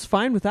 He's just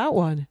fine without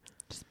one.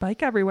 Just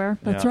bike everywhere.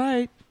 That's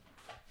right.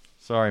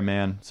 Sorry,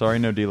 man. Sorry,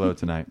 no D-Lo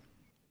tonight.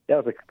 Yeah, I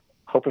was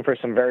hoping for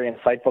some very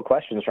insightful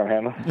questions from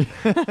him.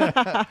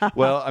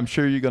 Well, I'm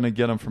sure you're going to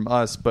get them from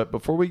us, but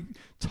before we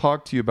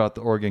talk to you about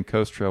the Oregon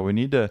Coast Trail, we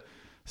need to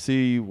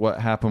see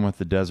what happened with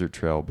the Desert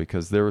Trail,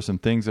 because there were some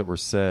things that were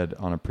said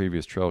on a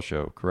previous trail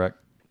show, correct?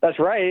 That's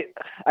right.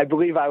 I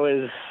believe I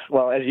was,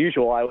 as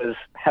usual, I was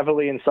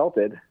heavily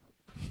insulted.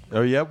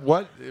 Oh, yeah?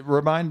 What?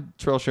 Remind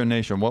Trail Show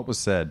Nation, what was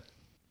said?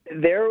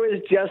 There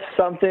was just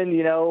something,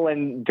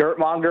 when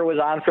Dirtmonger was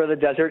on for the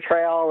Desert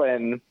Trail,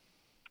 and,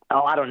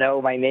 I don't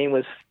know, my name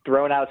was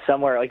thrown out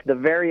somewhere, like the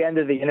very end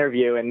of the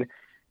interview, and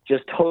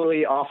just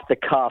totally off the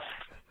cuff,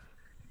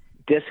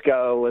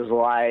 Disco was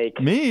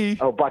like, Me?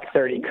 Oh, Buck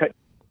 30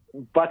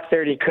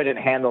 couldn't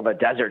handle the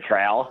Desert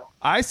Trail.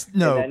 POD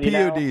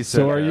said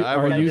So that.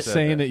 are you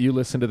saying that you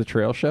listen to the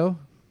trail show?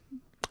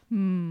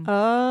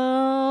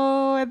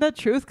 Oh, and the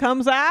truth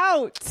comes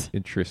out.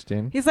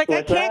 Interesting. He's like,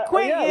 I can't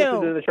quit you.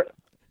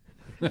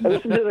 I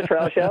listened to the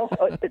trail show.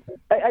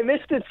 I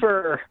missed it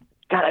for,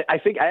 God, I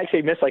think I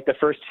actually missed like the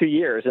first 2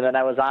 years, and then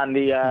I was on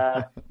the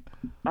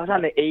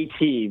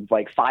AT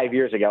like 5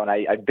 years ago, and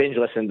I binge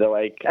listened to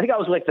I think I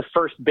was like the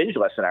first binge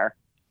listener.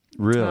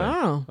 Really?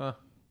 Oh. Huh.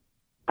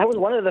 I was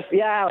one of the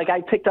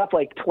I picked up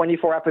like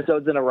 24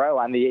 episodes in a row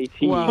on the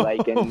AT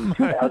like in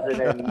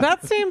 2000.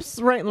 That seems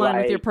right in line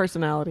with your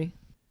personality.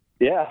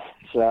 Yeah.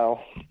 So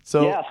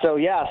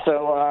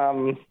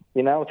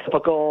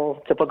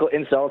typical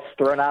insults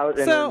thrown out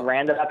in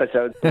random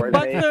episodes. Buck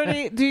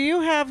 30, do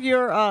you have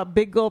your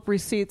big gulp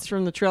receipts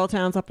from the trail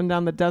towns up and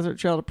down the Desert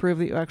Trail to prove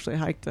that you actually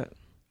hiked it?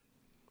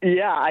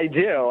 Yeah, I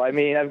do. I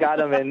mean, I've got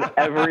them in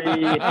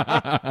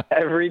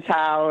every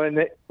town.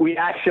 We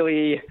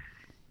actually,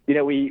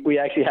 we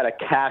actually had a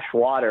cache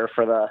water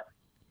for the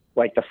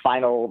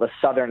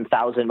southern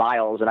 1,000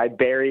 miles, and I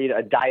buried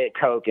a Diet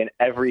Coke in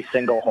every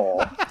single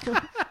hole.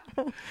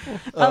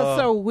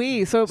 So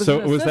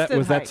was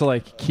that to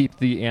like keep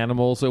the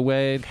animals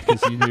away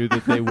because you knew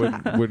that they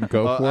wouldn't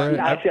go for it?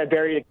 Actually, I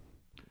buried.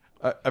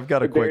 I've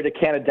got buried a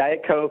can of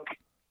Diet Coke,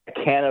 a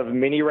can of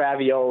mini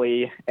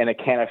ravioli, and a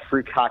can of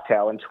fruit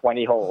cocktail in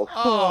 20 holes.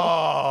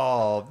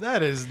 Oh,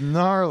 that is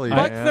gnarly.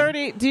 Buck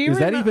 30. Is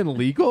that even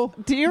legal?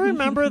 Do you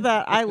remember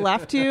that I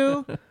left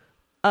you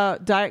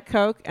Diet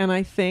Coke and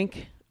I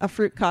think a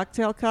fruit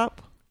cocktail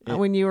cup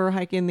when you were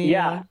hiking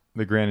the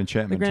Grand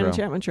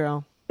Enchantment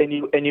Trail? And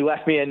you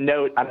left me a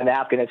note on a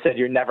napkin that said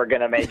you're never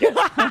going to make it.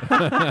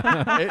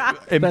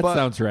 That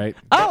sounds right.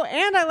 Oh,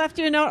 and I left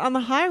you a note on the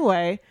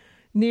highway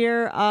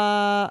near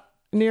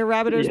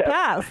Rabbiter's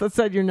Pass that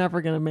said you're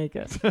never going to make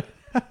it.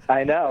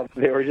 I know.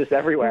 They were just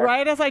everywhere.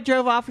 Right as I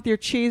drove off with your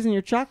cheese and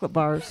your chocolate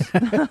bars.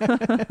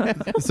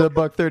 So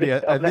Buck 30,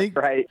 I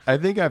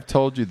think I've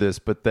told you this,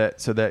 but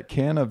that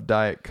can of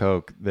Diet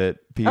Coke that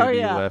POD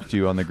left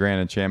you on the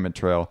Grand Enchantment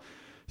Trail.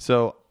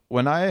 So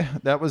when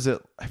that was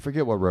at, I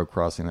forget what road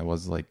crossing that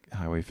was, like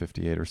Highway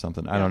 58 or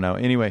something. I don't know.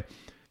 Anyway,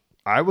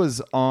 I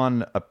was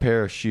on a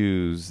pair of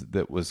shoes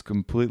that was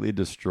completely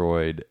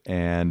destroyed,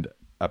 and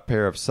a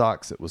pair of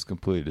socks that was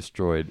completely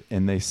destroyed,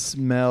 and they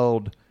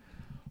smelled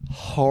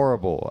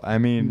horrible. I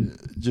mean,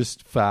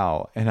 just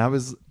foul. And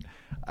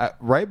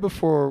right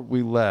before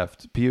we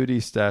left,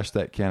 POD stashed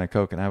that can of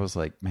Coke, and I was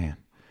like, man,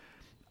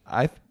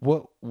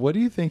 what do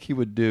you think he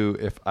would do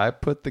if I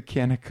put the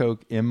can of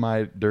Coke in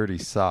my dirty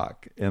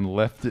sock and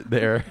left it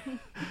there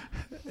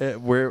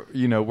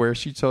where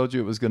she told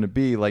you it was going to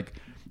be? Like,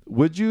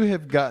 would you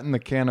have gotten the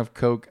can of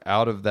Coke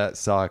out of that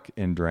sock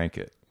and drank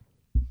it?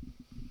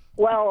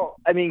 Well,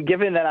 I mean,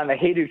 given that on the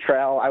Haydu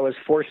Trail, I was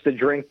forced to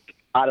drink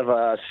out of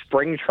a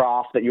spring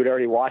trough that you had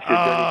already washed your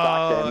dirty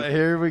socks in.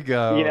 Here we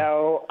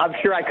go. I'm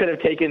sure I could have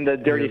taken the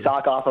dirty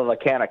sock off of a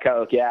can of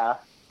Coke. Yeah.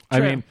 I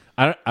mean,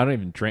 I don't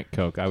even drink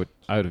Coke. I would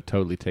have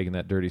totally taken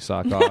that dirty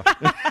sock off.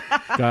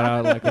 Got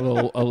out like a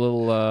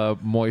little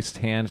moist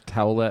hand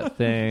towelette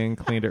thing,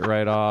 cleaned it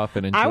right off,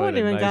 and enjoyed. I wouldn't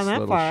even nice gone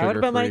that far. I would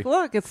have been like,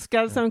 look, it's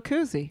got its own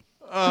koozie.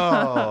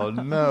 Oh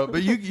no!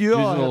 But you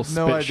all have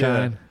no idea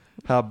shine.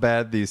 How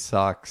bad these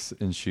socks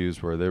and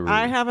shoes were. They were.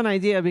 I have an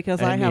idea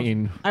because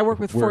I work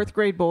with fourth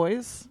grade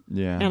boys.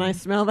 Yeah. And I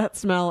smell that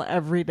smell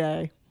every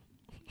day.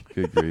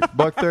 Good grief.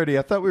 $1.30.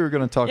 I thought we were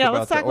going to talk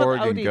about the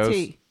Oregon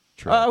Ghost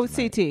Trail.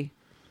 OCT.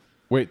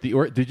 Wait,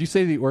 did you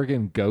say the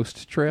Oregon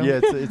Ghost Trail? Yeah,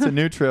 it's a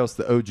new trail. It's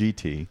the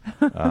OGT.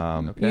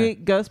 Okay. You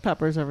eat ghost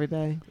peppers every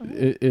day.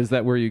 Is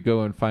that where you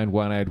go and find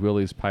One-Eyed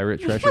Willie's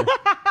pirate treasure?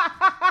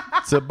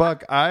 So,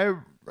 Buck, I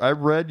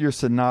read your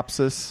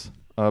synopsis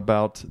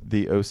about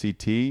the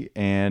OCT,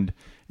 and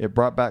it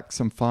brought back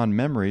some fond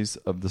memories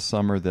of the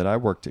summer that I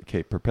worked at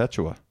Cape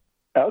Perpetua.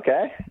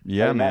 Okay.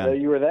 Yeah, man. I know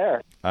you were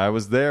there. I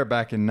was there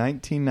back in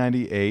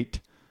 1998,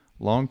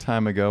 long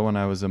time ago when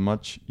I was a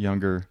much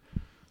younger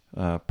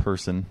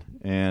person.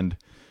 And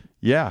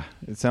yeah,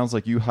 it sounds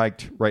like you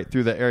hiked right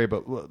through that area,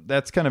 but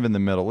that's kind of in the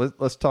middle.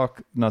 Let's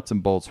talk nuts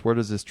and bolts. Where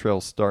does this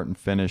trail start and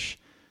finish?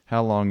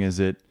 How long is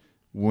it?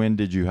 When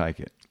did you hike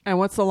it? And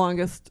what's the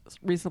longest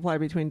resupply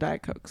between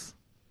Diet Cokes?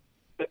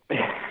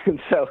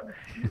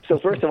 So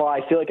first of all,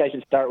 I feel like I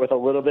should start with a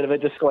little bit of a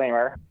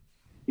disclaimer.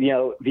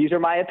 These are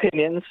my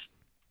opinions.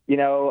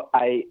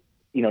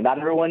 Not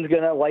everyone's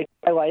gonna like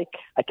what I like.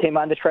 I came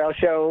on the trail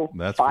show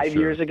 5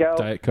 years ago.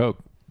 Diet Coke.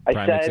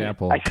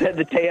 Example. I said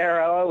the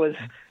Teiaroa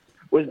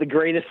was the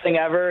greatest thing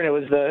ever, and it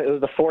was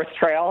the fourth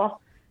trail.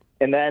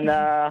 And then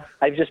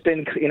I've just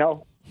been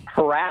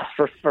harassed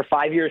for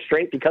 5 years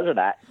straight because of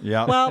that.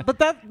 Yeah. Well, but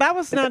that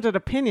was not an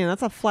opinion.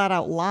 That's a flat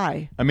out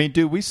lie. I mean,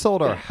 dude, we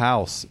sold our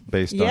house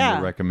based on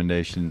your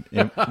recommendation.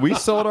 And we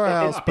sold our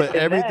house, put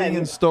everything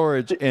in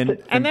storage, and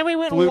then we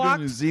went flew and walked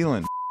to New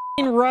Zealand.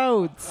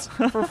 Roads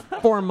for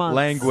 4 months.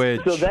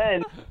 Language. So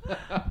then,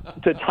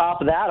 to top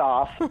that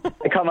off,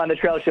 I come on the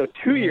trail show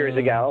 2 years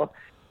ago.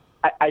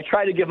 I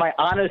try to give my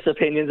honest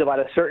opinions about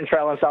a certain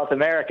trail in South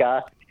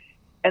America,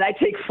 and I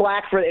take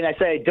flack for it, and I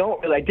say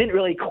I didn't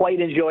really quite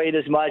enjoy it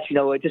as much.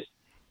 It just,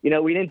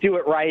 we didn't do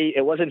it right.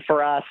 It wasn't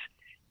for us,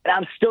 and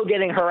I'm still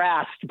getting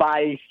harassed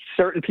by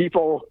certain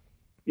people,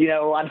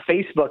 on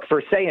Facebook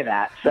for saying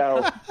that.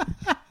 So,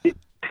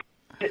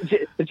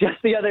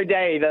 just the other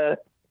day, the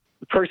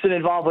person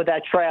involved with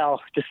that trail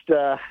just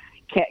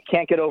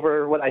can't get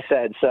over what I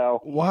said.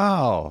 So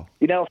wow,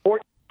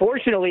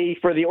 fortunately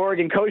for the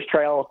Oregon Coast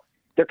Trail,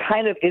 there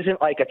kind of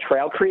isn't like a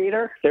trail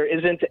creator. There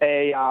isn't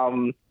a.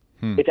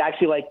 It's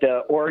actually like the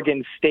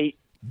Oregon State.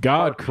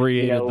 God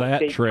created that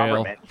state trail.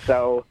 Government.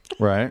 So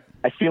right.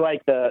 I feel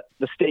like the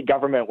state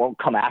government won't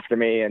come after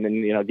me and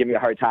then give me a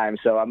hard time.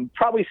 So I'm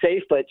probably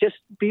safe, but just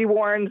be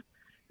warned.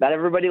 Not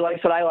everybody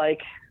likes what I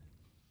like.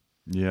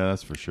 Yeah,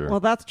 that's for sure. Well,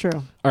 that's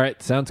true. All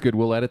right, sounds good.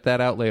 We'll edit that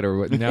out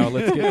later. Now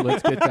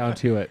let's get down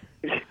to it.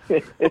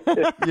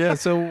 Yeah.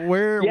 So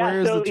where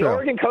is the trail? The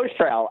Oregon Coast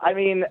Trail. I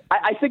mean,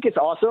 I think it's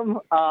awesome.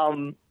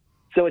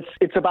 So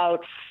it's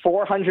about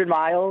 400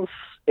 miles.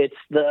 It's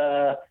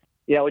the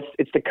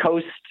it's the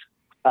coast,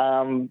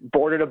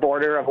 border to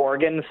border of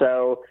Oregon.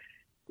 So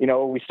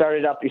we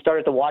started at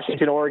the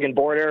Washington-Oregon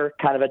border,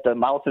 kind of at the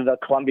mouth of the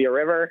Columbia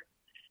River,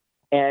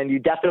 and you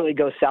definitely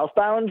go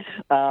southbound.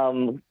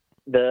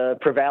 The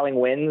prevailing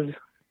winds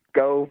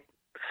go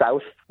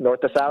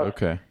north to south.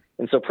 Okay.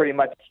 And so pretty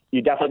much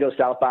you definitely go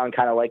southbound,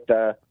 kind of like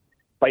the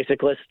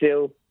bicyclists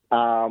do.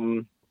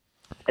 And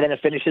then it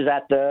finishes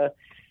at the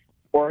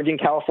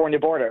Oregon-California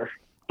border.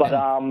 But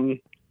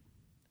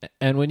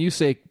and when you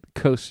say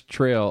coast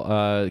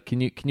trail,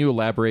 can you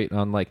elaborate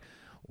on, like,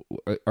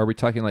 are we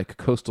talking like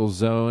coastal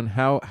zone?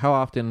 How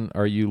often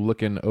are you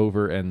looking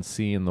over and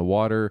seeing the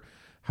water?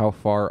 How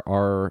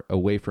far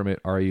away from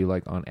it are you,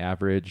 like, on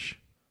average?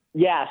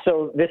 Yeah,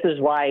 so this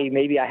is why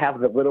maybe I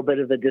have a little bit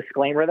of a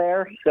disclaimer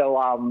there.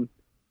 So,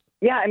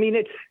 yeah, I mean,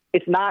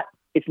 it's not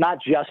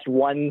just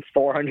one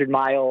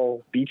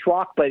 400-mile beach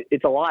walk, but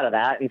it's a lot of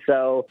that. And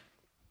so,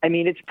 I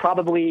mean, it's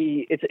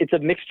a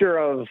mixture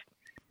of,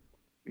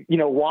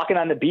 walking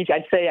on the beach.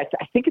 I'd say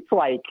I think it's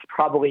like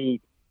probably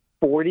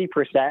 40%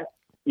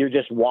 you're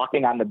just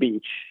walking on the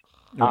beach.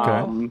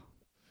 Okay.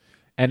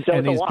 And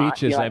these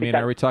beaches, I mean,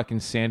 are we talking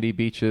sandy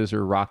beaches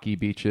or rocky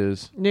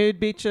beaches? Nude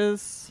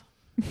beaches.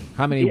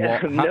 How many Yeah,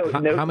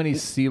 how many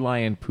sea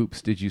lion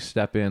poops did you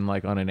step in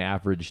like on an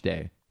average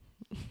day?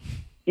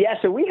 Yeah,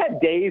 so we had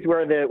days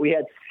where we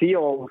had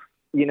seals,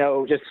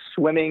 just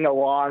swimming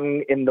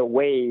along in the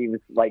waves,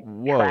 like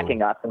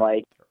tracking us and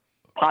like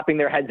popping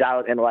their heads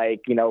out and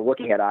like,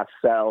 looking at us.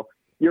 So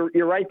you're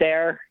right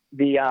there.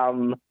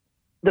 The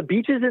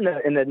beaches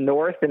in the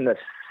north and the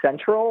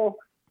central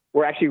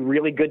were actually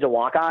really good to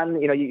walk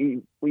on.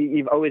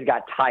 You've always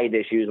got tide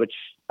issues, which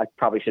I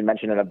probably should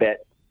mention in a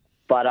bit.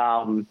 But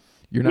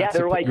you're not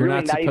they're like you're really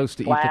not nice, supposed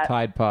to flat. eat the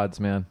Tide Pods,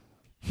 man.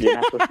 You're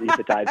not supposed to eat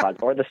the Tide Pods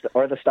or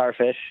the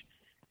starfish.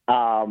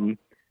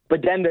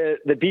 But then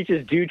the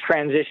beaches do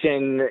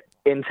transition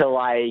into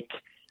like,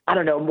 I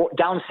don't know, more,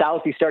 down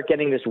south you start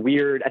getting this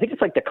weird, I think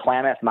it's like the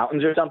Klamath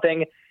Mountains or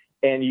something,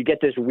 and you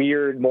get this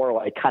weird, more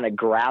like kind of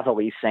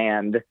gravelly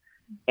sand,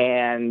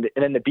 and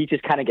then the beaches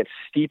kind of get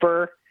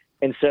steeper,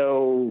 and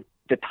so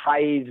the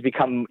tides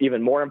become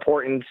even more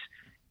important,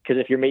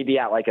 because if you're maybe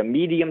at like a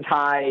medium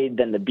tide,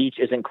 then the beach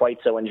isn't quite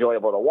so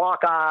enjoyable to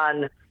walk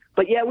on.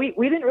 But yeah, we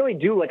didn't really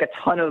do like a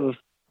ton of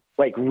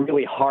like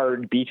really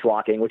hard beach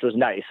walking, which was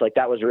nice. Like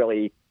that was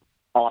really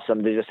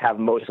awesome to just have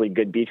mostly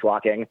good beach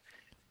walking.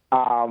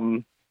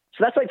 So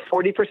that's like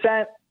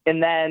 40%.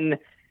 And then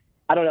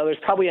I don't know, there's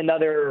probably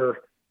another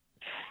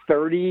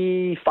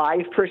 35%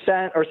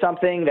 or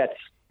something that's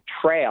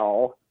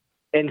trail.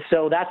 And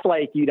so that's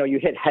like, you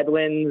hit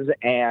headlands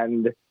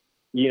and,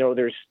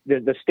 there's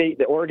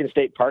the Oregon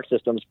State Park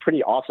System is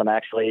pretty awesome,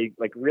 actually,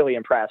 like really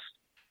impressed.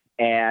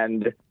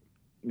 And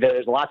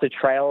there's lots of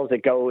trails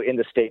that go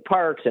into state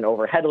parks and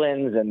over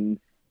headlands, and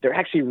they're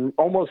actually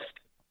almost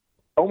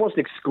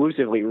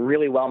exclusively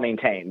really well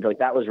maintained. Like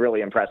that was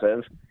really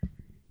impressive.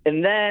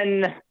 And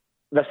then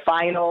the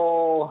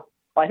final,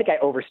 I think I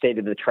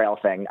overstated the trail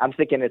thing. I'm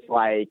thinking it's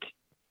like,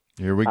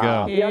 here we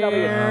go. Here we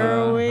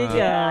go.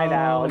 Yeah, I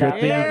know.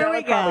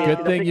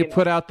 Good thing you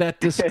put out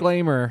that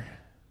disclaimer.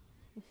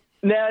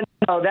 No,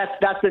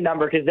 that's the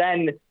number. Because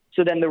then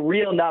the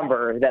real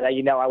number that I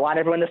want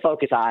everyone to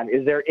focus on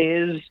is there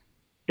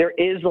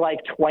is like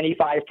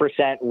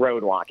 25%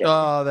 road walking.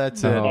 Oh,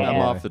 that's it. I'm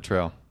off the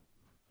trail.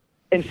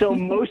 And so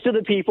most of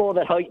the people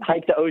that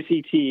hike the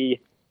OCT,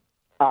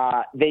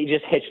 they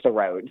just hitch the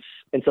roads,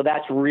 and so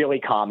that's really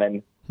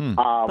common.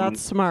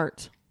 That's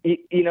smart.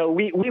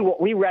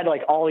 We read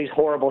like all these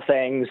horrible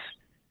things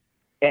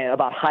and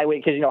about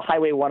highway, because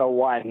Highway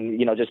 101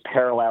 just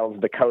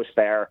parallels the coast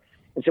there,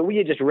 and so we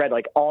had just read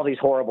like all these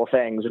horrible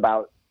things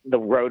about the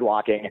road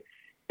walking,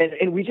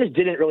 and we just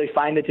didn't really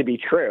find it to be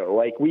true.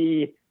 Like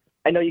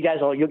I know you guys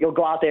you'll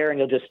go out there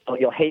and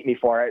you'll hate me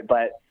for it,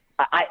 but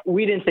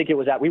we didn't think it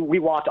was that. We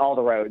walked all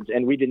the roads,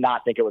 and we did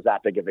not think it was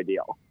that big of a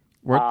deal.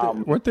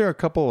 Weren't there a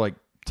couple like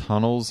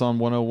tunnels on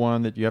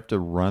 101 that you have to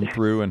run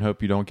through and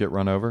hope you don't get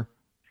run over?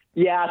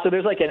 Yeah, so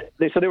there's like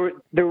there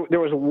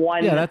was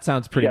one. Yeah, that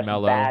sounds pretty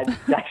mellow. Bad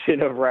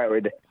section of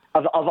road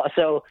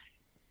so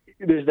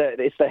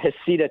it's the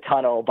Hasita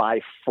Tunnel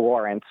by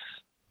Florence.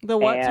 The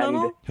what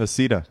tunnel?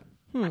 Hasita.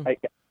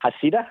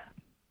 Hasita.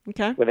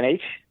 Okay. With an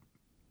H.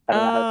 I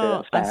don't know how to say it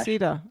in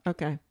Spanish. Hasita.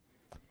 Okay.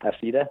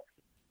 Hasita.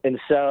 And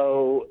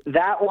so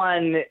that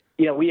one,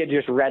 we had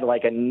just read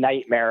like a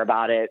nightmare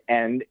about it,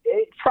 and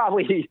it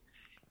probably,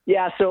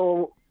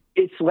 so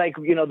it's like,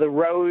 the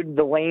road,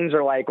 the lanes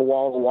are like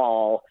wall to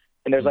wall,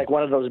 and there's like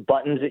one of those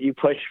buttons that you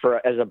push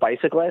as a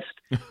bicyclist,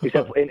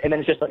 except, and then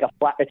it's just like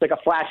it's like a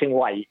flashing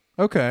light.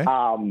 Okay.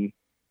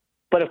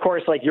 But of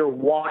course, like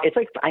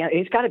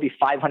it's got to be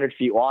 500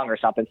 feet long or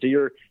something.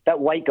 So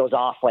that light goes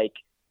off like,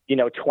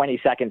 20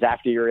 seconds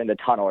after you're in the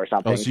tunnel or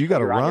something. Oh, so you got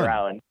to run. On your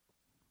own.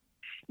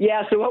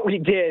 Yeah, so what we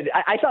did,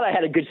 I thought I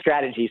had a good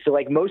strategy. So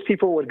like most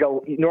people would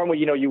go, normally,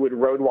 you would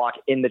road walk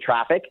in the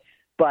traffic,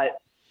 but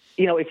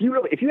if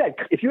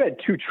you had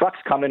two trucks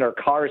coming or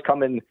cars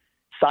coming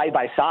side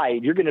by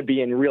side, you're going to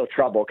be in real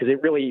trouble, because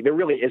there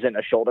really isn't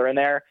a shoulder in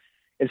there.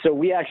 And so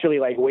we actually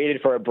like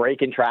waited for a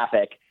break in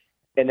traffic,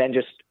 and then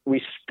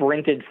we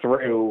sprinted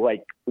through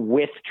like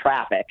with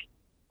traffic.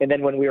 And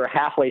then when we were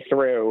halfway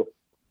through,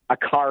 a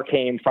car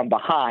came from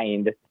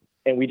behind,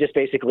 and we just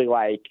basically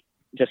like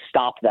just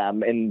stopped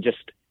them, and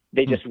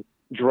they just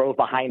drove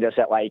behind us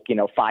at like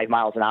 5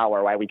 miles an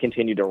hour while we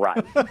continued to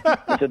run.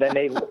 And so then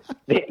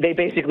they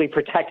basically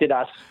protected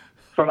us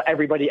from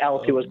everybody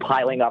else who was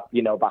piling up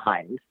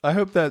behind. I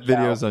hope that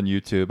video's on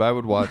YouTube. I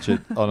would watch it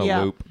on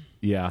a loop.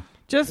 Yeah,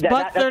 just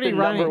buck 30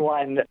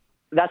 running.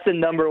 That's the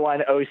number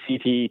one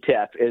OCT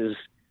tip is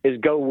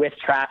go with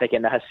traffic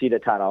in the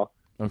Hasita Tunnel.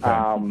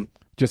 Okay.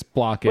 Just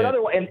block it.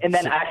 And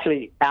then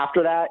actually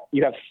after that,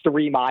 you have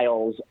 3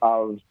 miles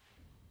of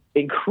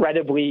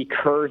incredibly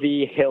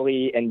curvy,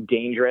 hilly, and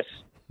dangerous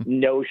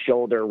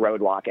no-shoulder road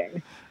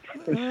walking.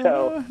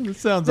 So this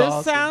sounds this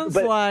awesome. Sounds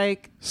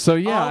like so.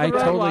 Yeah, I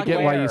totally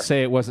get why you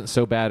say it wasn't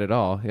so bad at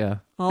all. Yeah,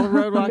 all the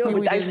road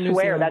walking. I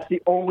swear that's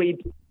the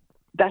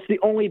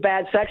only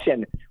bad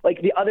section.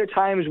 Like the other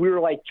times, we were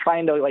like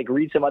trying to like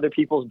read some other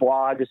people's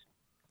blogs,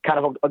 kind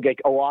of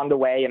like along the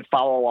way and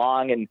follow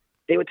along, and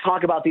they would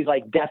talk about these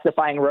like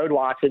death-defying road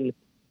walks, and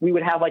we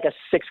would have like a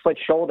 6-foot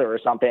shoulder or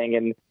something,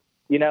 and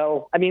you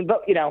know. I mean,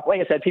 but, you know, like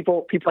I said,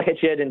 people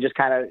hitch it and just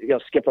kind of, you know,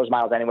 skip those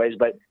miles anyways,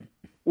 but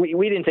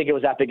we didn't think it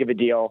was that big of a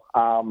deal.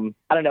 I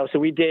don't know.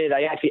 So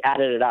I actually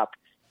added it up.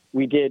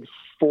 We did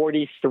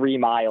 43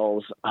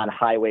 miles on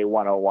Highway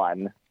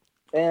 101.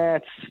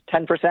 It's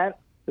 10%.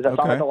 Does that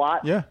sound like a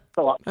lot? Yeah.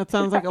 A lot. That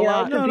sounds like a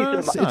lot. No,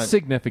 it's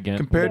significant.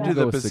 Compared to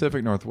the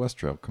Pacific Northwest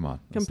Trail, come on.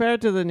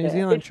 Compared to the New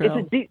Zealand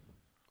Trail.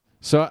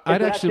 So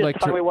I'd actually like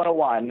to... Highway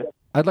 101.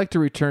 I'd like to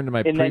return to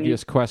my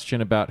previous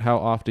question about how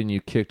often you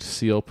kicked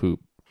seal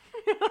poop.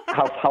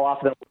 How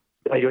often?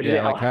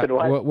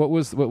 What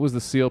was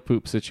the seal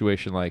poop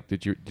situation like?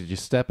 Did you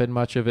step in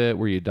much of it?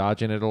 Were you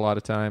dodging it a lot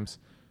of times?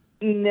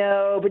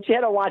 No, but you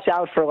had to watch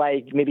out for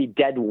maybe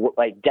dead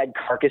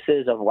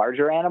carcasses of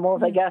larger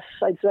animals, I guess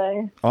I'd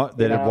say. Oh,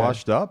 that had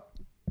washed up?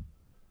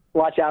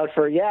 Watch out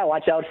for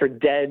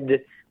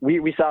dead.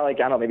 We saw I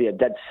don't know, maybe a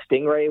dead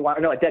stingray.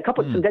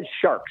 Some dead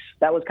sharks.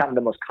 That was kind of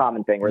the most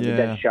common thing, the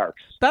dead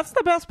sharks. That's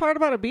the best part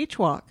about a beach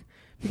walk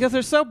because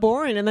they're so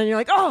boring, and then you're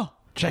like, oh,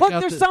 look,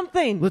 there's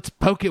something. Let's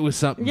poke it with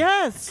something.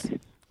 Yes.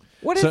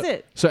 What is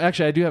it? So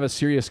actually, I do have a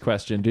serious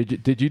question.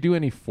 Did you do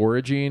any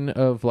foraging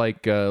of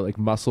like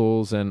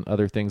mussels and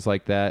other things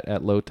like that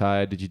at low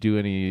tide? Did you do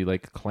any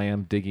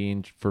clam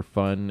digging for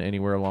fun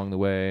anywhere along the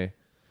way?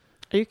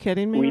 Are you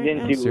kidding me?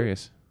 I'm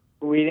serious.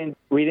 We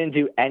didn't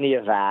do any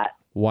of that.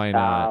 Why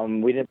not?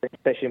 We didn't bring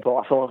fishing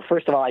pole. So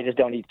first of all, I just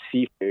don't eat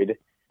seafood.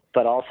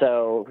 But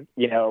also,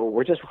 you know,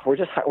 we're just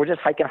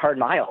hiking hard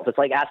miles. It's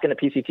like asking a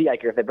PCT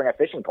hiker if they bring a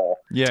fishing pole.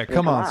 Yeah,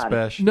 come on,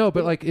 Spesh. No,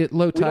 but at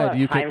low tide,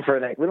 we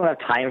don't have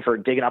time for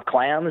digging up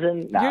clams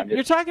and.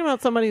 You're talking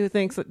about somebody who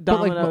thinks that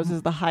Domino's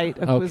is the height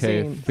of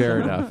cuisine. Okay, fair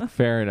enough,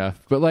 fair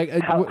enough. But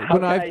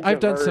when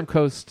I've done some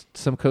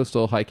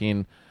coastal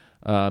hiking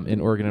in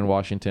Oregon and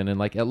Washington,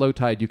 and at low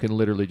tide, you can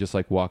literally just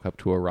walk up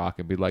to a rock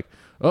and be like,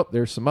 "Oh,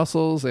 there's some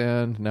mussels,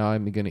 and now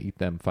I'm going to eat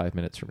them 5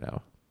 minutes from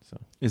now." So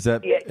is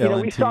that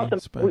we saw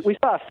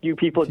a few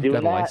people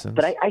doing that,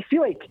 but I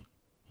feel like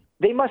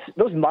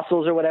those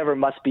mussels or whatever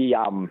must be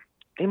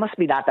they must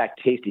be not that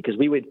tasty because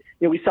we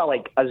saw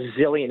a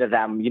zillion of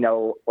them,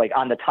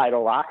 on the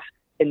tidal rocks,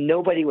 and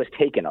nobody was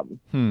taking them.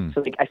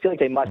 So I feel like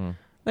they must.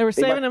 They were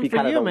saving them for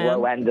kind you, of the man.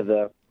 Low end of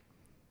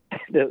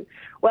the.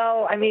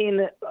 Well, I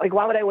mean,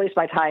 why would I waste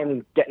my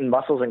time getting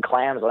mussels and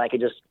clams when I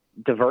could just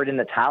divert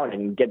into town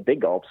and get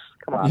big gulps?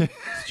 Come on,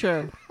 it's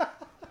true.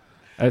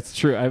 That's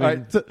true. I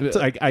mean,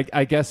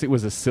 I guess it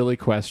was a silly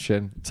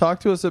question.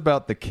 Talk to us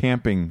about the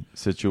camping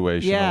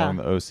situation along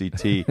the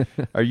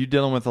OCT. Are you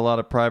dealing with a lot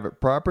of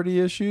private property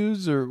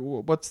issues, or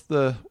what's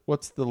the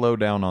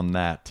lowdown on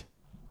that?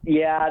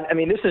 Yeah, I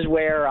mean, this is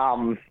where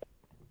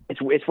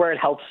it's where it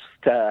helps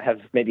to have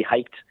maybe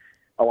hiked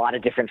a lot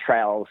of different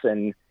trails,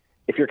 and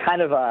if you're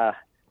kind of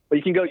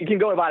you can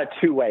go about it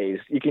two ways.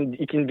 You can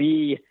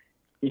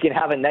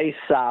have a nice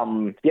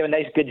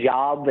good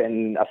job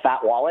and a fat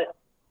wallet.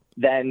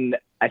 Then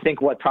I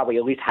think what probably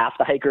at least half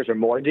the hikers or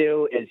more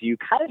do is you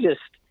kind of just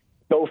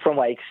go from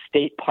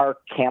state park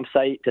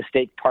campsite to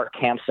state park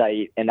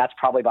campsite, and that's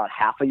probably about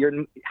half of your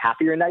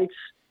nights.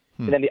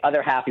 And then the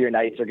other half of your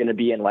nights are going to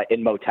be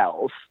in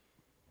motels.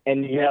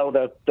 And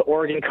the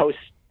Oregon coast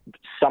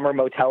summer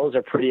motels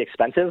are pretty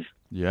expensive.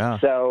 Yeah.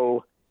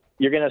 So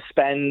you're going to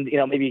spend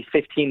maybe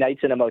 15 nights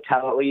in a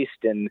motel at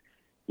least, and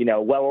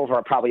well over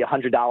probably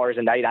 $100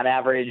 a night on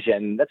average,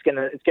 and it's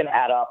gonna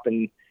add up.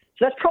 And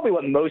so that's probably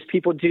what most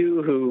people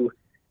do who,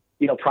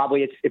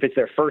 probably if it's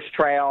their first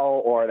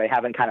trail or they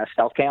haven't kind of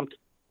stealth camped.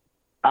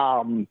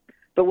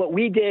 But what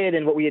we did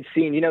and what we had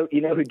seen,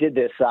 who did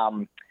this,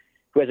 who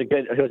has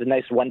a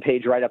nice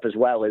one-page write-up as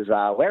well is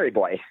Larry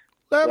Boy.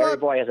 Larry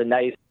Boy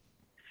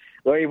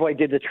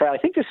did the trail, I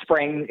think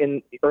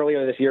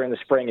earlier this year in the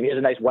spring, and he has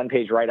a nice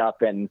one-page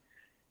write-up, and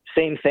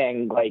same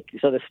thing.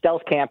 So the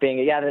stealth camping,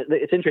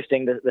 it's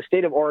interesting. The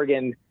state of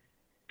Oregon,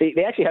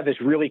 they actually have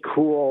this really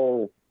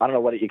cool, I don't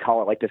know what you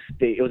call it,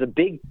 it was a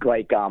big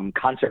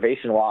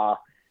conservation law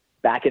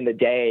back in the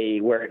day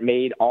where it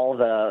made all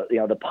the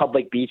the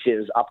public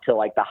beaches up to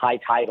the high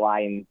tide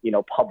line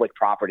public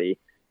property.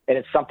 And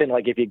it's something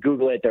if you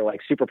Google it, they're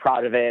super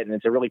proud of it, and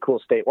it's a really cool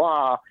state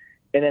law.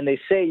 And then they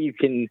say you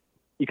can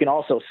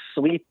also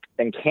sleep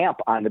and camp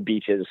on the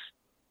beaches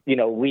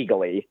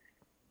legally,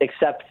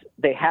 except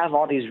they have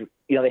all these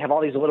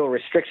little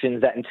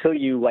restrictions that until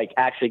you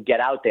actually get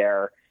out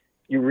there,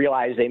 you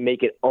realize they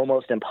make it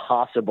almost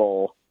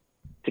impossible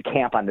to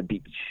camp on the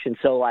beach. And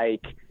so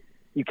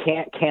you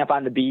can't camp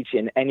on the beach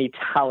in any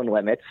town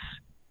limits.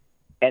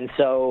 And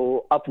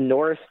so up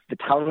north, the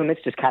town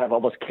limits just kind of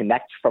almost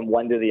connect from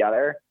one to the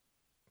other.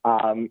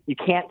 You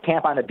can't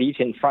camp on the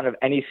beach in front of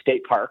any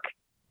state park.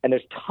 And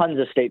there's tons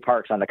of state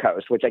parks on the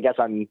coast, which I guess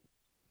on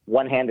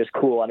one hand is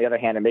cool. On the other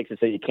hand, it makes it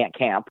so you can't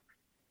camp.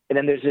 And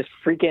then there's this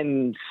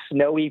freaking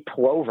snowy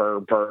plover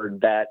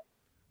bird that,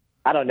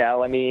 I don't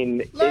know. I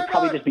mean, it'd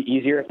probably just be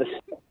easier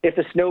if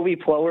the snowy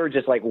plover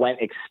just went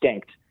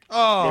extinct.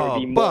 Oh, there would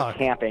be more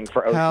camping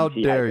for OCT How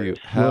dare hikers.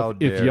 you? How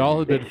dare if y'all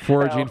had been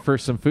foraging So- for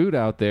some food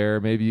out there,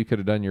 maybe you could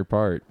have done your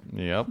part.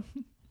 Yep.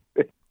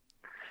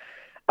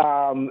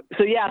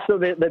 So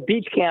the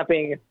beach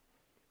camping,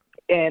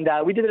 And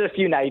we did it a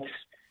few nights,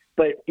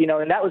 but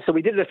and that was, so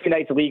we did it a few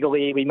nights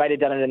legally. We might've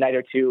done it a night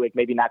or two, like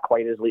maybe not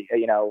quite as,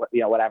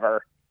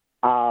 whatever.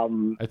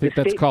 I think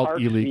that's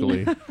called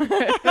illegally.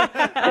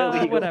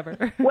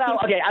 Whatever. Well,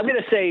 okay, I'm going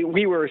to say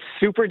we were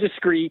super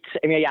discreet.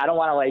 I mean, I don't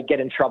want to like get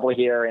in trouble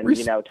here and,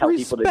 tell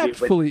people to do it.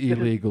 Respectfully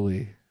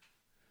illegally.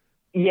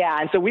 Yeah,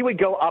 and so we would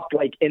go up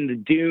like in the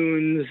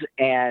dunes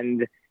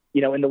and,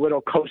 in the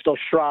little coastal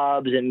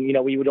shrubs, and,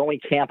 we would only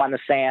camp on the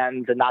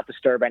sands and not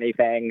disturb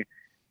anything.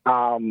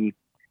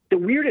 The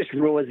weirdest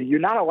rule is that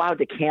you're not allowed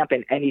to camp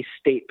in any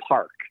state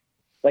park,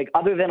 like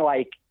other than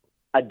like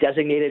a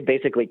designated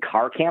basically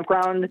car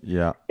campground.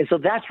 Yeah. And so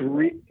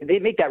they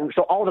make that,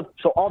 so all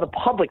the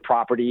public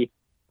property,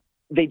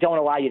 they don't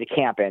allow you to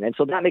camp in. And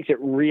so that makes it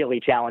really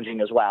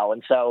challenging as well.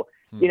 And so,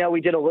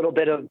 we did a little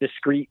bit of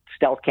discreet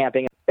stealth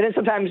camping. And then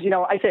sometimes,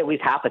 I say at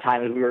least half the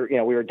time we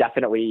were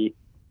definitely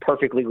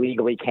perfectly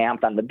legally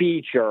camped on the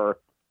beach or,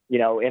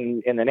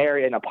 in an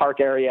area, in a park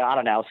area. I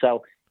don't know.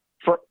 So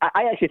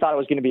I actually thought it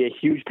was going to be a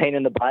huge pain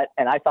in the butt.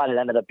 And I thought it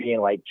ended up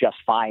being like just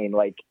fine.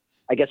 Like,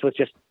 I guess with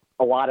just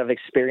a lot of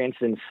experience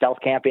in stealth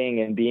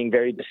camping and being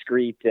very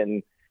discreet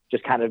and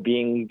just kind of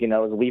being,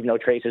 leave no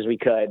trace as we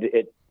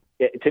could.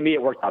 To me,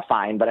 it worked out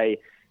fine. But I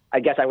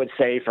guess I would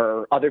say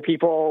for other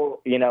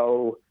people,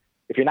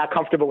 if you're not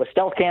comfortable with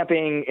stealth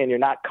camping and you're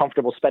not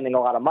comfortable spending a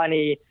lot of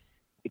money,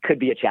 it could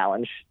be a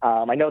challenge.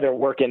 I know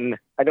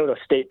the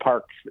state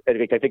parks, I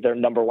think their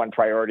number one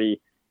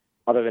priority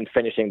other than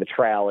finishing the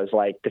trail is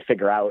like to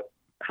figure out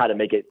how to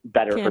make it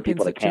better for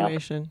people to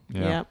camp. Yeah.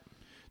 Yep.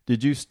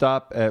 Did you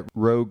stop at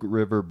Rogue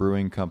River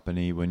Brewing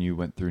Company when you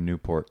went through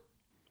Newport?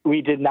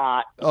 We did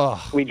not.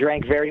 Oh, we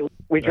drank very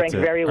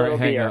little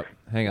beer.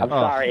 Hang up. I'm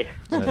sorry.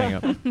 Hang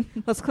up.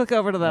 Let's click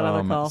over to that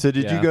other call. So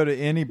did you go to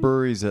any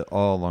breweries at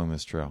all along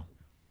this trail?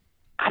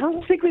 I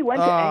don't think we went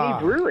to any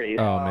breweries.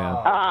 Oh, man.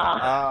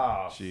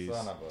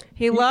 Jeez.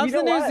 He loves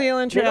the New what?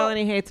 Zealand Trail and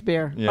he hates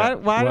beer. Yeah.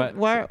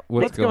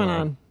 What's going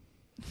on?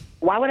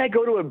 Why would I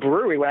go to a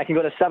brewery when I can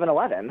go to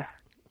 7-Eleven?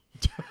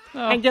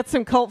 And get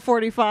some Colt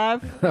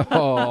 45?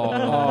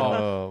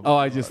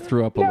 I just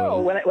threw up a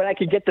little. When I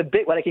can get the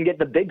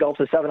big gulps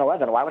at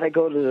 7-Eleven, why would I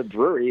go to the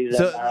breweries?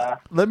 So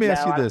let me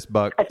ask you this,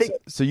 Buck.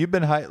 So you've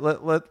been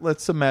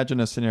let's imagine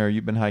a scenario.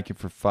 You've been hiking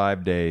for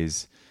 5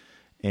 days,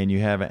 and you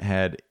haven't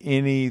had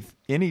any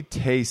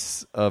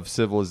tastes of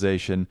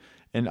civilization,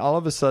 and all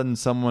of a sudden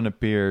someone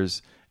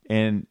appears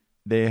and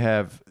they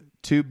have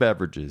two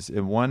beverages.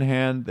 In one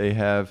hand, they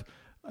have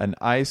an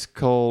ice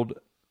cold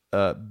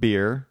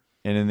beer.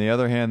 And in the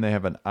other hand, they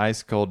have an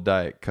ice-cold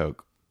Diet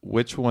Coke.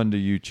 Which one do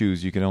you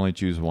choose? You can only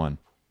choose one.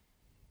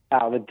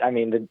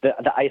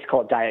 The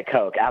ice-cold Diet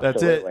Coke,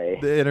 absolutely. That's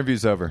it. The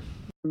interview's over.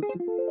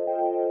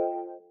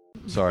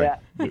 Sorry. Yeah.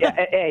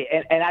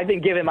 Hey, and I've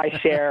been given my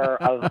share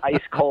of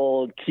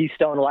ice-cold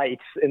Keystone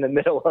Lights in the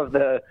middle of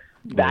the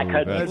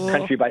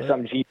backcountry by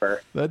some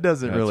jeeper. That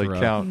doesn't really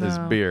count as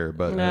beer,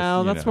 but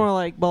that's more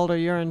like Boulder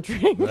urine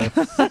drink.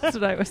 That's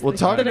what I was thinking. Well,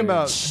 talking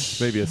about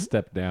maybe a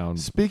step down.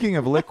 Speaking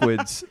of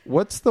liquids,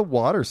 what's the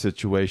water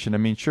situation? I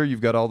mean, sure,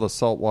 you've got all the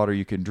salt water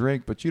you can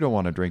drink, but you don't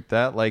want to drink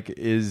that. Like,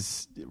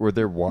 were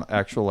there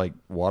actual like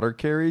water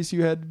carries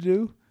you had to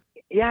do?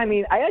 Yeah, I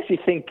mean, I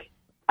actually think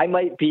I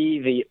might be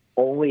the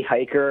only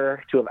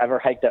hiker to have ever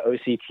hiked the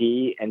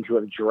OCT and to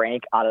have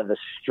drank out of the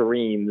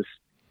streams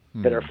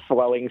that are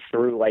flowing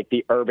through like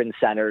the urban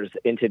centers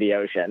into the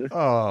ocean.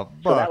 Oh,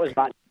 so that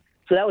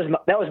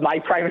was my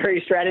primary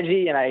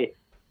strategy, and I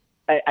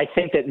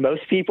think that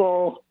most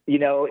people,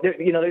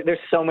 there's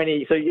so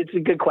many. So it's a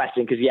good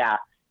question because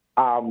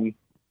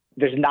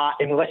there's not,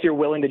 unless you're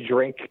willing to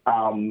drink,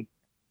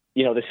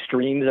 the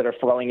streams that are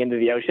flowing into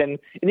the ocean,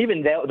 and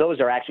even those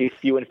are actually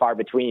few and far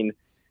between.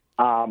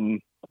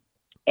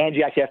 And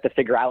you actually have to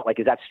figure out like,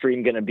 is that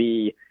stream going to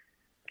be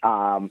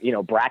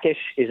brackish?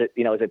 Is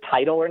it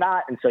tidal or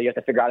not? And so you have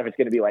to figure out if it's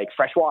going to be like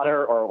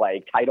freshwater or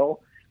like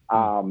tidal.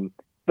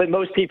 But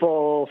most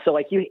people, so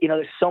like,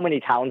 there's so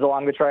many towns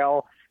along the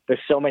trail. There's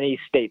so many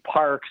state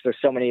parks. There's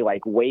so many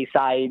like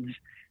waysides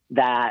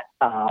that,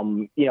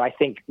 I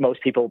think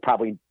most people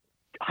probably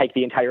hike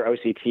the entire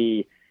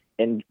OCT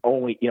and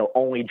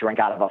only drink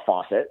out of a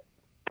faucet.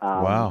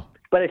 Wow.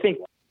 But I think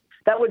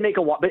that would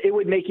but it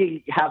would make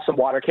you have some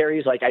water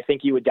carries. Like, I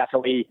think you would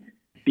definitely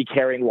be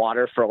carrying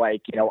water for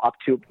like, up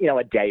to,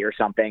 a day or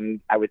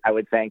something. I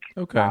would think.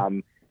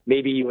 Okay.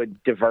 Maybe you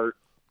would divert,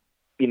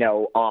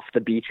 off the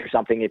beach or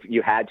something if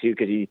you had to,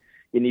 because you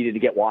needed to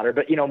get water.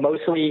 But,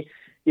 mostly,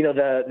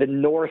 the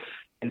North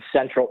and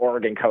Central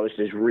Oregon coast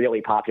is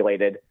really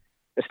populated,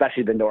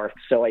 especially the North.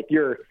 So like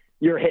you're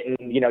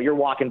hitting, you're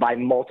walking by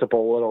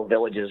multiple little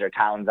villages or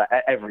towns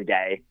every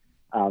day.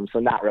 So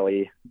not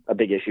really a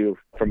big issue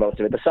for most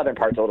of it. The southern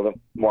part's a little bit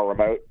more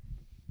remote.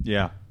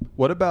 Yeah.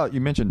 What about,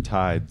 you mentioned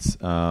tides.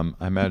 I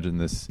imagine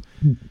this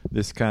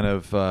kind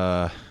of,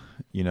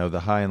 the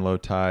high and low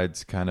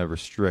tides kind of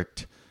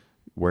restrict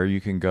where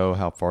you can go,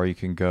 how far you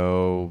can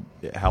go,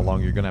 how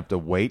long you're going to have to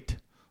wait.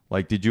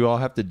 Like, did you all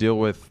have to deal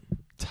with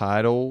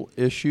tidal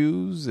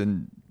issues?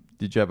 And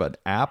did you have an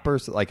app or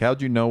like,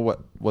 how'd you know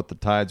what the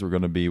tides were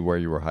going to be where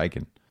you were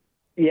hiking?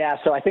 Yeah,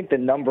 so I think the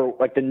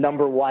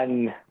number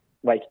one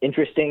like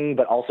interesting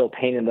but also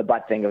pain in the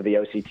butt thing of the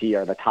OCT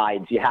are the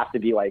tides. You have to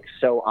be like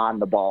so on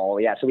the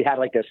ball. Yeah, so we had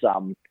like this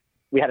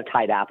we had a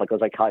tide app, like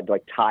it was called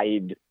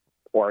Tide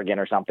Oregon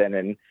or something,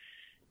 and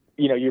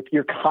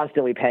you're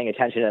constantly paying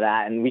attention to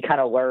that. And we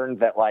kind of learned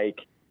that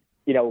like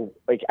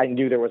I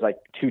knew there was like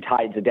 2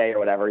 tides a day or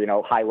whatever,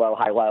 high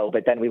low,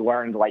 but then we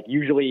learned like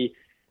usually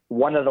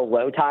one of the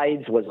low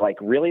tides was like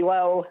really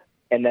low,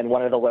 and then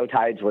one of the low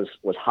tides was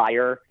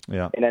higher.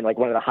 Yeah. And then like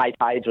one of the high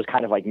tides was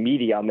kind of like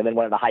medium, and then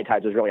one of the high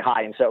tides was really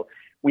high. And so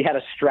we had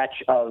a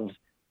stretch of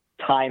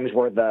times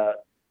where the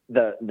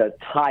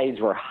tides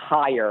were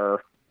higher,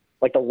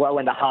 like the low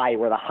and the high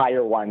were the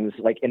higher ones,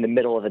 like in the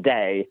middle of the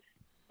day.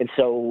 And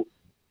so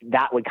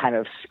that would kind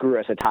of screw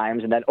us at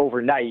times. And then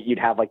overnight you'd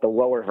have like the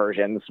lower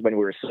versions when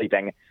we were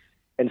sleeping.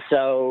 And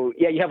so,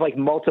 yeah, you have like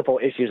multiple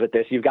issues with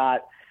this. You've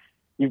got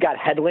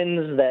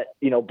headlands that,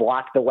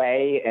 block the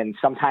way, and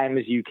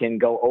sometimes you can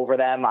go over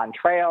them on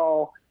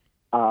trail.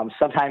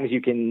 Sometimes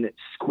you can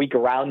squeak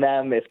around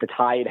them if the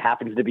tide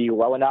happens to be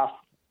low enough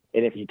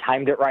and if you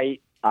timed it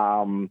right.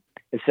 And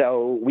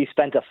so we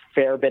spent a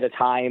fair bit of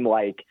time,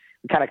 we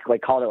kind of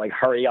like called it like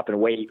hurry up and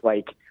wait,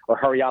 or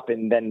hurry up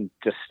and then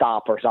just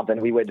stop or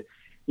something.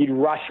 You'd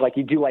rush,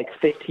 you'd do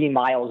 15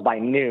 miles by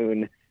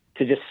noon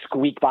to just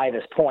squeak by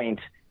this point.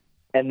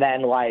 And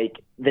then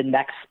the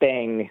next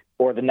thing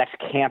or the next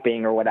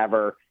camping or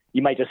whatever,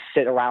 you might just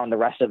sit around the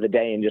rest of the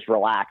day and just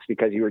relax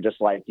because you were just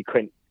you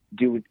couldn't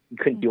do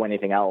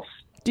anything else.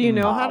 Do you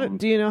know how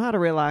to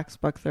relax,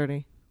 Buck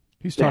 30?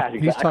 He's talked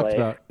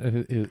about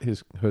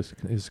his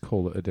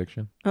cola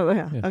addiction. Oh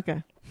yeah.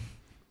 Okay.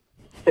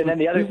 And then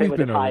the other thing with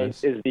the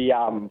tides is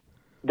the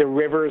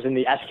rivers and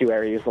the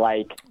estuaries.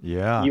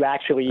 You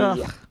actually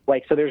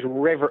so there's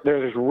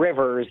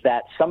rivers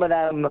that some of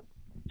them.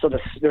 So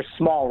there's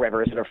small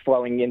rivers that are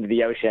flowing into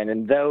the ocean,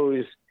 and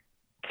those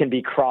can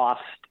be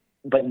crossed,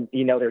 but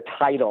they're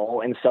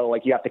tidal, and so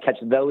you have to catch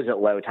those at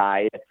low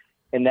tide.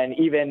 And then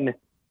even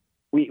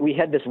we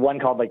had this one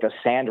called the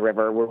Sand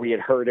River, where we had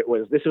heard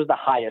this was the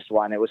highest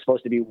one. It was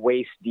supposed to be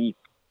waist deep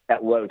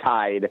at low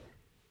tide,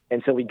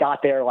 and so we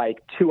got there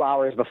 2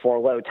 hours before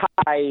low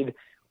tide.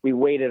 We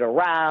waited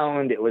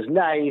around. It was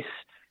nice,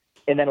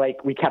 and then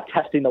we kept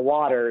testing the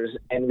waters,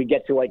 and we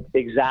get to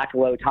exact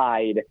low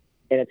tide.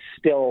 And it's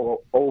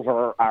still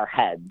over our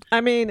heads. I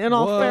mean, in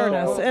all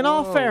fairness.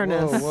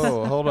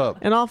 Whoa, hold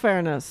up. In all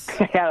fairness.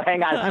 Yeah,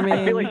 hang on.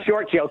 I feel a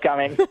short joke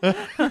coming.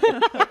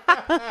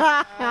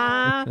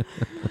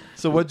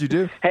 So what'd you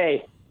do?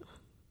 Hey,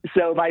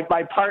 so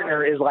my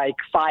partner is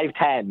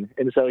 5'10",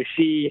 and so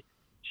she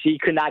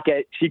could not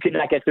get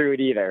through it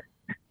either.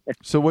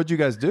 So what'd you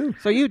guys do?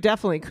 So you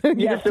definitely couldn't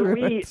get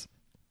through it.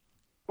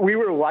 We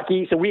were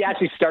lucky, so we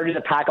actually started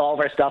to pack all of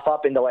our stuff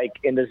up into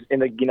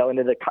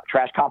the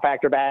trash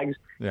compactor bags,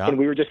 and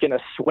we were just going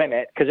to swim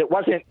it because it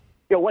wasn't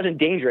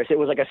dangerous. It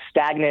was a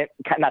stagnant,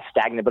 not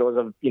stagnant, but it was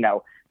a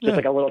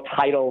little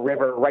tidal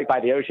river right by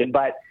the ocean.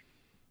 But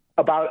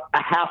about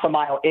a half a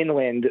mile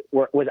inland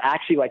was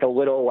actually a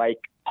little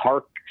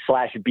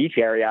park/beach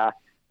area,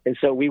 and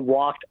so we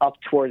walked up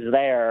towards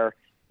there,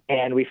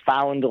 and we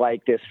found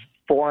these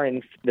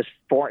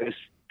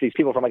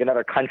people from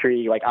another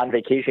country on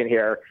vacation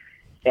here.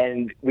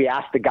 And we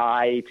asked the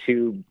guy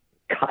to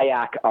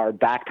kayak our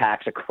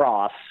backpacks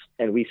across,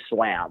 and we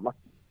swam.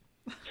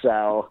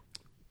 So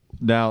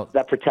now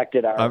that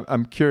protected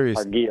I'm curious,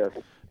 our gear.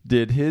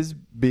 Did his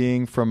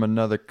being from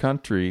another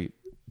country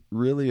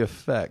really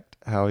affect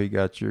how he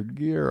got your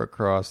gear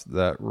across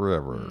that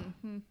river?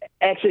 Mm-hmm.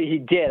 Actually, he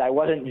did. I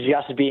wasn't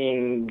just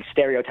being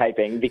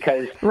stereotyping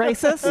because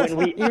racist.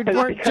 You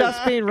weren't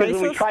just being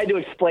racist. When we tried to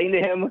explain to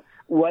him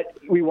what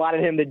we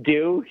wanted him to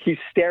do, he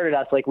stared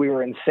at us like we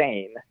were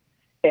insane.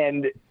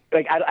 And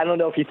I don't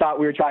know if he thought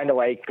we were trying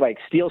to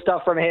steal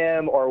stuff from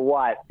him or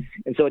what.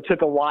 And so it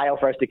took a while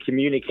for us to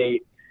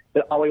communicate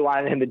that all we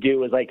wanted him to do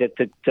was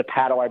to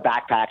paddle our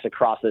backpacks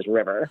across this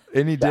river.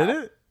 And he did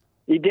it?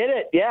 He did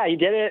it. Yeah, he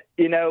did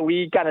it.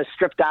 We kind of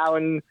stripped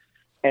down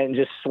and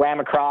just swam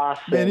across.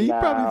 Man, he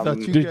probably thought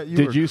you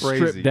did you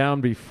crazy. Strip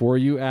down before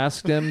you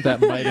asked him? That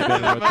might have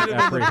been what the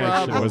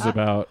apprehension was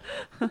about.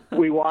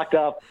 We walked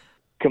up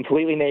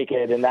completely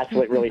naked, and that's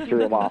what really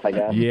threw him off, I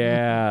guess.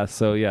 Yeah,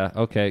 so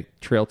okay,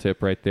 trail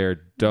tip right there.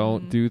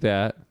 Don't do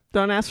that.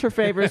 Don't ask for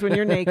favors when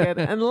you're naked,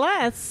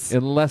 unless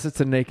it's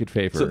a naked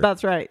favor. So,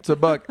 that's right. So,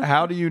 Buck,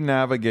 how do you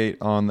navigate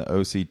on the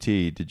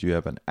OCT? Did you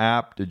have an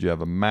app? Did you have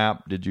a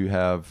map? Did you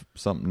have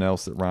something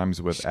else that rhymes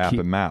with Just app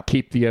and map?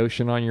 Keep the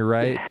ocean on your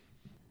right.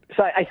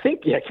 So I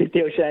think, keep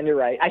the ocean on your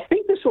right. I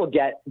think this will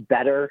get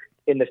better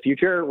in the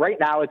future. Right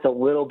now, it's a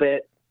little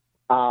bit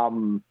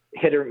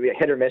hit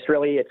or miss,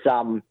 really. It's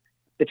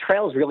the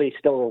trail's really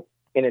still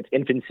in its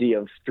infancy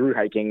of through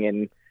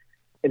hiking,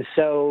 and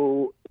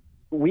so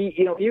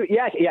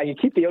you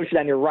keep the ocean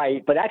on your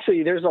right, but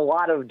actually there's a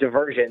lot of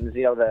diversions.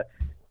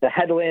 The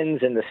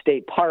headlands and the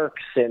state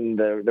parks and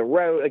the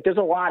road. There's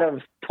a lot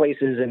of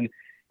places, and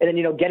then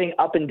getting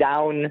up and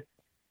down,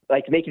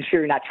 making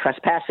sure you're not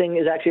trespassing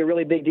is actually a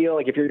really big deal.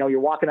 If you're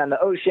walking on the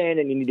ocean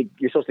and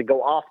you're supposed to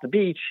go off the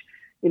beach,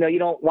 you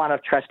don't want to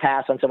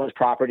trespass on someone's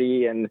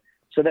property. And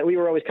so that we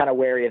were always kind of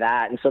wary of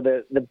that. And so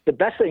the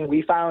best thing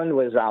we found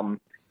was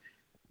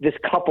this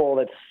couple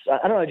that's,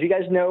 I don't know, do you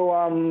guys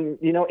know,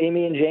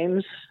 Amy and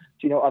James?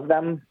 Do you know of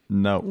them?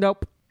 No.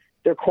 Nope.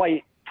 They're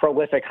quite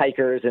prolific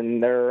hikers,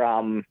 and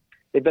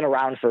they've been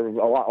around for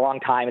a long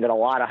time and done a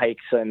lot of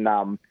hikes. And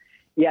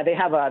they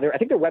have I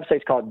think their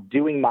website's called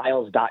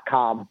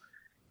doingmiles.com,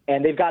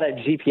 and they've got a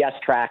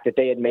GPS track that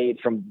they had made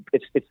from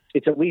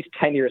it's at least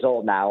 10 years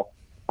old now.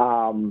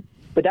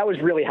 But that was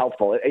really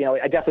helpful.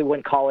 I definitely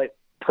wouldn't call it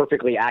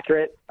perfectly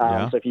accurate.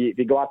 So if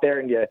you go out there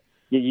and you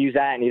use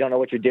that and you don't know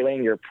what you're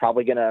doing, you're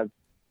probably gonna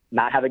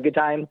not have a good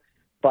time.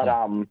 But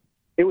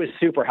it was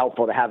super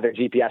helpful to have their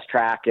GPS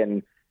track,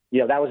 and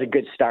that was a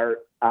good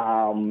start.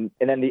 And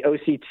then the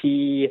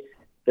OCT,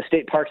 the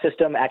state park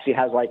system, actually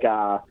has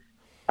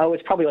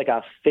it's probably like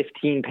a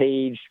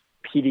 15-page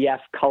PDF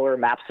color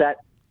map set.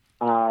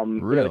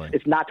 Really?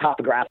 It's not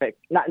topographic.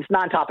 It's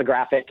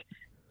non-topographic,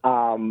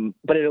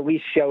 but it at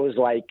least shows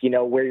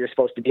where you're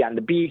supposed to be on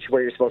the beach,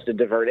 where you're supposed to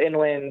divert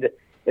inland.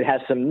 It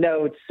has some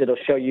notes. It'll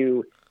show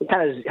you. It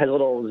kind of has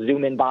little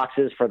zoom-in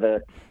boxes for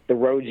the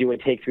roads you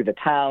would take through the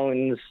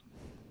towns.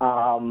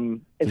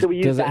 And so we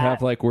use Does it that.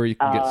 have where you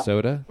can get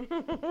soda?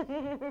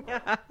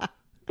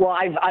 Well,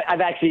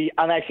 I've actually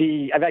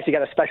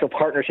got a special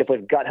partnership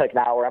with Gut Hook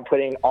now, where I'm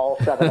putting all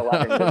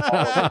 7-Elevens all over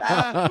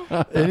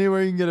that.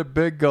 Anywhere you can get a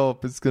Big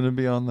Gulp, it's going to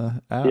be on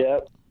the app.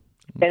 Yep.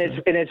 And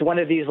it's one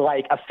of these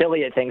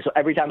affiliate things. So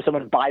every time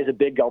someone buys a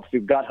Big Gulp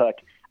through Gut Hook,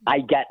 I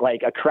get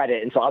a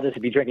credit, and so I'll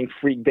just be drinking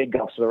free Big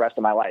Gulps for the rest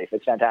of my life.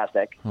 It's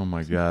fantastic. Oh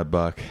my God,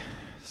 Buck.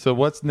 So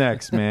what's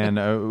next, man?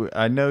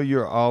 I know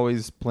you're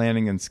always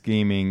planning and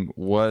scheming.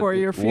 For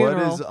your funeral.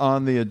 What is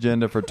on the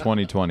agenda for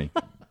 2020?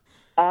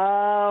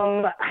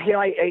 We're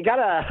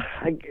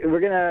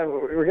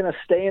gonna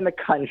stay in the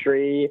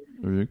country.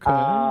 Okay.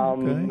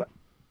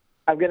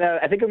 I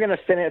think we're gonna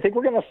finish.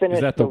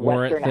 Is that the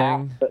Western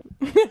warrant thing?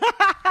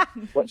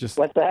 What's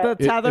that? The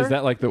tether? Is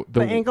that like the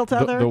ankle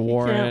tether? The You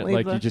warrant, can't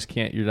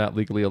leave you're not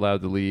legally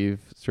allowed to leave,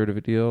 sort of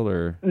a deal,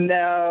 or?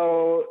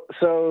 No.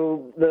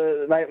 So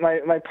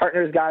my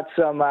partner's got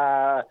some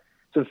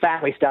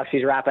family stuff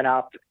she's wrapping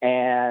up,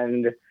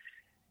 and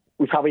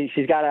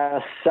she's got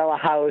to sell a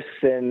house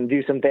and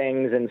do some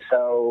things, and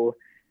so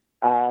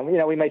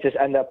we might just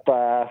end up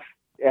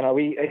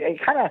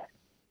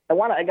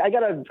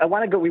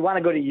we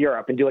want to go to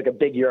Europe and do a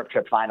big Europe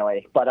trip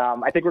finally. But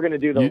I think we're going to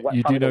do the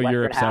You do know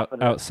Europe's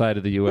outside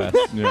of the U.S.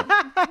 Yeah.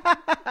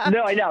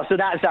 No, I know. So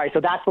that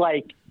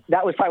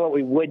was probably what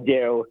we would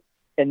do.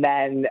 And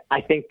then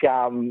I think,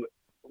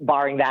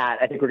 barring that,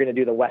 I think we're going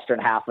to do the western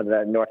half of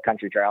the North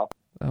Country Trail.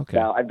 Okay.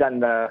 So I've done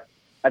the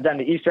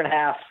eastern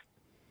half.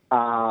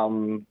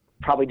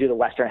 Probably do the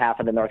western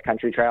half of the North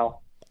Country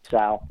Trail.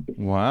 So.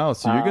 Wow.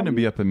 So you're going to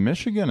be up in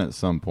Michigan at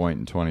some point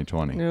in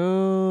 2020.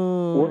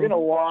 No. We're going to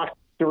walk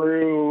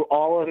through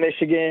all of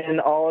Michigan,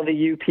 all of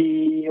the UP.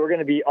 We're going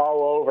to be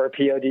all over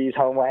POD's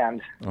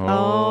homeland.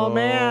 Oh,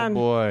 man.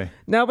 Boy.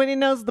 Nobody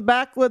knows the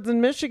backwoods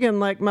in Michigan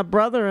like my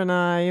brother and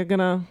I. You're going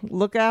to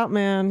look out,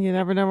 man. You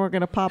never know we're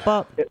going to pop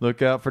up.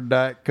 Look out for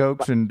Diet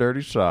Cokes and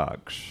dirty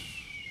socks.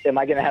 Am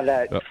I going to have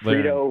that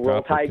Frito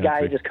Roll Tide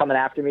guy just coming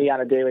after me on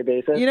a daily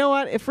basis? You know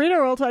what? If Frito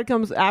Roll Tide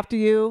comes after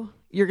you,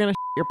 you're going to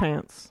your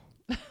pants.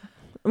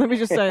 Let me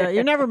just say that.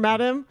 You never met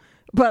him,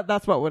 but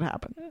that's what would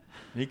happen.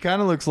 He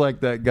kind of looks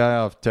like that guy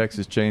off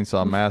Texas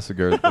Chainsaw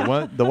Massacre,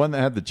 the one that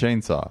had the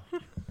chainsaw.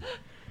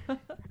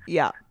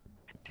 Yeah.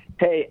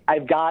 Hey,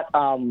 I've got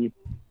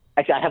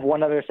actually I have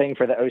one other thing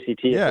for the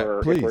OCT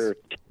if we're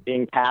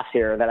being past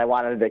here that I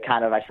wanted to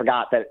I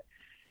forgot that.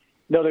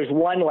 No, there's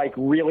one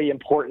really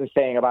important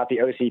thing about the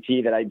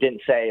OCT that I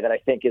didn't say that I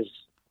think is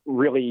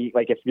really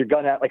if you're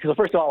gonna so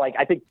first of all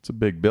I think it's a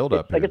big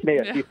buildup. I guess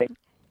maybe a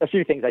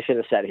few things I should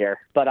have said here,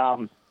 but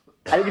I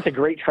think it's a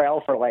great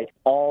trail for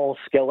all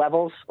skill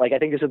levels. I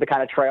think this is the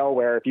kind of trail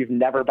where if you've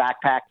never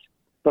backpacked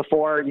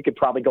before, you could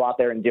probably go out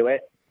there and do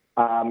it.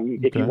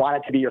 If you want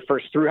it to be your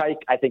first thru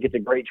hike, I think it's a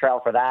great trail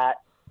for that.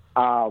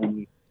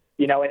 And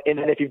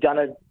then if you've done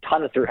a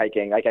ton of thru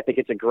hiking, I think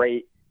it's a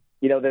great.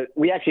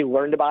 We actually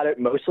learned about it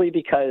mostly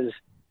because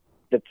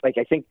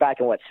I think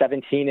back in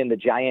 2017 in the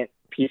giant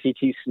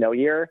PCT snow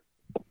year,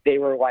 they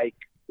were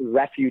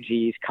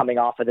refugees coming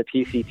off of the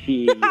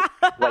PCT,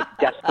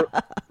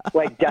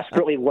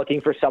 desperately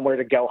looking for somewhere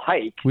to go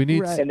hike. We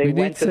need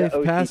safe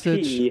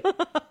passage.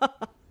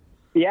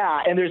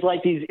 Yeah, and there's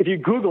if you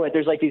Google it,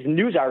 there's these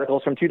news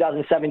articles from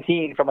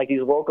 2017 from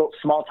these local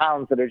small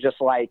towns that are just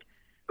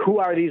who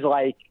are these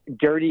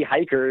dirty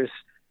hikers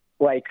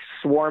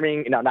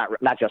swarming? No,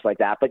 not just like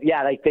that, but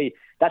yeah,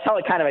 that's how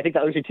I think the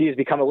OCT has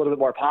become a little bit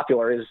more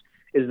popular. Is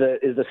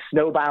the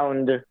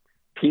snowbound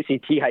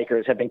PCT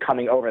hikers have been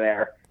coming over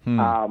there.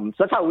 So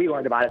that's how we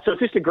learned about it. So it's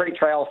just a great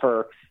trail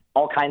for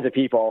all kinds of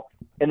people.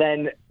 And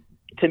then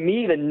to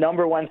me, the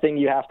number one thing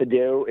you have to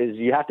do is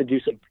you have to do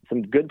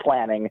some good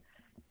planning.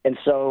 And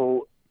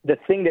so the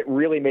thing that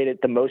really made it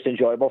the most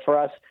enjoyable for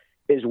us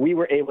is we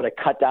were able to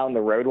cut down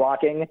the road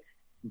walking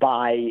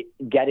by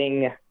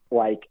getting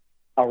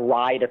a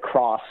ride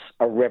across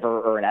a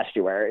river or an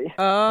estuary.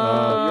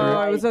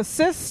 Oh, it was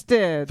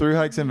assisted. Through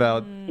hikes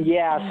invalid.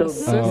 Yeah,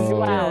 so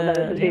wow,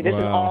 this is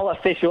all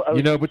official.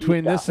 You know, OCT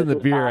between stuff. this and the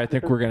beer, I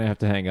think we're going to have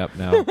to hang up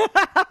now.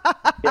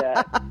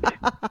 Yeah,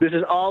 this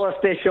is all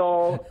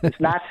official. It's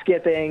not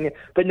skipping.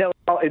 But no,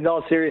 in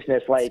all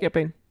seriousness, like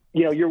skipping.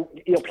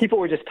 People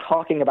were just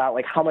talking about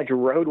like how much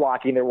road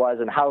walking there was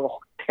and how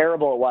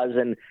terrible it was,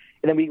 and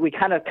then we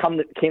kind of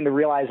came to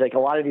realize like a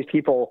lot of these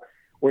people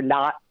were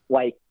not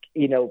like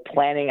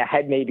planning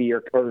ahead maybe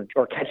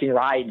or catching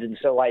rides, and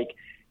so like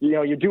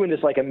you're doing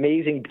this like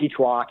amazing beach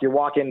walk. You're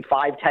walking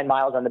 5-10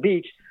 miles on the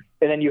beach,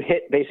 and then you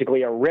hit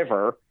basically a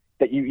river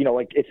that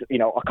it's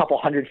a couple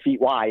 100 feet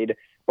wide,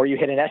 or you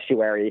hit an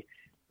estuary.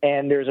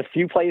 And there's a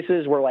few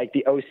places where like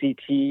the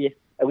OCT,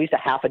 at least a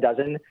half a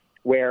dozen,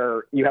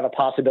 where you have a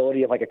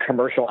possibility of like a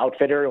commercial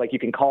outfitter. Like you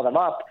can call them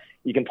up,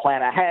 you can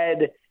plan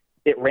ahead.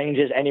 It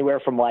ranges anywhere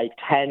from like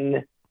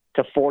 $10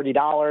 to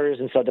 $40.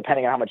 And so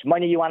depending on how much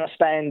money you want to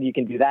spend, you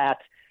can do that.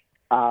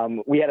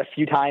 We had a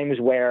few times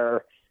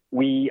where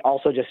we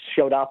also just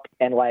showed up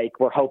and like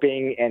we're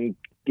hoping and,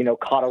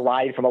 caught a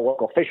ride from a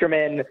local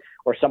fisherman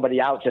or somebody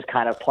out just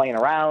kind of playing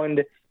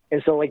around.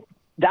 And so like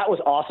that was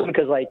awesome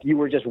because like you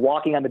were just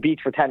walking on the beach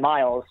for 10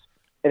 miles.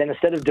 And then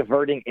instead of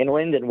diverting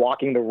inland and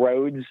walking the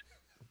roads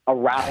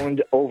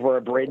around over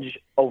a bridge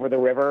over the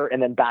river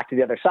and then back to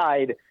the other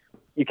side,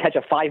 you catch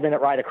a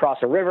 5-minute ride across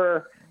a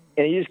river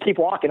and you just keep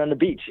walking on the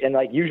beach. And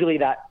like usually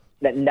that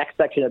next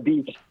section of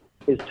beach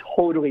is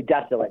totally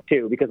desolate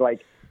too, because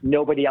like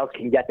nobody else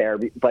can get there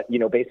but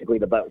basically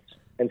the boats.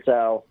 And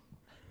so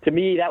to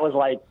me that was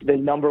like the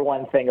number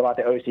one thing about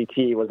the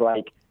OCT was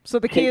like, so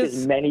the key is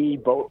as many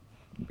boats.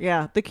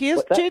 Yeah, the key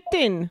is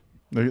cheating.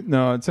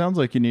 No, it sounds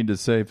like you need to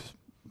save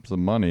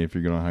some money if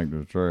you're going to hike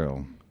the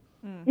trail.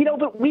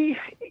 But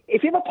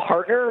if you have a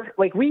partner,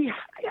 like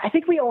I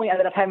think we only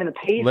ended up having to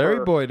pay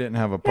Larry Boy didn't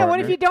have a partner. Yeah, what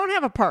if you don't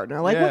have a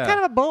partner? Like what kind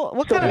of a bull?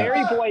 What kind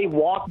Larry of Boy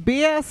walked?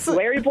 BS.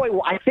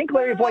 I think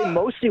Larry Boy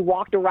mostly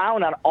walked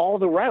around on all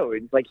the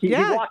roads. Like he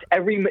walked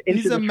every inch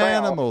He's of the a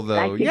trail. manimal,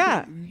 though.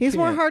 Yeah, he's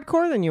more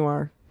hardcore than you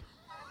are.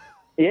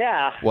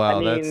 Yeah.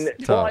 Wow, that's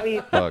tough.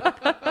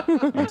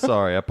 Look, I'm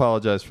sorry. I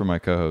apologize for my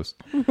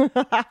co-host.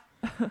 But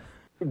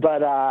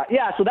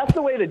so that's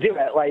the way to do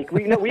it. Like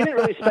we didn't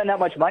really spend that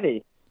much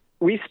money.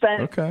 We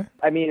spent,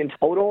 in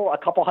total, a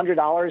couple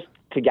 $100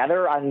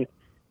 together on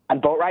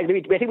boat rides.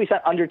 I think we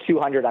spent under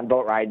 $200 on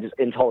boat rides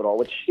in total,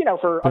 which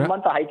for a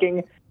month of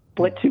hiking,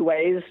 split 2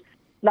 ways,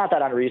 not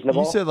that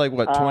unreasonable. You said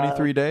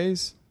 23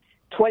 days?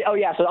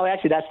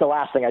 Actually, that's the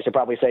last thing I should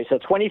probably say. So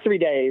 23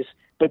 days,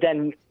 but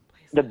then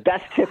the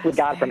best tip we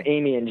got from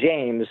Amy and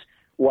James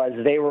was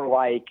they were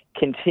like,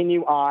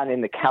 continue on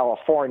into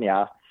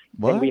California.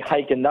 What? And we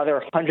hiked another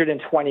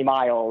 120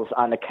 miles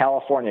on the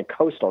California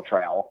Coastal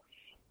Trail.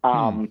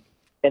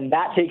 And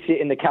that takes you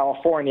into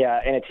California,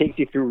 and it takes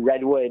you through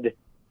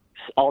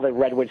all the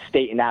Redwood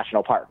State and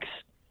National Parks.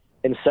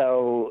 And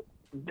so,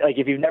 like,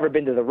 if you've never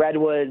been to the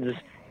Redwoods,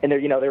 and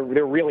they're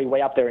really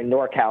way up there in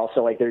NorCal,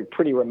 so like they're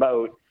pretty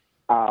remote.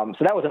 So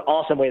that was an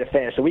awesome way to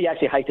finish. So we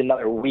actually hiked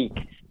another week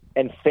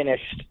and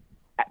finished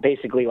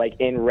basically like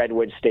in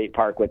Redwood State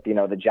Park with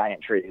the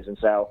giant trees. And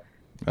so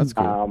that's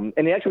cool.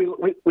 And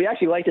we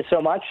actually liked it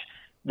so much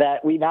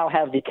that we now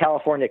have the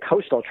California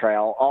Coastal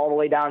Trail all the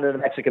way down to the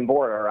Mexican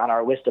border on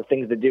our list of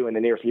things to do in the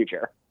near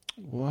future.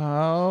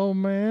 Wow,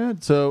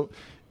 man. So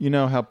you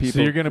know how people...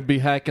 So you're going to be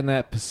hiking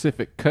that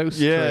Pacific Coast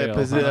Trail.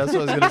 That's what I was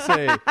going to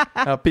say.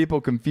 How people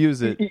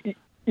confuse it.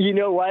 You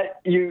know what?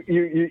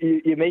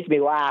 You make me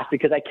laugh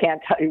because I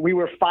can't tell you. We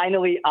were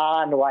finally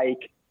on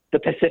like the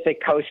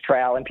Pacific Coast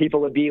Trail, and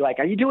people would be like,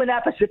 "Are you doing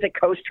that Pacific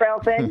Coast Trail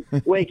thing?"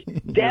 Like,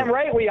 damn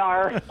right we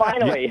are.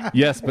 Finally.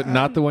 Yes, but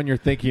not the one you're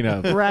thinking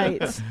of. Right.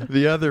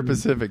 The other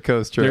Pacific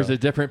Coast Trail. There's a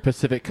different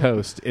Pacific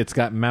Coast. It's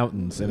got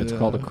mountains, and it's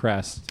called a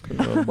crest.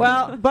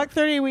 Well, Buck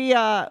 30, we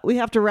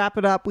have to wrap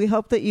it up. We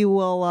hope that you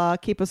will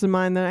keep us in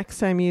mind the next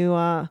time you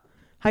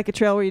hike a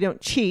trail where you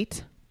don't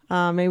cheat.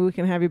 Maybe we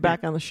can have you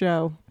back on the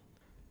show.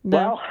 No?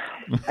 Well,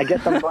 I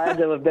guess I'm glad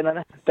to have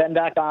been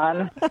back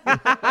on.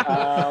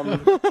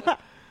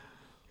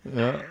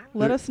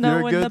 Let us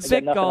know when the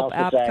Big Gulp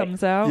app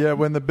comes out. Yeah,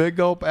 when the Big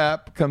Gulp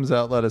app comes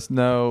out, let us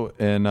know.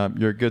 And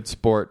you're a good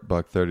sport,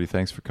 Buck 30.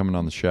 Thanks for coming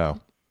on the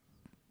show.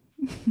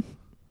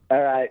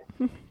 All right.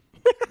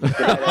 All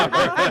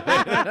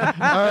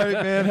right,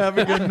 man. Have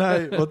a good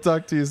night. We'll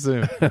talk to you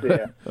soon.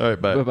 Yeah. All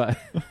right, bye. Bye-bye.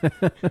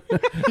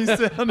 He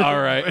sounded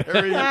All right.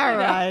 Very, All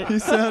right. He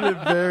sounded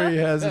very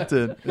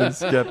hesitant and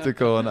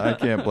skeptical, and I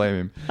can't blame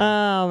him.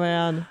 Oh,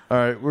 man. All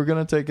right, we're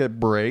going to take a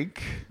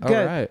break. All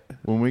right.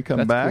 When we come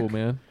That's back, cool,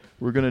 man.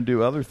 we're going to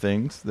do other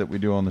things that we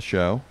do on the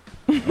show.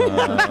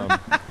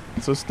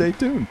 So stay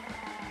tuned.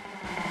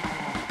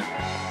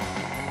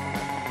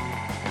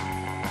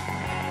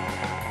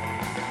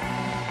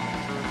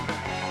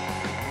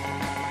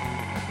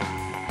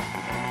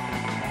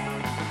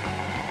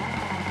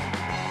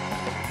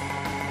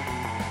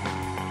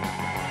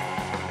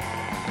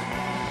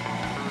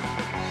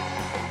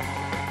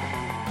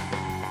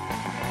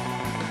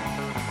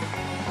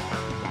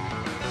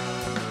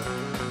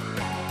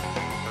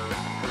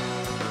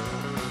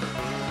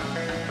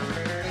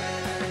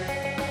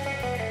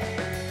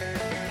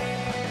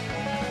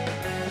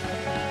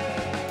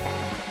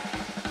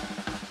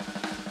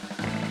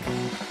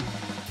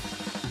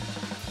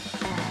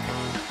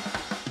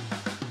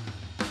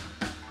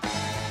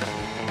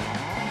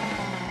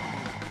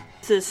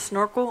 This is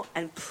Snorkel,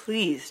 and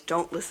please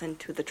don't listen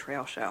to the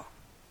Trail Show.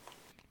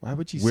 Why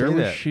would you say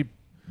that?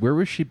 Where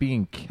was she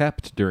being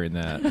kept during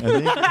that? I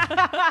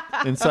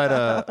think inside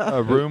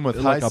a room with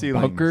high like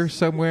ceilings. a bunker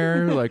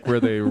somewhere, like where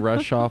they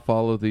rush off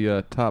all of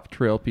the top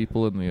trail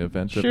people in the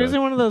event. She was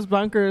in one of those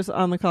bunkers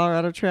on the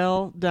Colorado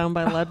Trail down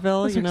by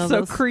Leadville. Those are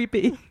so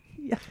creepy.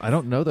 Yeah. I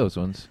don't know those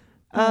ones.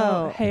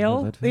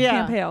 Hale?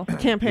 Yeah. Camp Hale.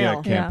 Camp Hale.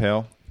 Yeah, Camp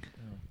Hale.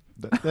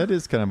 That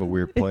is kind of a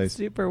weird place. It's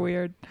super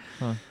weird.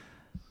 Huh.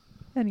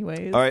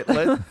 Anyways. All right,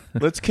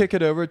 let's kick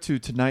it over to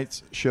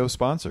tonight's show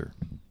sponsor.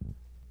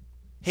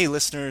 Hey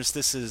listeners,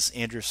 this is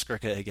Andrew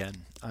Skirka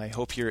again. I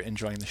hope you're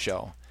enjoying the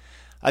show.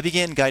 I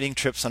began guiding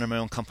trips under my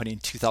own company in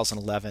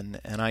 2011,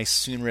 and I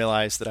soon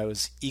realized that I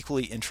was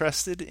equally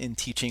interested in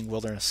teaching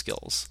wilderness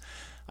skills.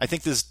 I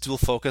think this dual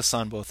focus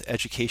on both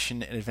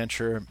education and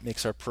adventure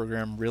makes our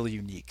program really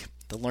unique.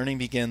 The learning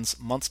begins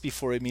months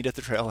before we meet at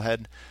the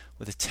trailhead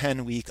with a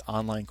 10-week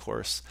online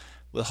course.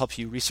 We'll help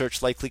you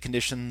research likely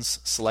conditions,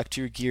 select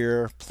your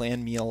gear,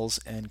 plan meals,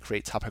 and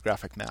create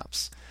topographic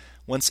maps.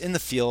 Once in the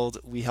field,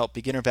 we help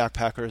beginner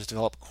backpackers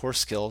develop core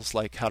skills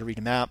like how to read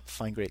a map,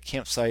 find great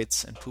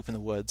campsites, and poop in the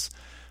woods.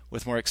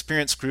 With more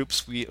experienced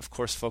groups, we of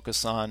course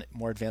focus on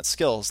more advanced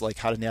skills like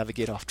how to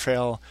navigate off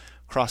trail,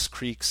 cross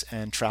creeks,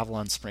 and travel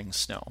on spring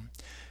snow.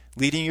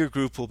 Leading your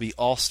group will be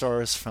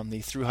all-stars from the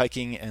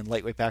thru-hiking and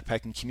lightweight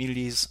backpacking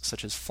communities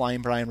such as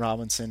Flying Brian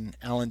Robinson,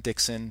 Alan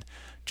Dixon,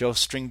 Joe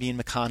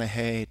Stringbean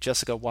McConaughey,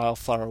 Jessica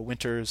Wildflower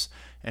Winters,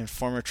 and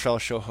former Trail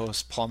Show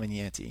host Paul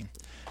Mignianti.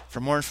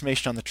 For more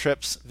information on the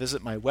trips,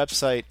 visit my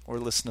website or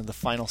listen to the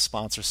final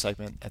sponsor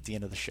segment at the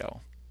end of the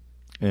show.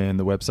 And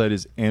the website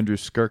is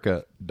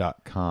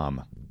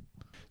andrewskirka.com.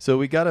 So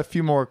we got a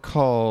few more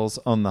calls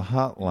on the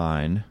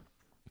hotline,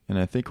 and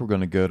I think we're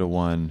going to go to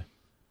one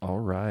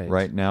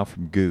right now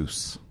from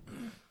Goose.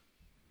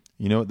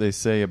 You know what they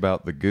say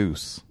about the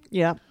goose?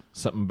 Yeah.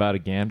 Something about a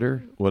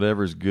gander?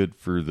 Whatever's good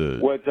for the...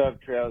 What's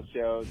up, Trail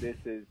Show? This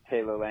is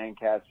Taylor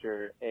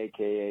Lancaster,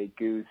 a.k.a.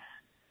 Goose,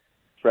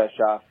 fresh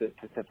off the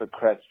Pacific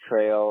Crest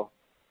Trail,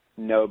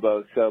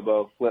 Nobo,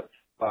 Sobo,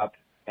 flip-flop,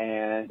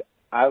 and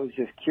I was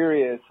just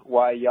curious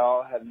why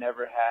y'all have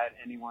never had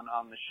anyone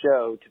on the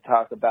show to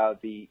talk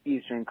about the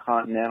Eastern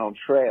Continental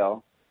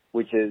Trail,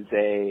 which is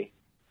a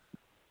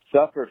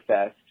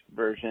Sufferfest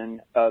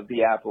version of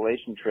the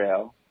Appalachian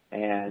Trail,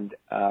 and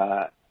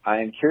I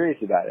am curious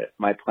about it.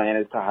 My plan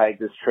is to hike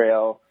this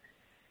trail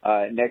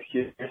next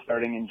year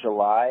starting in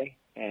July,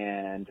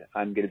 and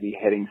I'm going to be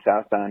heading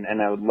southbound,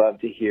 and I would love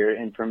to hear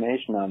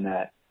information on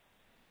that.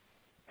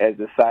 As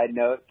a side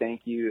note,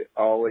 thank you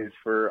always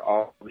for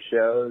all the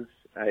shows.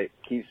 It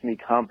keeps me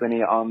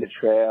company on the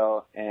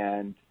trail,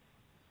 and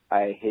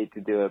I hate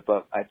to do it,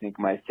 but I think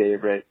my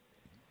favorite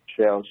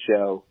trail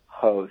show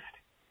host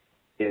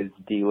is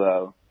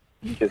D-Lo,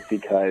 just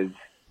because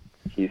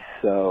he's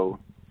so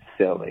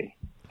silly.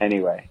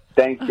 Anyway,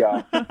 thanks,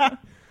 y'all.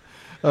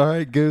 All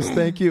right, Goose,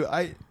 thank you.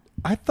 I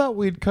thought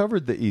we'd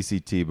covered the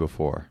ECT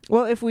before.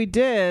 Well, if we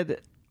did,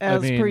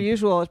 as per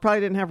usual, it probably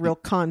didn't have real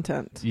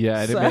content.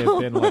 Yeah, it may have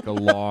been like a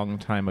long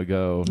time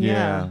ago.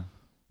 Yeah.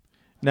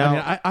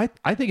 Now,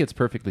 I think it's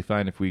perfectly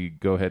fine if we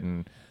go ahead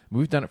and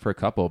we've done it for a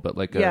couple, but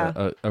like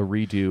a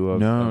redo of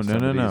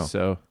No.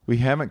 So we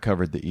haven't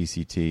covered the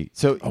ECT.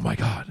 So oh my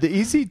God, the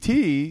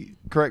ECT.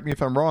 Correct me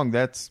if I'm wrong.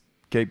 That's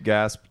Cape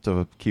Gasp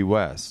to Key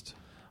West.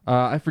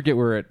 I forget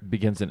where it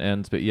begins and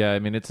ends, but yeah, I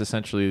mean it's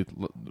essentially,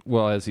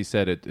 well, as he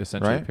said, it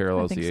essentially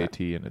parallels the AT,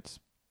 and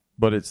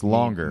but it's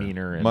longer,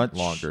 meaner, and much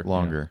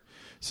longer. Yeah.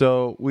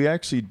 So we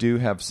actually do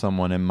have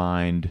someone in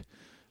mind.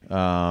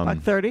 Buck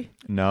 30?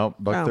 No,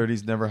 Buck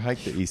 30's never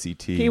hiked the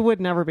ECT. He would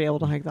never be able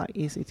to hike that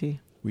ECT.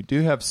 We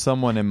do have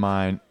someone in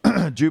mind,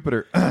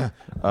 Jupiter,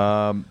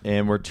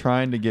 and we're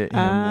trying to get him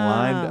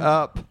lined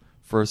up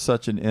for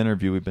such an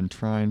interview. We've been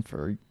trying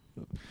for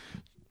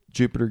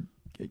Jupiter.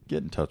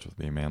 Get in touch with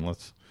me, man.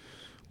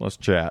 Let's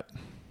chat.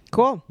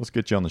 Cool. Let's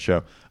get you on the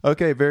show.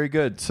 Okay, very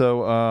good.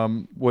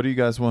 So, what do you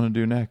guys want to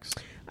do next?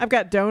 I've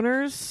got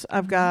donors.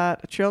 I've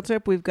got a trail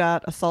tip. We've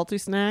got a salty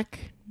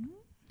snack.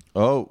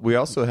 Oh, we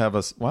also have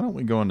a. Why don't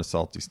we go into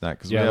salty snack?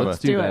 Because let's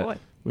do that.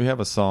 We have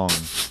a song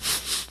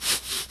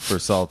for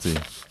salty.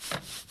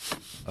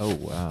 Oh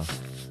wow!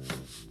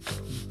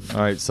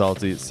 All right,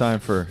 salty. It's time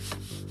for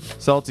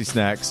salty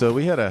snack. So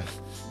we had a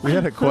question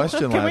last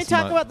month. Can we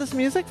talk about this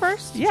music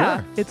first?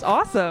 Yeah, Sure. It's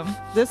awesome.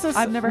 This is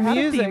I've never had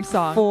a music theme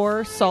song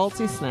for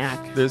Salty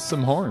Snack There's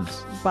some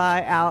horns.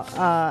 by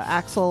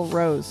Axl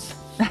Rose.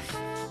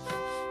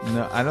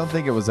 No, I don't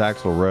think it was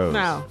Axl Rose.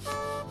 No,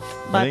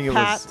 I but think it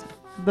Pat, was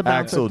the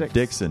Bouncer Axel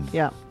Dixon.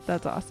 Yeah,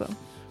 that's awesome.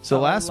 So Oh,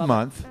 I last love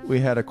month we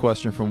had a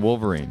question from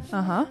Wolverine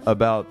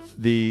about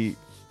the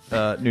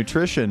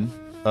nutrition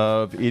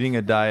of eating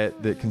a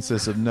diet that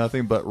consists of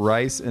nothing but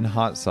rice and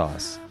hot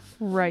sauce.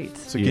 Right.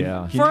 So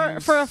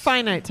for a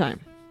finite time.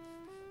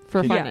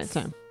 For a finite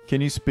time.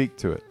 Can you speak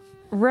to it?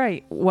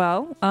 Right.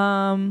 Well,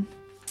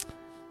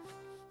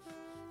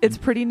 it's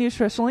pretty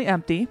nutritionally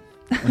empty.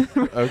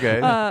 Okay.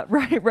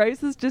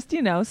 Rice is just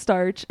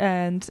starch,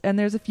 and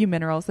there's a few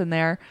minerals in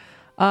there.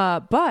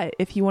 But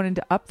if he wanted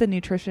to up the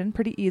nutrition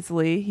pretty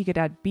easily, he could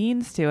add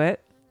beans to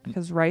it,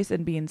 because rice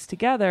and beans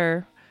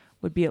together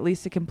would be at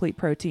least a complete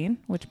protein,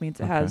 which means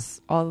it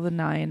has all of the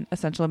 9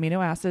 essential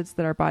amino acids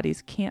that our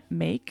bodies can't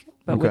make,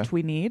 but which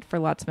we need for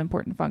lots of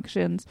important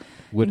functions,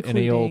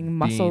 including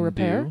muscle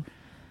repair. Do?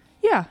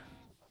 Yeah.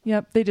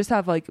 Yep. They just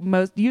have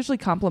usually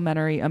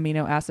complementary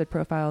amino acid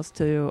profiles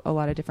to a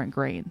lot of different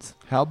grains.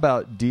 How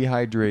about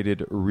dehydrated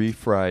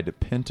refried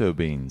pinto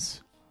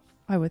beans?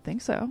 I would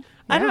think so.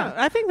 I don't know.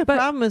 I think the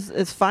problem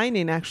is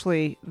finding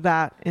actually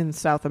that in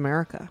South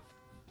America.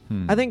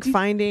 I think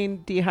finding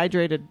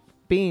dehydrated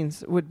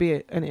beans would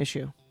be an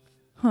issue.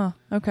 Huh.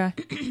 Okay.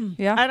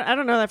 Yeah. I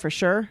don't know that for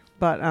sure,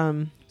 but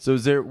so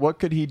what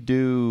could he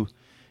do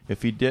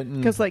if he didn't?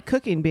 Because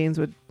cooking beans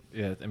would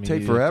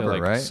take forever,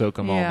 to, right? Soak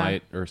them all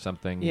night or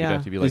something. Yeah. You'd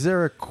have to be is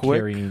there a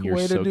quick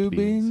way to do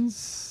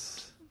beans?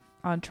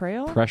 On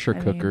trail? Pressure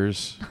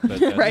cookers.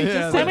 Right.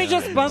 Let me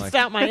just bust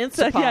out my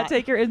Instapot. Yeah,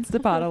 take your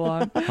Instapot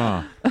along.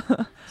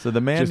 So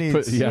the man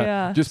needs...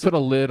 Just put a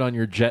lid on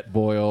your jet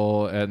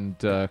boil and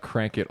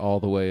crank it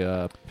all the way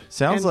up.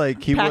 Sounds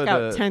like he would... pack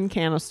out 10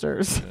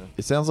 canisters. Yeah.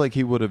 It sounds like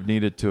he would have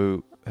needed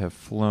to have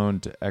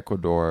flown to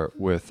Ecuador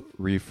with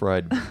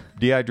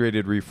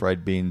dehydrated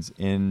refried beans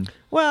in...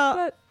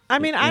 Well... I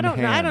mean, I don't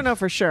hand. know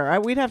for sure.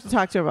 We'd have to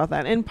talk to him about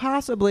that. And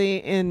possibly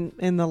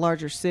in the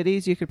larger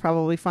cities, you could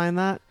probably find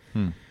that.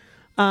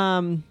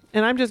 And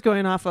I'm just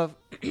going off of,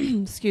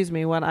 excuse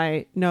me, what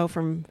I know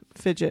from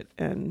Fidget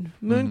and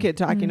Moonkid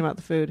talking about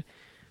the food.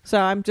 So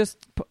I'm just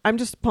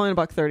pulling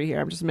 $1.30 here.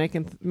 I'm just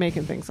making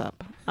things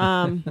up.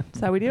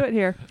 That's how we do it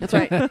here. That's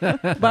right.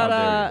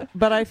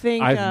 But I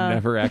think I've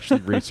never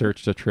actually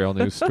researched a trail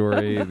news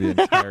story the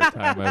entire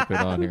time I've been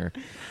on here.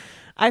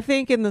 I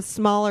think in the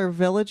smaller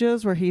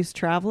villages where he's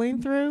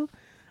traveling through,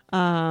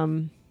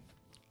 I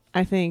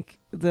think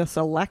the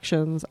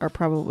selections are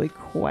probably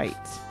quite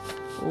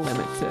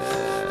limited.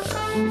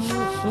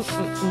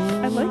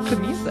 I like the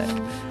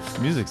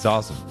music. Music's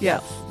awesome.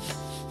 Yes.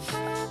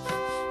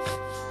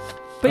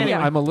 But anyway,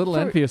 I'm a little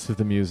envious of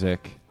the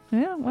music.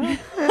 Yeah, well,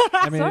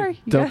 I mean,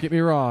 sorry. Don't get me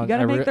wrong. You got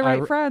to make the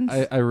right friends.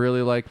 I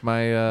really like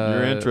my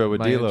your intro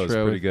with D-Lo is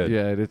pretty good.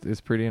 Yeah,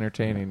 it's pretty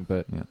entertaining.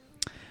 But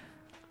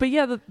But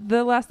yeah,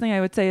 the last thing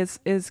I would say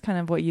is kind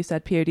of what you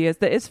said, POD, is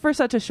that it's for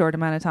such a short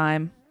amount of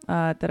time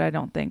that I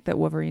don't think that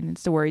Wolverine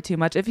needs to worry too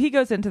much. If he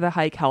goes into the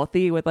hike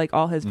healthy with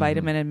all his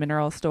vitamin and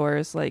mineral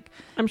stores,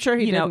 I'm sure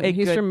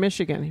he's from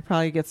Michigan. He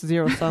probably gets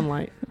zero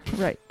sunlight.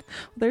 Right.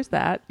 Well, there's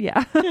that.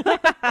 Yeah.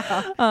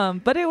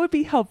 But it would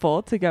be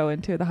helpful to go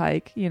into the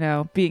hike,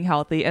 being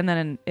healthy, and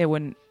then it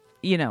wouldn't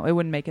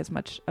make as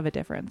much of a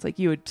difference.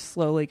 You would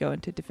slowly go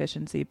into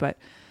deficiency, but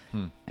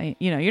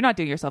you're not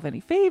doing yourself any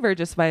favor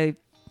just by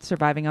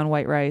surviving on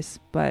white rice,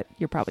 but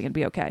you're probably going to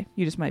be okay.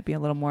 You just might be a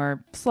little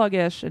more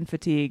sluggish and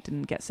fatigued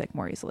and get sick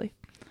more easily.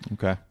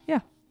 Okay. Yeah.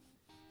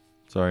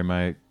 Sorry,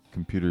 my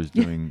computer's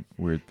doing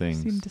weird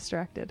things. Seem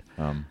distracted.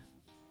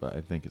 But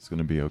I think it's going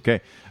to be okay.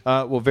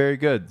 Well, very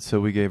good. So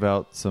we gave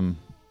out some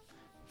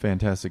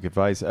fantastic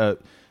advice. I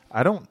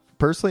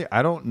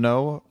don't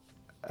know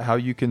how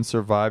you can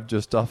survive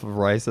just off of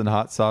rice and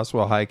hot sauce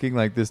while hiking.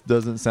 This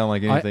doesn't sound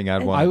like anything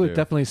I'd want to do. I would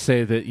definitely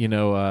say that,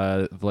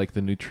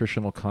 the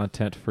nutritional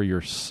content for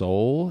your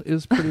soul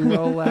is pretty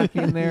well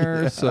lacking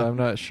there. So I'm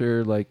not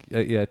sure. I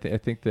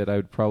think that I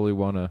would probably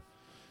want to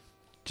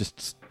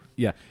just...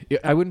 Yeah,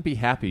 I wouldn't be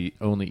happy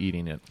only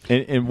eating it.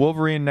 And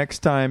Wolverine, next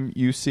time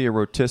you see a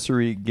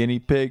rotisserie guinea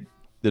pig,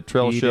 the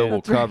Trail Show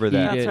will cover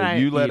that. That's right.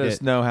 You let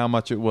us know how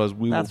much it was.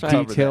 We will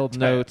cover detailed that.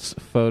 notes,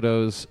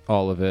 photos,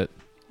 all of it.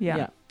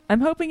 Yeah. I'm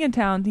hoping in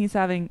town he's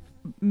having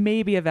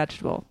maybe a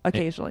vegetable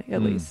occasionally,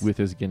 at least with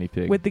his guinea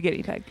pig. With the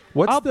guinea pig,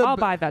 I'll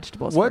buy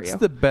vegetables. For you. What's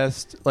the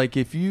best?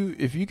 If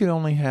you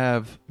only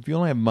have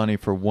money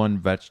for one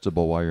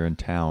vegetable while you're in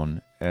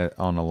town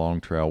on a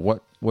long trail,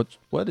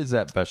 what is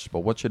that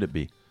vegetable? What should it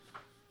be?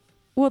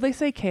 Well, they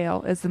say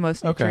kale is the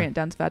most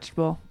nutrient-dense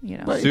vegetable.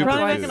 But you're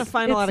probably not going to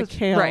find a lot of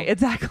kale, right?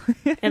 Exactly.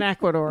 in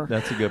Ecuador.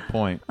 That's a good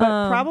point.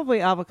 But probably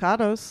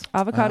avocados.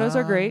 Avocados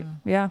are great.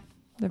 Yeah,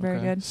 they're very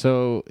good.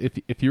 So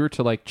if you were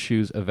to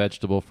choose a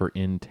vegetable for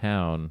in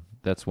town,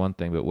 that's one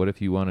thing. But what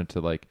if you wanted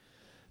to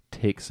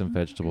take some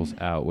vegetables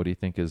out? What do you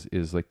think is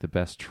the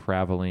best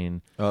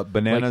traveling?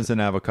 Bananas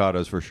and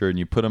avocados for sure, and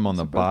you put them on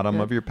the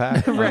bottom of your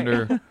pack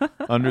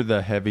under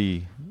the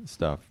heavy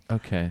stuff.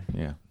 Okay.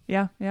 Yeah.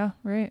 Yeah.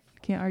 Right.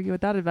 Can't argue with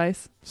that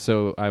advice.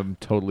 So I'm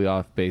totally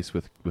off base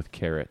with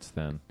carrots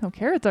then. No,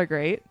 carrots are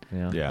great.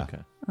 Yeah. Okay.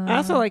 I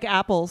also like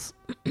apples.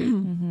 I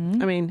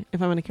mean, if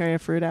I'm going to carry a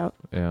fruit out.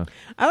 Yeah.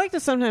 I like to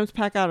sometimes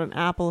pack out an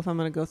apple if I'm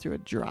going to go through a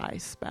dry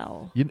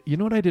spell. You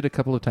know what I did a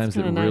couple of times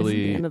that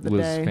really was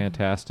day.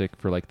 fantastic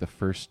for the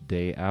first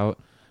day out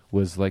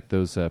was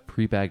those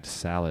pre-bagged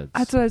salads.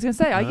 That's what I was going to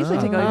say. I usually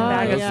take a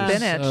bag of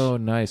spinach. So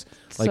nice.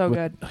 So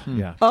good.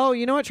 Yeah. Oh,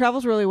 you know what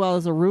travels really well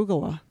is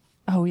arugula.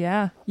 Oh,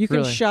 yeah. You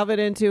can shove it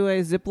into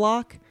a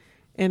Ziploc,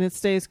 and it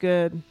stays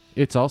good.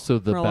 It's also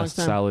the best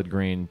salad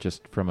green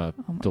just from a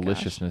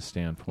deliciousness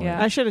standpoint.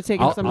 Yeah. I should have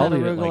taken some of that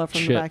arugula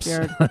from the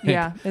backyard.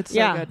 Yeah, it's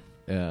so good.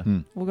 Yeah.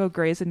 We'll go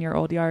graze in your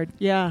old yard.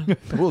 Yeah.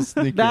 We'll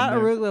sneak That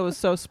in there. arugula was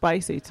so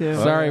spicy, too.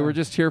 Sorry, we're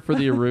just here for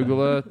the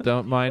arugula.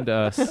 Don't mind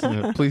us.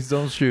 Please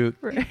don't shoot.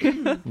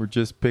 We're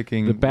just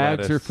picking The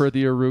bags lettuce. are for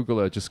the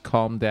arugula. Just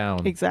calm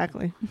down.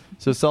 Exactly.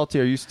 So, Salty,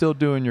 are you still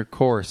doing your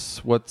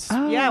course? What's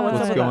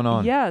what's going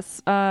on?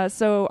 Yes.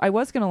 So I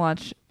was going to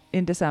launch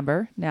in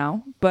December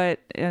now, but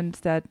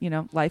instead,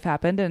 life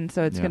happened, and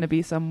so it's going to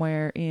be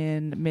somewhere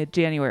in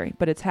mid-January.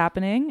 But it's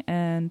happening,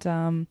 and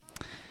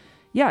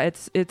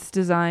it's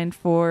designed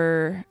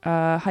for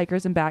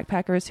hikers and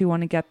backpackers who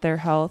want to get their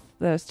health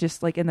that's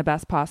just like in the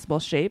best possible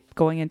shape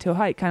going into a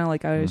hike. Kind of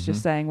like I was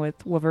just saying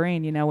with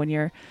Wolverine. When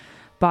your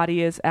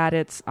body is at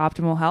its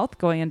optimal health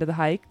going into the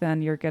hike,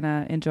 then you're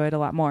gonna enjoy it a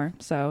lot more.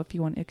 So if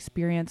you want to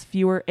experience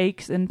fewer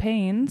aches and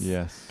pains,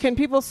 yes. Can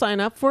people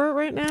sign up for it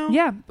right now?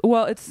 Yeah.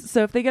 Well,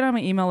 if they get on my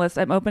email list,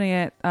 I'm opening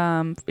it.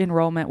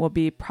 Enrollment will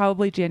be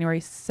probably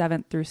January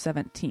 7th through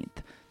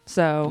 17th.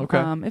 So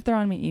if they're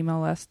on my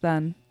email list,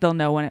 then they'll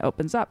know when it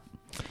opens up.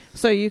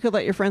 So you could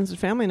let your friends and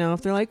family know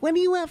if they're like, "What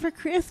do you want for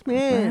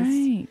Christmas?"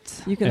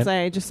 Right. You can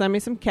say, "Just send me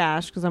some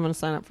cash because I'm going to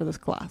sign up for this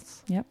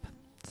class." Yep.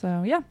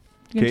 So yeah.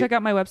 You can check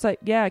out my website.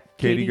 Yeah.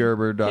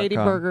 KatieGerber.com. Katie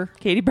Berger.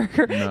 Katie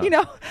Berger.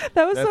 No.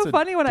 That was That's so a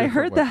funny when I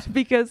heard different that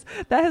because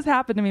that has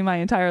happened to me my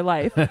entire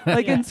life.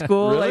 Like in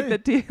school, Really?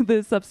 like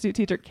the substitute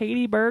teacher,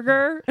 Katie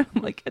Berger.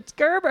 I'm like, it's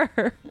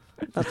Gerber.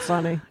 That's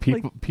funny.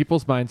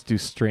 People's minds do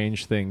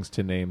strange things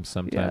to names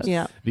sometimes.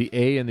 Yeah. The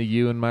A and the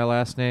U in my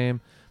last name,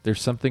 there's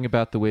something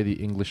about the way the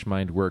English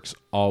mind works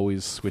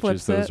always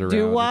switches Flips those it. around.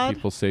 Do-wad? And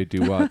people say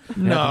do what?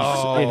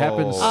 No. It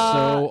happens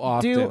so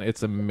often.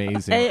 It's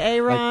amazing.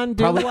 Aaron,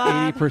 probably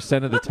do-wad?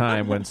 80% of the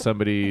time when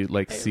somebody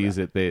sees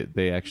it,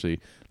 they actually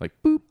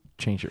boop,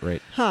 change it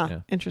right. Huh. Yeah.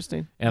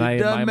 Interesting. And I in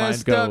done my mind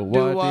messed go, up,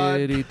 what do-wad."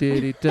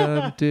 did he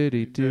done, did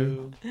he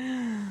do?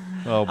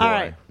 Oh, boy. All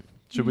right.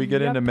 Should we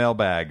get into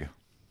mailbag?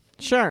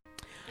 Sure.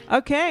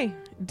 Okay.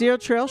 Dear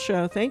Trail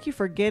Show, thank you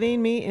for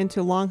getting me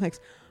into long hikes.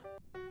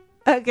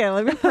 Okay,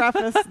 let me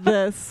preface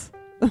this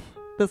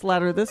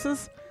letter. This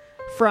is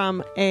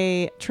from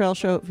a Trail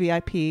Show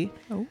VIP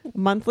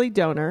monthly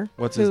donor.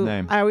 What's his who-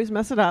 name? I always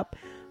mess it up,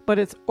 but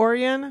it's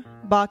Orion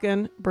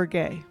Bakken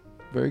Bergay.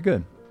 Very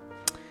good.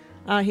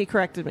 He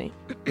corrected me.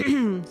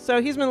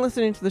 So he's been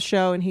listening to the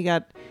show, and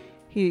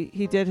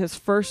he did his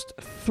first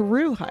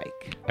through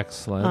hike.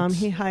 Excellent.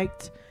 He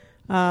hiked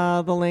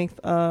the length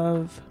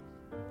of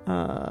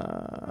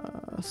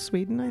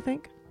Sweden, I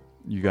think.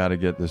 You got to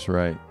get this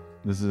right.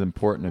 This is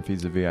important if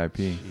he's a VIP.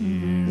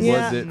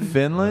 Yeah. Was it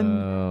Finland?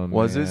 Oh,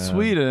 was it man.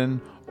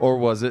 Sweden? Or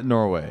was it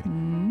Norway?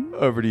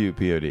 Over to you,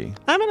 POD.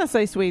 I'm going to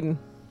say Sweden,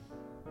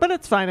 but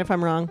it's fine if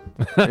I'm wrong.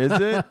 Is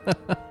it?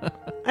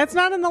 It's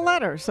not in the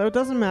letter, so it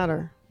doesn't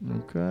matter.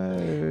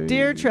 Okay.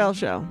 Dear Trail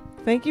Show,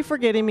 thank you for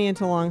getting me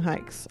into long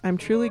hikes. I'm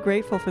truly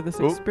grateful for this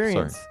Oops,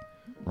 experience. sorry.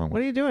 Wrong What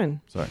one. are you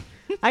doing? Sorry.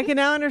 I can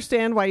now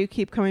understand why you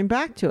keep coming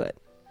back to it.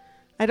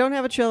 I don't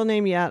have a trail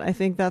name yet. I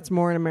think that's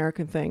more an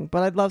American thing,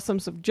 but I'd love some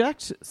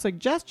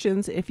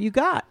suggestions if you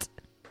got.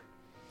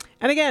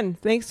 And again,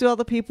 thanks to all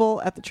the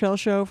people at the Trail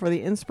Show for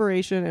the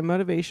inspiration and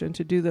motivation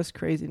to do this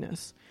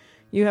craziness.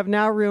 You have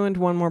now ruined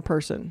one more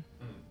person.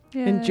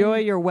 Yay. Enjoy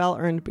your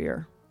well-earned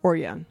beer.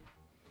 Orion.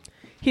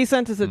 He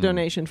sent us a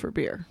donation for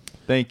beer.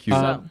 Thank you.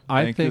 I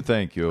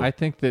Thank you. I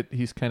think that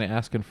he's kind of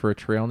asking for a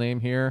trail name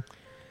here,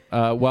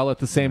 while at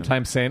the same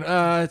time saying,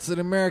 it's an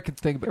American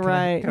thing, but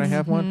Right. can I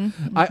have one?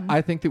 I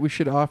think that we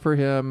should offer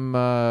him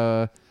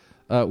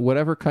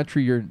whatever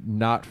country you're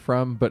not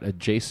from but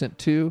adjacent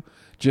to,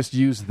 just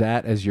use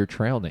that as your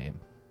trail name.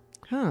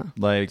 Huh.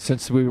 Like,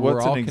 Since we were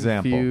what's all an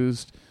example?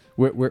 confused.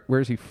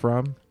 Where's he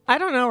from? I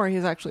don't know where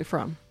he's actually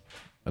from.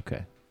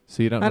 Okay.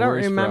 So you don't know I don't where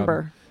he's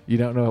remember. from. You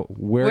don't know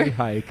where he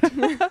hiked.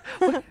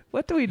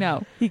 What do we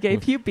know? He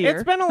gave you beer.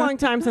 It's been a long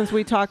time since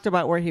we talked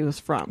about where he was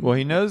from. Well,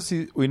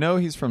 we know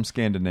he's from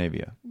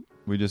Scandinavia.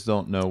 We just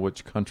don't know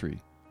which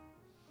country.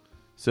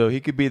 So he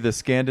could be the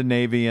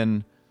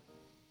Scandinavian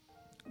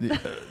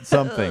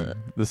something.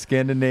 The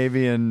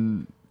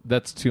Scandinavian.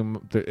 That's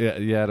too.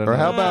 Yeah, I don't Or know.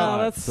 how No, about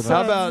that's-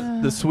 how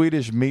about the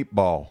Swedish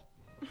meatball?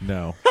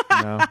 No,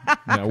 No,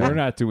 no, we're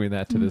not doing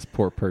that to this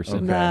poor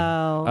person.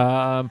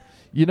 No.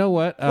 You know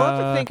what? We'll have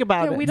to think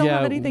about Yeah, it. we don't yeah,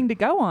 have anything to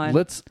go on.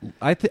 Let's.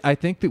 I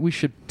think that we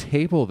should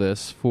table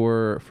this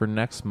for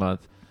next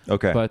month.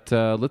 Okay. But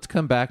let's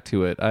come back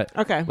to it.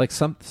 Okay. Like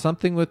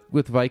something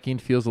with Viking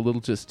feels a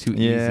little just too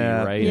easy,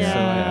 Yeah, right? yeah.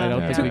 So I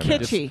don't think Too we can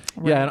just- kitschy.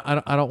 yeah,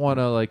 and I don't want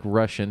to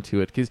rush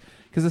into it because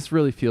this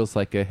really feels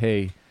like a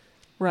hey.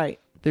 Right.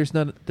 There's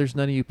none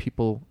of you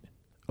people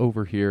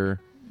over here.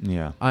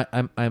 Yeah.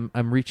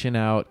 I'm reaching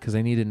out because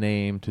I need a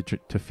name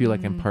to feel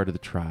like I'm part of the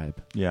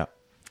tribe Yeah.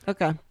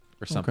 Okay.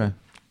 or something. Okay.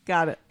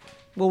 Got it.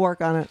 We'll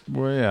work on it.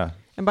 Well, yeah.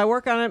 And by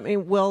work on it, I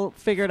mean we'll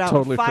figure it out.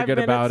 Totally 5 forget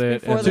minutes about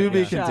it before and the To be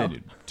next show.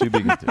 continued. To be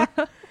continued.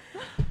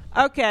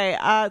 Okay,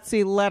 let's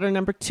see. Letter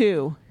number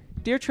 2.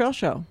 Dear Trail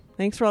Show,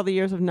 thanks for all the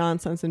years of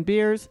nonsense and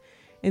beers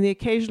and the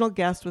occasional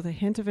guest with a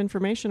hint of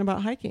information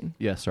about hiking.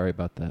 Yeah, sorry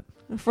about that.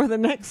 For the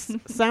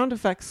next sound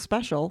effects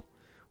special,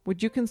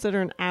 Would you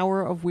consider an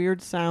hour of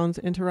weird sounds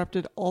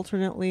interrupted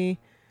alternately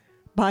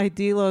by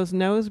D-Lo's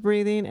nose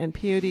breathing and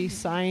POD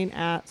sighing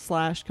at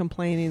 /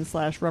 complaining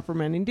 /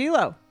 reprimanding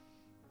D-Lo?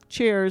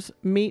 Cheers,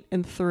 Meat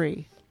and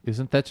 3.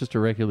 Isn't that just a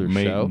regular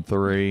Mate show? and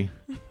 3.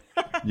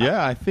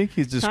 Yeah, I think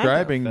he's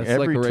describing That's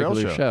every like a trail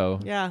regular show.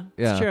 Yeah,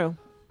 it's true.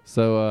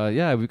 So,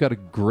 we've got a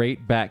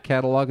great back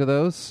catalog of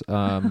those.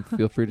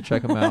 Feel free to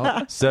check them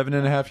out.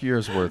 7.5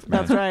 years worth,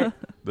 man. That's right.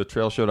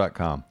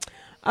 TheTrailShow.com.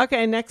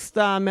 Okay, next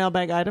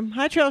mailbag item.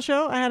 Hi, Trail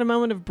Show. I had a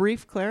moment of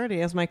brief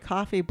clarity as my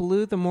coffee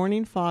blew the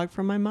morning fog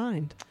from my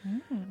mind.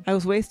 I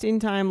was wasting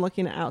time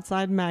looking at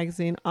Outside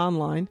Magazine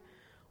online,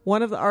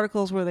 one of the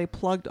articles where they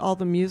plugged all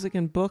the music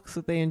and books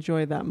that they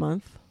enjoyed that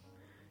month.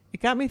 It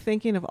got me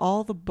thinking of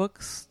all the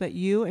books that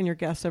you and your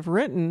guests have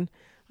written.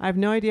 I have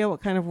no idea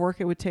what kind of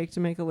work it would take to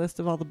make a list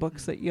of all the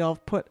books that you all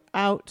have put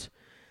out,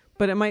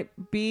 but it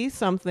might be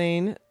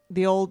something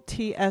the old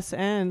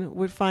TSN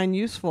would find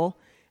useful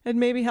and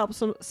maybe help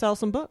sell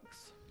some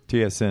books.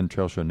 TSN,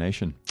 Trail Show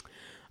Nation.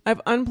 I've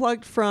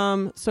unplugged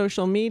from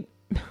social media.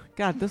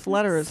 God, this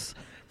letter is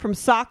from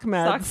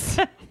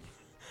SockMeds.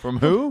 From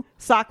who?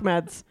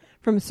 SockMeds.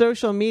 From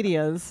social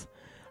medias.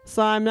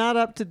 So I'm not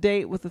up to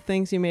date with the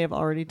things you may have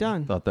already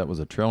done. Thought that was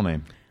a trail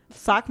name.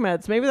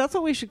 SockMeds. Maybe that's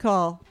what we should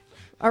call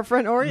our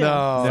friend Oreo.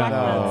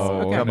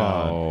 No, Okay. come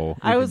on.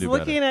 I was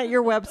looking at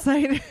your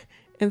website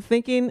and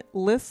thinking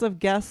lists of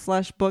guests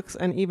 / books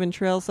and even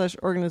trail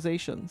 /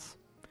 organizations.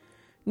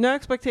 No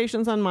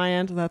expectations on my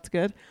end. That's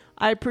good.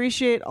 I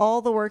appreciate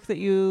all the work that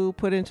you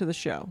put into the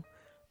show.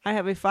 I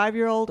have a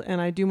 5-year-old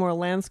and I do more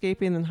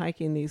landscaping than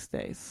hiking these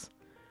days.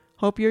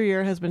 Hope your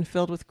year has been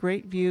filled with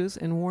great views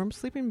and warm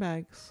sleeping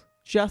bags.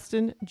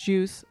 Justin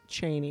Juice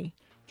Cheney.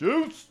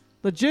 Juice!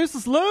 The juice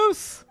is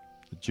loose!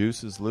 The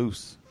juice is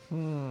loose.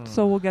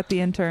 So we'll get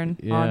the intern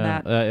on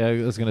that. I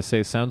was going to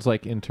say, sounds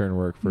like intern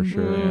work for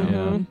sure.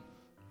 Mm-hmm.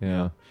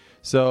 Yeah.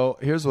 So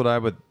here's what I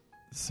would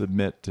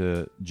submit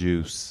to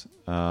Juice.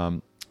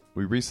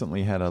 We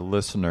recently had a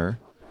listener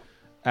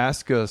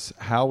ask us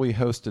how we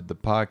hosted the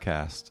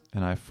podcast,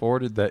 and I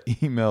forwarded that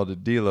email to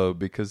D-Lo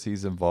because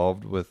he's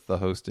involved with the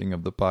hosting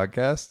of the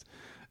podcast.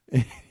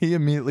 He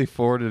immediately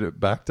forwarded it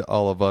back to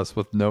all of us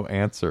with no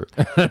answer.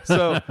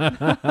 So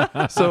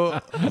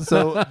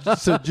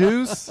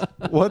Juice,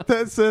 what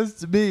that says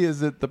to me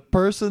is that the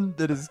person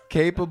that is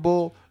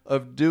capable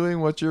of doing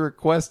what you're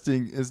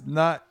requesting is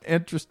not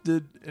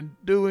interested in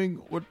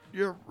doing what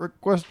you're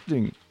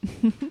requesting.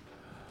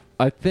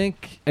 I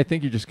think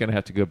you're just going to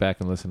have to go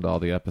back and listen to all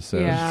the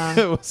episodes. Yeah.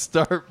 We'll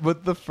start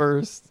with the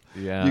first.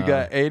 Yeah. You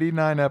got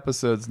 89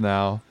 episodes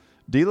now.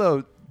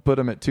 D-Lo put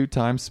them at 2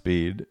 times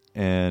speed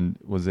and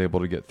was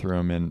able to get through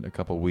them in a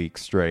couple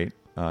weeks straight.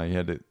 He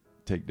had to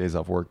take days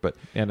off work, but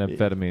and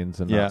amphetamines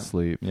and not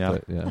sleep. Yeah.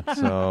 But, yeah.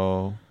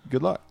 So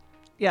good luck.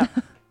 Yeah.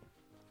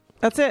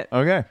 That's it.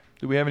 Okay.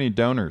 Do we have any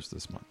donors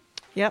this month?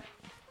 Yep.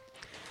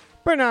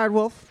 Bernard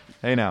Wolf.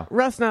 Hey now.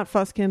 Russ Not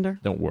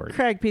Fusskinder. Don't worry.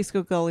 Craig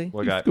Pisco Gully.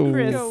 What got?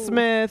 Chris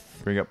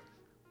Smith. Bring up.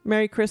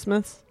 Merry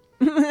Christmas.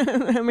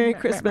 Merry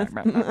Christmas.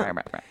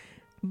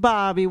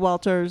 Bobby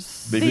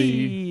Walters.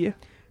 Baby.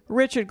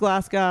 Richard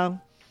Glasgow.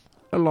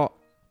 A lot.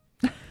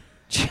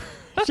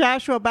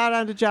 Joshua Bow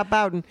Down to Job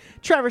Bowden.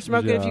 Trevor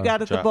Smokin, if you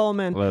got it, the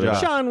Bowman.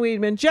 Sean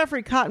Weedman.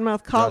 Jeffrey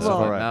Cottonmouth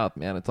Caldwell. Mouth,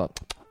 man, it's all.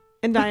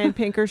 And Diane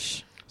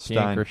Pinkersh.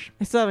 Stein.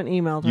 I still haven't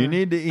emailed her. You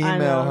need to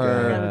email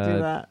her. I gotta do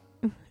that.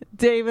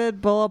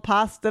 David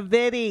Bullapasta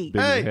Vitti.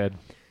 Hey. Head.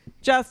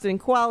 Justin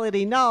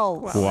Quality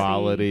Knowles.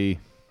 Quality.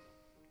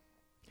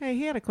 Hey,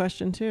 he had a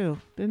question too,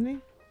 didn't he?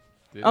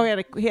 Oh,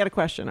 he had a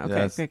question.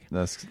 Okay,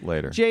 that's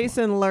later.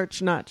 Jason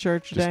Lurch, not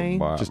Church Day.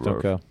 Just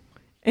don't go.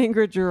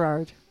 Ingrid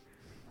Gerard.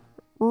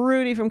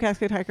 Rudy from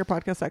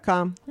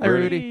CascadeHikerPodcast.com. Hi,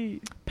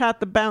 Rudy. Pat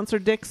the Bouncer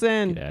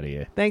Dixon. Get out of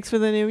here. Thanks for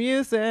the new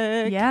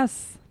music.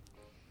 Yes.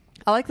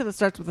 I like that it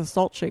starts with a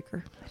salt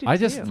shaker. I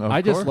just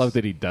love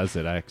that he does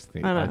it. I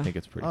think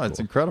it's pretty cool. It's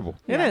incredible.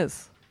 It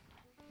is.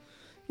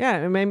 Yeah,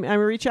 I mean,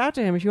 reach out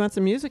to him if you want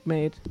some music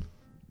made.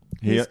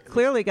 He's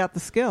clearly got the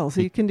skills.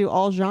 He can do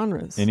all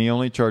genres. And he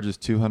only charges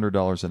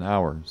 $200 an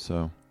hour.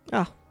 So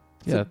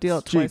it's a deal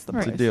at twice the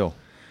price. It's a deal.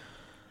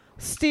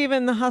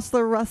 Stephen the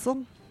Hustler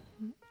Russell.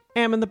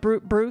 Ammon the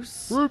Brute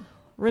Bruce.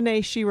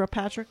 Renee Shira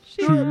Patrick.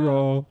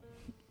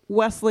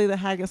 Wesley the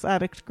Haggis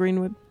Addict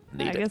Greenwood.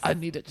 I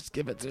need it. Just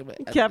give it to me.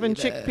 Kevin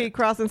Chickpea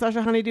Cross and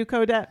Sasha Honeydew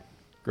Codette.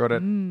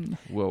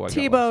 Whoa,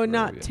 Tebow,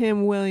 not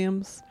Tim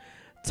Williams.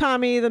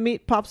 Tommy the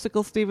Meat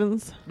Popsicle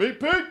Stevens. Meat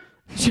Pig.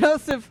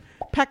 Joseph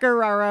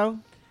Pecoraro.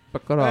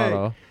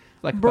 Hey.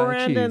 Like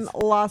Brandon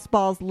Lost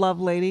Balls Love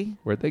Lady.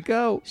 Where'd they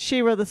go?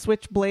 Shira the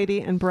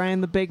Switchbladey and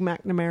Brian the Big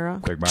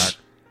McNamara. Big Mac.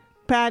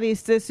 Patty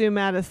Sisu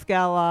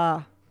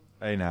Matascala.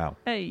 Hey now.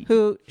 Hey.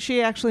 Who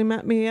she actually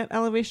met me at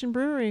Elevation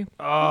Brewery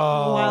a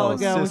while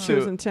ago when she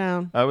was in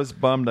town. I was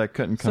bummed I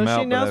couldn't come out.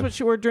 So she knows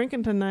what we're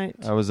drinking tonight.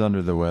 I was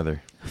under the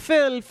weather.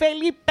 Phil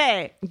Felipe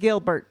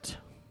Gilbert.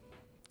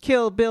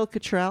 Kill Bill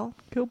Cottrell.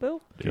 Kill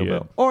Bill.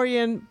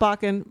 Orion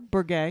Bakken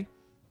Burgay.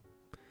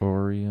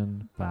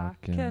 Orion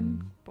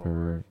Bakken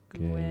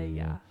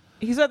Burgay.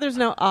 He said there's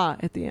no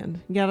at the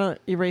end. You gotta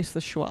erase the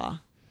schwa.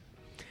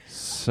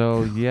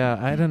 So yeah,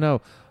 I don't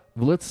know.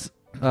 Let's.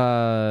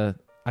 I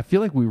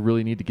feel like we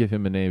really need to give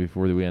him a name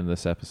before we end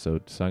this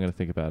episode. So I'm gonna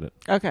think about it.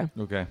 Okay.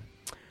 Okay.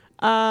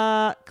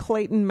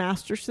 Clayton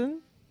Masterson.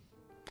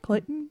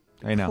 Clayton.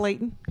 I know.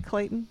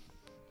 Clayton.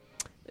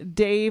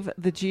 Dave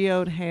the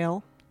Geode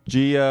Hale.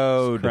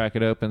 Geode. Crack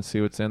it open, see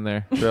what's in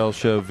there. Trail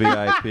Show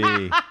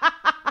VIP.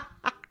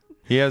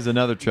 He has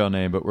another trail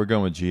name, but we're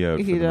going with Geode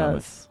for He the moment.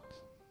 does.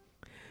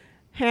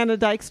 Hannah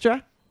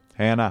Dykstra.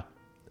 Hannah.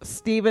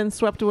 Steven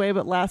swept away,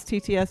 but last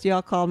TTS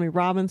y'all called me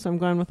Robin, so I'm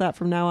going with that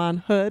from now on.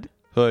 Hood.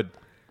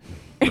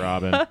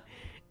 Robin.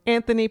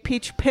 Anthony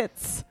Peach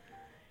Pitts.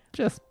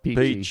 Just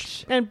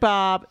Peach. And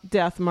Bob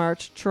Death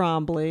March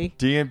Trombley.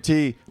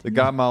 DMT, the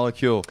God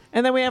molecule.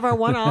 And then we have our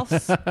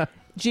one-offs.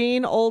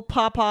 Gene Old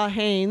Papa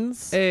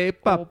Haynes. Hey,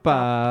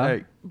 Papa.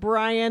 Hey.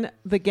 Brian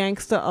the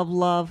Gangsta of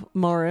Love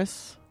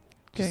Morris.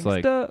 Just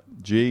like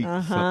G.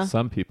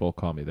 Some people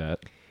call me that.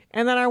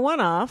 And then our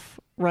one-off,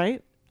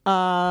 right?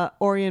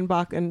 Orion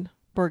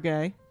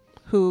Bach-Burgay,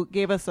 who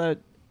gave us a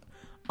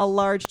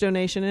large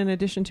donation in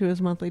addition to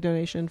his monthly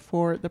donation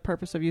for the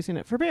purpose of using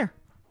it for beer.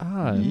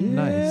 Ah,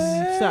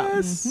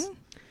 nice. So,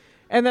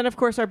 and then, of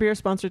course, our beer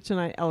sponsor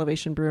tonight,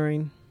 Elevation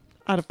Brewing,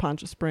 out of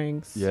Poncha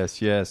Springs.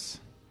 Yes.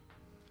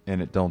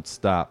 And it don't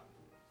stop.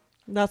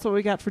 That's what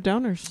we got for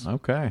donors.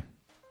 Okay.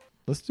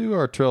 Let's do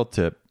our trail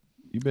tip.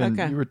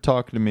 You were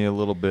talking to me a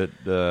little bit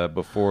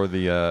before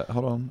the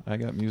hold on, I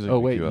got music. Oh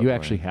wait, you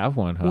actually have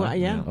one, huh? Well,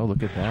 yeah. Oh,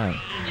 look at that.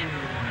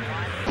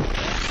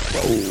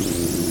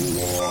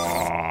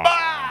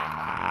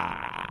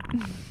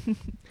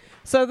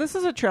 So this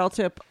is a trail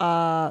tip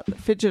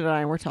Fidget and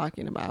I were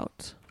talking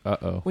about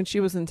when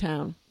she was in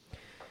town.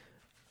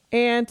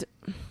 And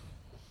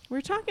we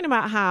were talking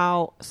about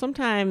how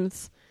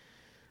sometimes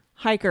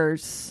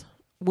hikers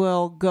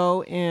will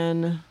go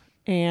in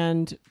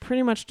and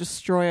pretty much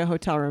destroy a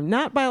hotel room.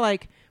 Not by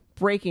like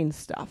breaking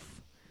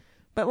stuff,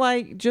 but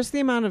like just the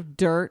amount of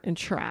dirt and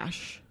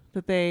trash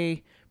that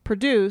they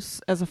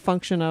produce as a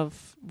function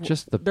of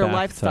just their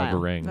lifestyle.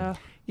 Ring.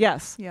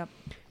 Yes. Yep.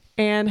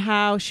 And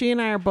how she and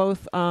I are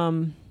both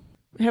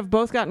have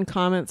both gotten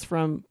comments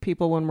from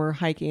people when we're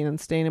hiking and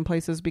staying in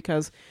places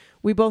because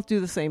we both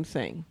do the same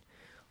thing.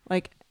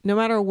 Like no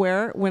matter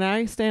where, when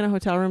I stay in a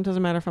hotel room,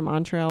 doesn't matter if I'm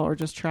on trail or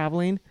just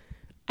traveling,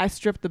 I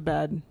strip the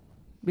bed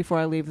before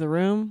I leave the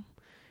room,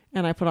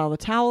 and I put all the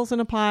towels in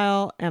a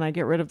pile, and I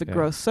get rid of the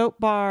gross soap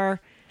bar,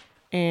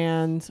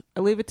 and I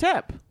leave a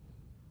tip.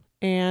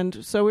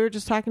 And so we were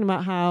just talking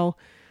about how,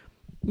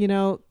 being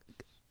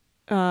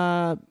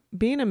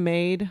a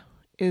maid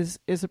is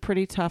a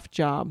pretty tough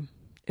job.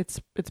 It's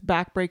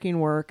backbreaking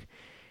work.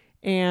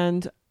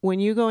 And when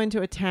you go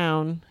into a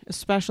town,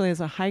 especially as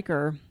a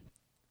hiker,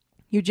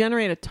 you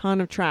generate a ton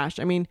of trash.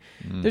 I mean,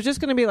 there's just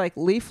going to be like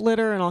leaf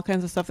litter and all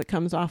kinds of stuff that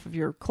comes off of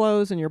your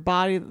clothes and your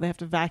body that they have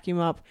to vacuum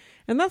up.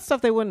 And that's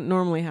stuff they wouldn't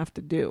normally have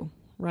to do,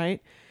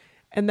 right?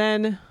 And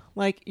then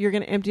like you're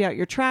going to empty out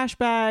your trash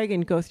bag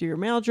and go through your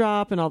mail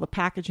drop and all the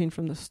packaging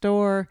from the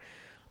store.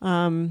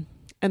 And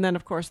then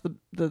of course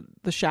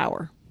the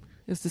shower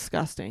is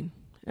disgusting.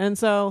 And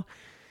so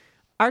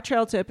our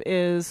trail tip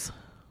is,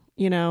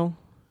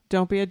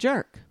 don't be a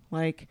jerk.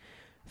 Like,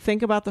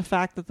 think about the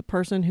fact that the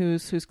person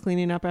who's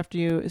cleaning up after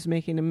you is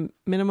making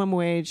a minimum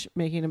wage,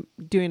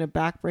 doing a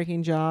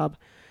backbreaking job.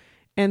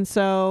 And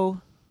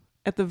so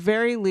at the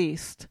very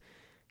least,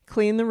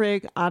 clean the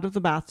rig out of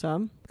the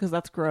bathtub because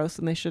that's gross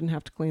and they shouldn't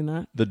have to clean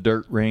that. The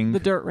dirt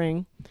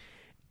ring.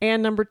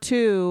 And number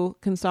 2,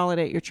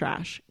 consolidate your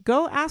trash.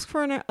 Go ask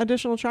for an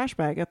additional trash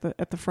bag at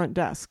the front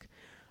desk.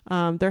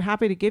 They're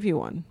happy to give you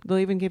one. They'll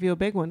even give you a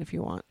big one if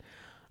you want.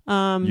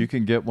 You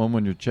can get one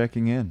when you're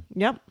checking in.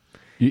 Yep.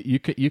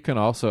 You can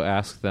also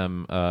ask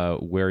them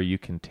where you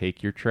can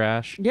take your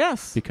trash.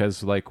 Yes.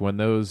 Because like when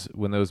those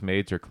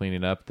maids are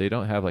cleaning up, they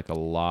don't have like a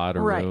lot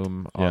of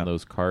room on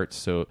those carts.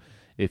 So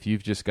if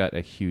you've just got a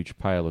huge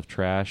pile of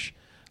trash,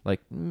 like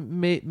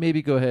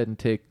maybe go ahead and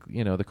take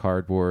the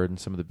cardboard and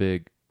some of the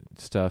big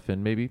stuff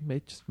and maybe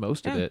just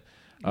most of it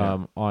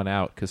on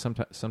out because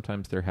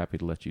sometimes they're happy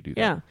to let you do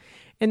that. Yeah.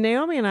 And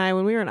Naomi and I,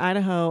 when we were in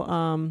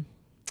Idaho,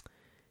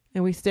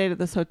 and we stayed at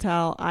this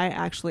hotel, I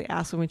actually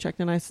asked when we checked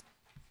in. I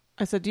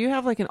said, "Do you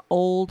have like an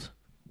old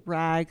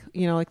rag?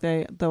 Like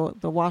the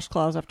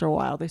washcloths after a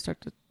while they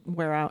start to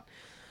wear out,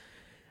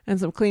 and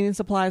some cleaning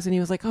supplies." And he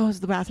was like, "Oh, is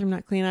the bathroom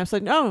not clean?" I was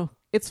like, "No,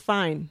 it's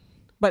fine,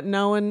 but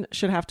no one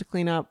should have to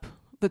clean up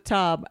the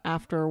tub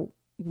after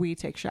we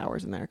take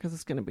showers in there because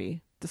it's going to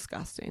be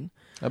disgusting."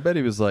 I bet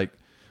he was like,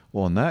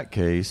 "Well, in that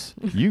case,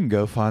 you can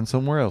go find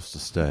somewhere else to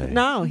stay."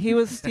 No, he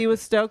was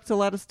stoked to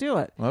let us do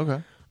it.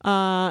 Okay.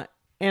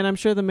 And I'm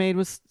sure the maid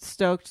was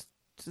stoked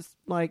to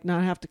like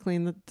not have to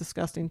clean the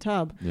disgusting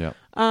tub. Yeah.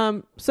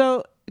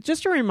 So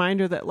just a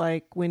reminder that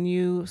like when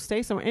you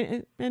stay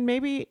somewhere and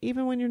maybe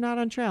even when you're not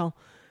on trail,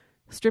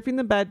 stripping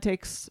the bed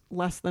takes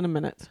less than a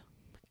minute,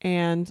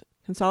 and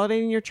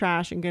consolidating your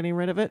trash and getting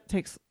rid of it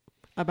takes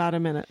about a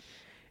minute.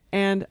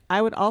 And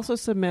I would also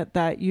submit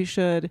that you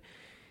should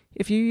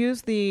if you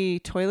use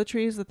the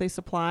toiletries that they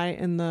supply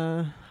in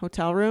the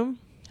hotel room,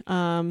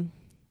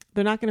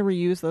 they're not going to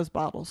reuse those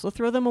bottles. So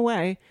throw them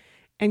away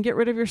and get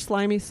rid of your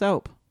slimy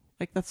soap.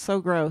 Like, that's so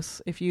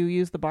gross. If you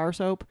use the bar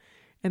soap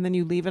and then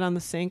you leave it on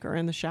the sink or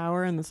in the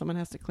shower and then someone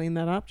has to clean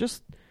that up,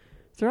 just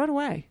throw it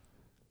away.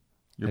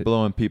 You're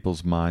blowing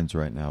people's minds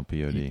right now,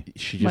 POD.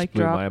 She just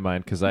blew my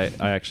mind because I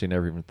actually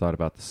never even thought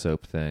about the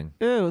soap thing.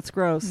 Ew, it's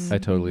gross. I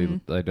totally,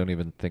 I don't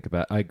even think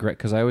about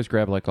because I always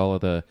grab like all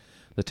of the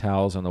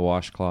towels and the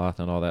washcloth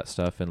and all that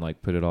stuff and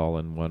like put it all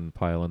in one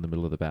pile in the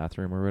middle of the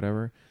bathroom or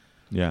whatever.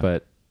 Yeah.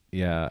 But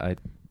yeah,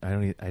 I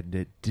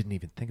didn't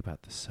even think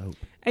about the soap.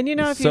 And you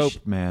know, the if soap,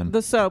 you man,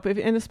 the soap,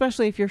 and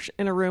especially if you're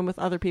in a room with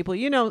other people,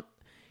 you know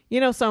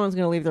someone's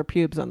going to leave their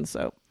pubes on the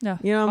soap. Yeah,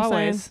 you know what I'm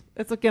always. saying?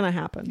 It's going to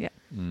happen. Yeah.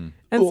 And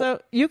so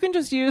you can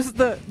just use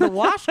the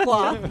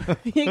washcloth.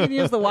 You can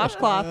use the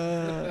washcloth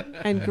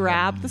and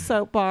grab the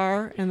soap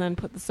bar and then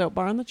put the soap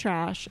bar in the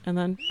trash and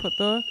then put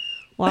the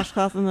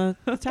washcloth in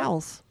the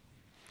towels.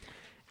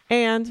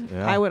 And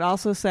I would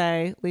also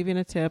say leaving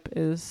a tip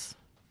is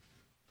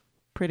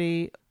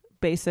pretty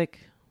basic.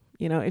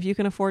 You know, if you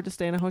can afford to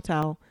stay in a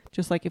hotel,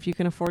 just like if you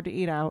can afford to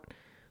eat out,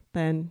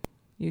 then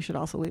you should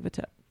also leave a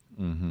tip.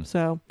 Mm-hmm.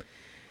 So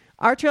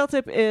our trail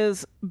tip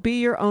is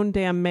be your own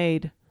damn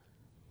maid.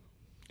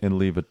 And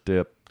leave a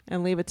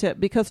tip.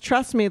 Because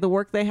trust me, the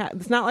work they have,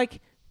 it's not like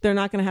they're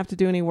not going to have to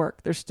do any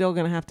work. They're still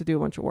going to have to do a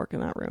bunch of work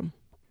in that room.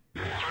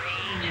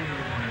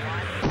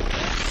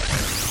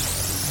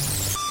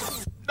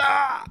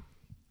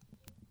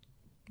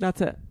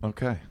 That's it.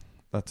 Okay.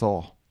 That's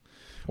all.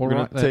 We're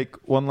going to take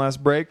one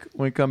last break.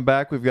 When we come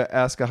back, we've got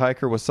Ask a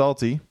Hiker with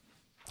Salty.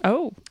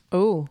 Oh.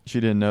 She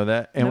didn't know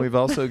that. And we've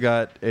also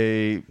got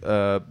a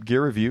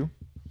gear review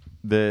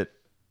that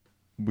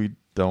we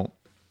don't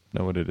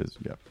know what it is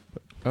yet.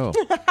 Oh.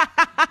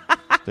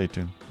 Stay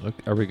tuned. Look,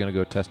 are we going to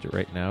go test it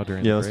right now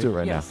during the let's break? do it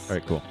right now. All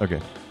right, cool. Okay.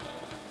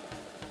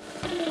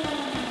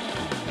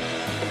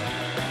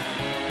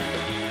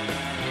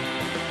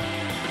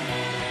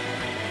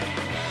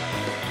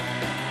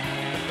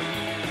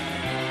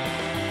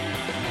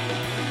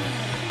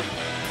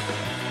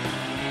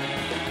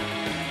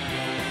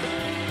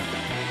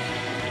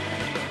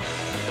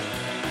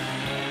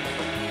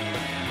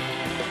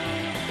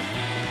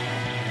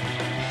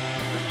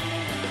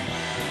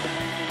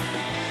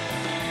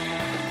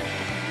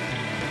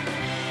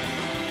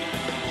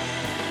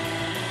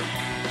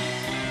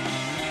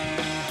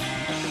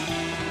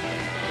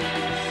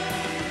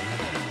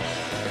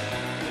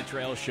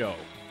 Trail Show.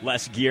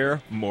 Less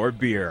gear, more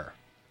beer.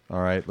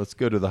 All right, let's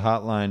go to the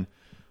hotline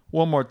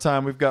one more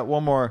time. We've got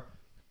one more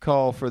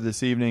call for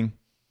this evening,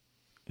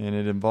 and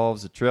it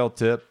involves a trail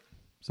tip.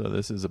 So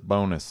this is a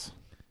bonus.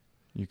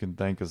 You can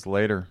thank us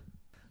later,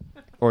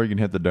 or you can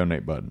hit the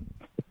donate button.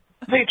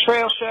 The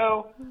Trail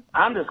Show.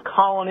 I'm just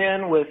calling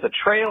in with a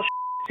trail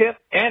tip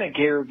and a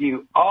gear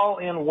review all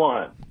in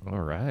one.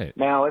 All right.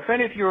 Now, if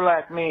any of you are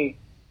like me,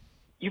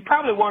 you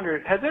probably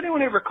wondered, has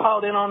anyone ever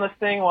called in on this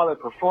thing while they're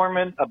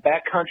performing a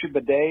backcountry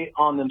bidet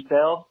on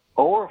themselves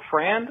or a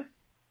friend?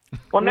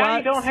 Well, now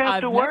you don't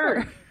have to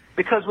worry.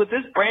 Because with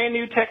this brand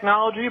new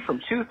technology from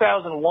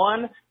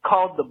 2001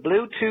 called the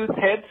Bluetooth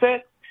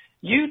headset,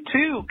 you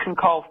too can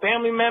call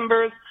family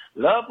members,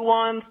 loved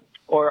ones,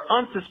 or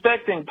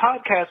unsuspecting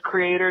podcast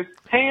creators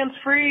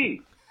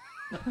hands-free.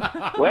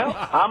 Well,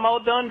 I'm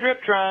all done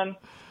drip trying,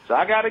 so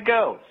I got to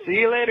go. See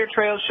you later,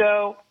 Trail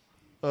Show.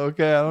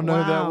 Okay, I don't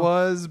know who that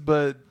was,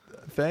 but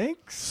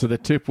thanks. So the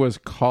tip was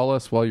call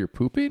us while you're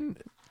pooping?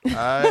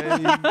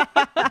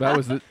 That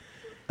was the...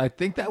 I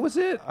think that was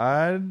it.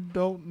 I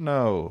don't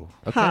know.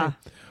 Okay.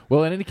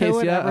 Well, in any case, Who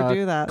would ever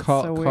do that?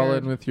 Call So call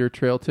weird. in with your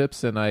trail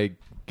tips, and I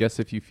guess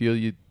if you feel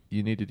you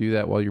need to do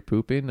that while you're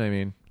pooping, I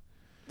mean...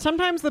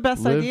 Sometimes the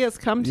best ideas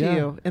come to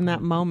you in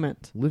that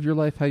moment. Live your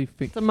life how you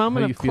think. It's a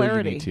moment how you of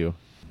clarity. Feel you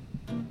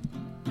need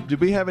to. Did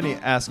we have any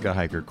Ask a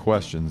Hiker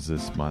questions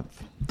this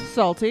month?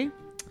 Salty.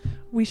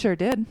 We sure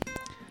did.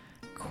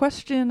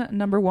 Question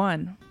number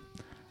 1.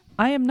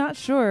 I am not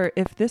sure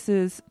if this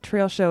is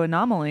Trail Show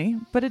anomaly,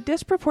 but a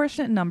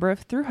disproportionate number of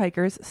thru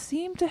hikers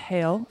seem to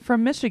hail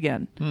from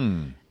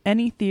Michigan.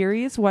 Any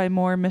theories why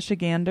more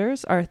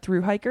Michiganders are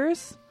thru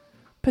hikers?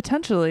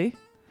 Potentially,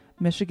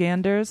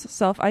 Michiganders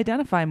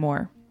self-identify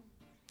more.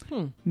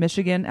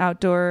 Michigan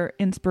outdoor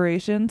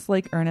inspirations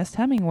like Ernest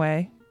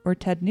Hemingway or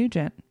Ted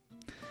Nugent.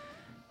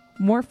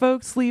 More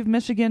folks leave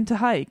Michigan to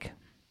hike.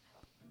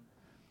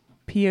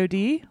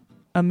 POD,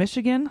 a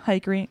Michigan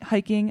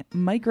hiking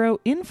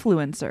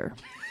micro-influencer.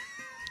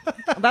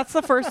 That's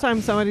the first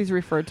time somebody's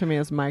referred to me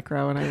as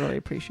micro, and I really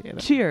appreciate it.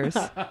 Cheers.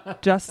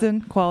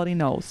 Justin, Quality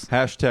Knowles.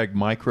 Hashtag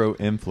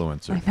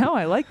micro-influencer. I know,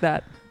 I like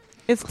that.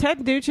 Is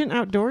Ted Nugent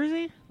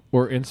outdoorsy?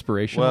 Or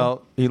inspirational.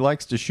 Well, he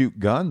likes to shoot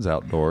guns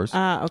outdoors.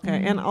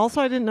 Okay. And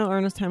also, I didn't know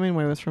Ernest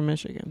Hemingway was from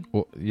Michigan.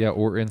 Well, yeah,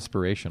 or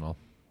inspirational.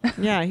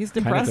 Yeah, he's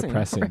depressing.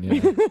 Kind of depressing,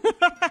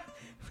 yeah.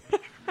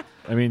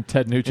 I mean,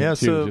 Ted Nugent,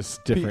 too,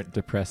 just different,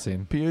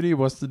 depressing. POD,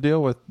 what's the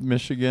deal with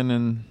Michigan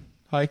and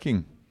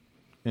hiking?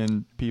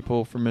 And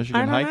people from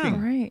Michigan I don't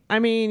hiking? know. Right. I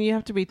mean, you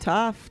have to be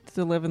tough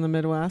to live in the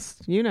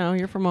Midwest. You know,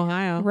 you're from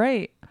Ohio.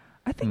 Right.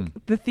 I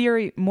think the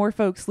theory more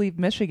folks leave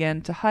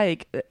Michigan to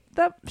hike,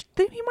 that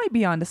he might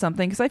be onto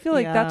something, because I feel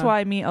like that's why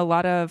I meet a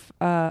lot of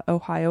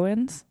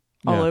Ohioans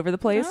all over the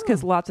place,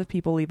 because lots of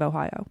people leave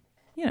Ohio,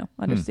 you know,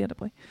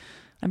 understandably.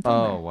 I'm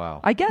from there.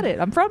 Wow. I get it.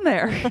 I'm from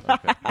there.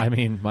 Okay. I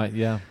mean,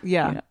 Yeah.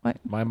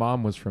 my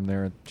mom was from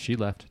there and she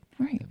left.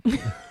 Right.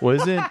 Well,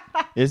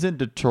 isn't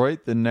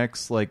Detroit the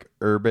next like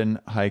urban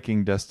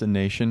hiking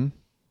destination?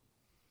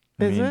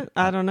 Is it?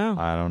 I don't know.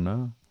 I don't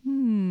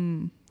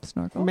know.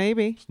 Snorkel?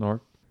 Maybe. Snork.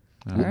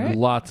 All right.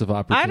 Lots of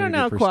opportunity. I don't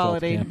know for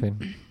quality. stealth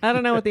camping. I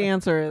don't know what the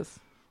answer is.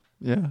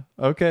 Yeah.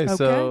 Okay.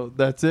 So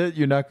that's it.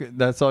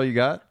 That's all you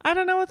got? I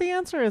don't know what the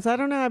answer is. I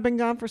don't know. I've been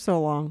gone for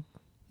so long.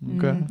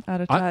 Okay.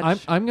 Out of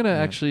touch. I'm going to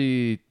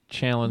actually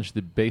challenge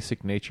the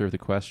basic nature of the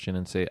question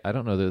and say I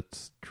don't know that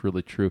it's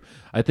truly true.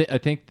 I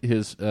think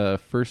his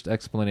first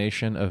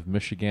explanation of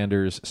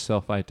Michiganders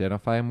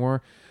self-identify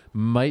more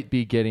might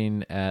be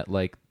getting at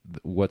like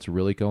what's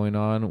really going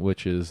on,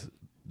 which is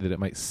that it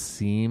might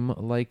seem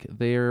like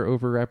they're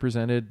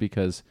overrepresented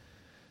because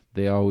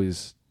they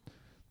always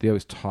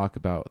talk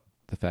about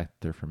the fact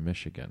that they're from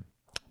Michigan.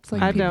 It's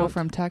like people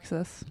from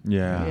Texas.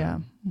 Yeah. Yeah.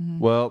 Mm-hmm.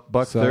 Well,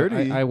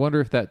 $1.30. I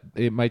wonder if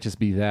it might just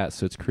be that.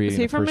 So it's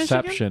creating a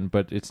perception,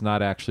 but it's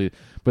not actually.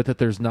 But that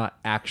there's not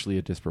actually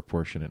a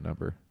disproportionate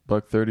number.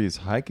 $1.30 is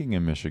hiking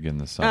in Michigan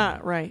this summer.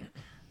 Right.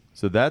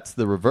 So that's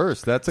the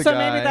reverse. That's a so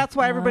guy. Maybe that's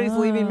why everybody's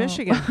leaving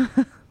Michigan.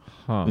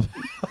 Huh.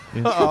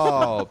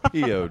 Oh,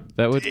 POD.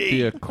 That would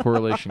be a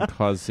correlation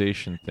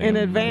causation thing. In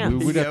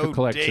advance. We'd have to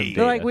collect some data.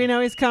 They're like, we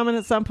know he's coming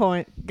at some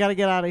point. Got to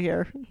get out of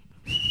here.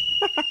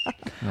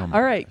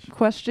 All right.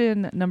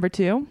 Question number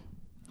 2.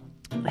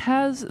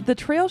 Has the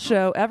trail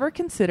show ever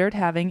considered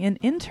having an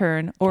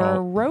intern or a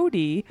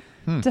roadie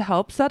to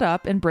help set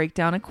up and break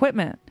down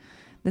equipment?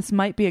 This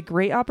might be a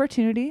great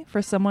opportunity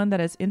for someone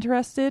that is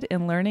interested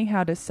in learning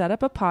how to set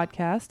up a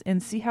podcast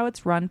and see how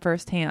it's run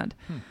firsthand.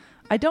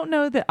 I don't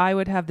know that I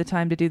would have the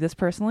time to do this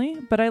personally,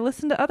 but I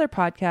listen to other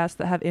podcasts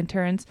that have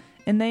interns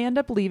and they end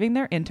up leaving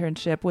their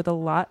internship with a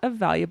lot of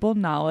valuable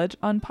knowledge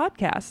on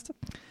podcasts.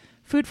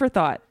 Food for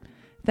thought.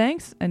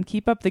 Thanks, and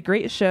keep up the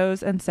great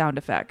shows and sound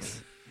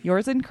effects.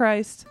 Yours in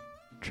Christ,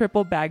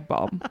 Triple Bag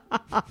Bomb.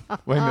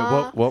 Wait a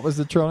minute. What was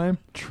the trail name?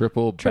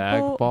 Triple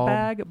Bag Bomb.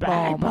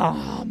 Bag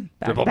Bomb.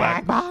 Triple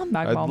Bag Bomb.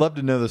 I'd love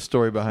to know the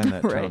story behind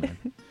that trail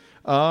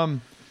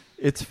name.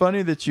 It's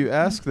funny that you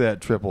ask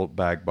that, Triple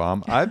Bag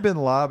Bomb. I've been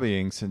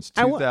lobbying since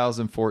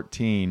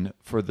 2014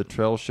 for the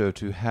trail show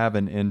to have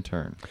an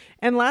intern.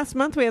 And last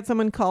month we had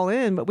someone call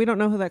in, but we don't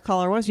know who that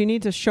caller was. You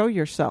need to show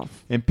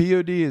yourself. And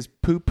POD has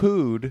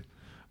poo-pooed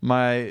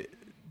my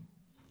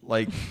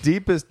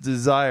deepest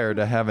desire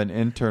to have an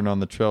intern on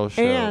the trail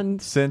show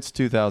and since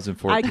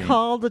 2014. I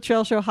called the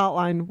trail show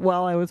hotline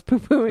while I was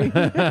poo-pooing.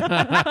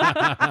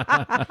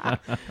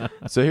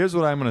 So here's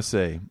what I'm going to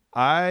say.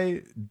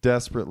 I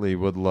desperately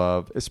would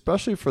love,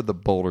 especially for the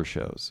Boulder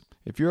shows,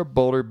 if you're a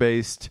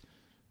Boulder-based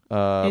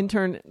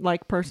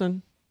intern-like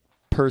person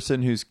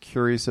who's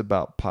curious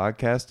about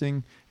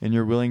podcasting and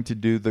you're willing to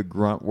do the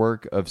grunt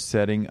work of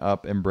setting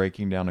up and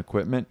breaking down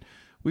equipment,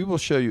 we will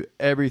show you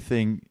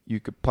everything you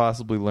could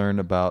possibly learn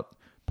about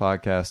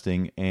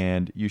podcasting,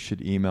 and you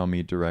should email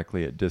me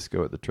directly at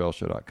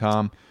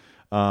disco@thetrailshow.com.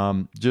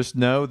 Just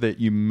know that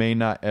you may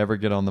not ever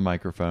get on the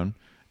microphone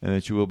and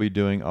that you will be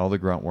doing all the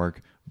grunt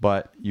work,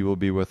 but you will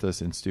be with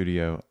us in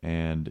studio,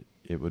 and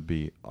it would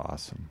be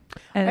awesome.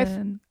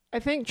 And I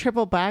think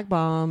Triple Bag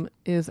Bomb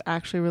is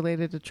actually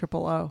related to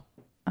Triple O.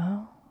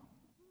 Oh,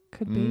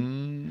 could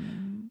be.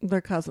 They're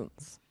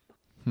cousins.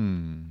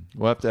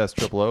 We'll have to ask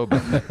Triple O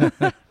about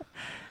that.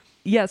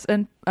 Yes,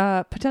 and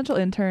potential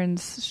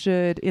interns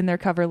should, in their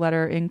cover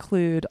letter,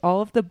 include all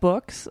of the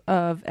books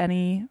of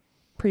any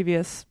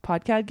previous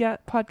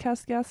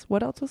podcast guests.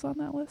 What else was on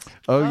that list?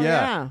 Oh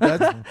yeah.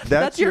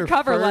 That's your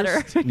cover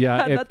letter.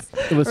 Yeah.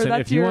 Listen,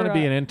 if you want to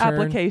be an intern,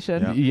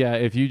 application. Yeah,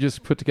 if you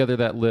just put together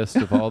that list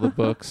of all the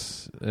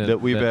books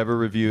that we've ever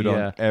reviewed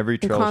on every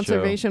trail show,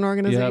 conservation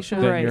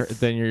organization,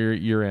 then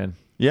you're in.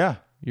 Yeah.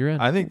 You're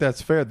in. I think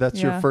that's fair.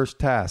 That's your first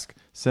task.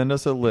 Send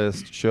us a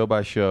list, show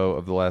by show,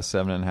 of the last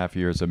 7.5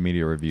 years of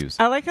media reviews.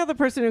 I like how the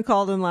person who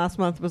called in last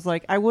month was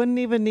like, I wouldn't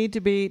even need to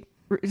be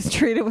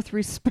treated with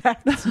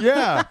respect.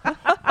 Yeah.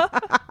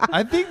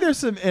 I think there's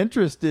some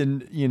interest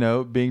in,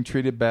 being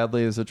treated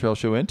badly as a trail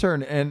show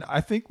intern, and I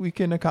think we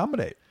can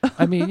accommodate.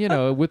 I mean,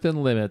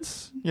 within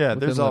limits. Yeah,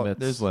 there's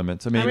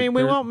limits. I mean,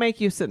 we won't make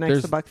you sit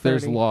next to $1.30.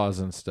 There's laws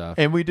and stuff.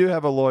 And we do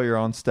have a lawyer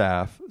on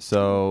staff,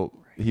 so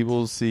he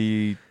will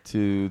see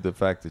to the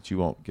fact that you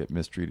won't get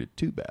mistreated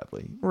too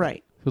badly.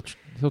 Right.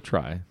 He'll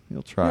try.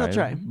 He'll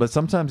try. But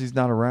sometimes he's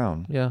not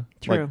around. Yeah.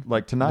 True.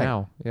 Like tonight.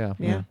 Now. Yeah.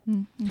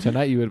 Mm-hmm.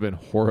 Tonight you would have been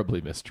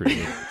horribly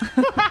mistreated.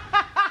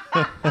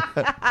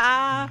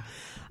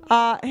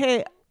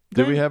 Hey.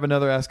 Did we have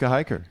another Ask a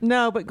Hiker?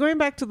 No, but going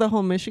back to the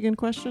whole Michigan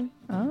question.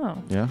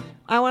 Oh. Yeah.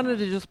 I wanted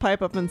to just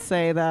pipe up and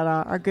say that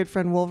our good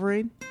friend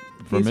Wolverine,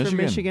 from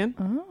Michigan.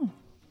 Oh.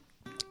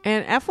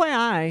 And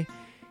FYI,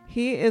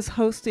 he is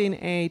hosting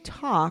a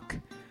talk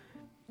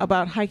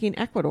about hiking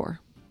Ecuador.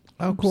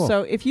 Oh, cool.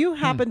 So if you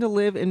happen to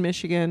live in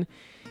Michigan,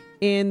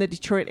 in the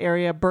Detroit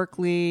area,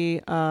 Berkeley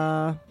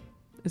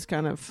is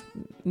kind of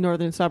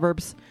northern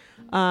suburbs.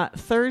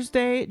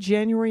 Thursday,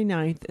 January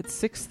 9th at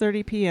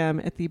 6:30 p.m.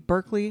 at the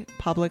Berkeley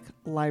Public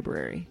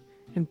Library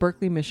in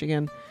Berkeley,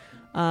 Michigan.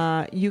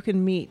 You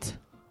can meet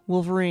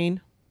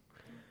Wolverine.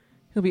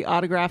 He'll be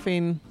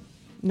autographing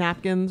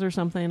napkins or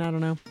something. I don't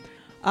know.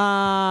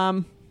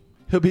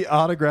 He'll be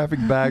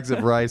autographing bags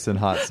of rice and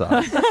hot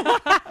sauce.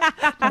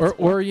 or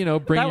bring your own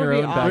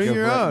bag of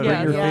rice.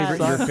 Yeah, Bring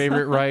your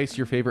favorite rice,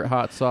 your favorite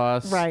hot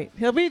sauce. Right.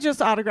 He'll be just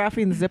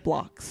autographing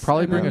Ziplocs.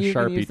 Probably and bring a then you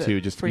can Sharpie use it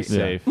too, just to be for-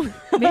 safe.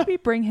 Maybe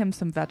bring him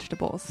some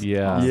vegetables.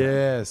 Yeah.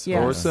 Yes.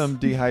 Yes. Or some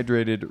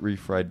dehydrated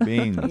refried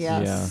beans.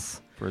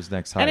 Yes. For his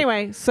next hike.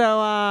 Anyway,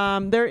 so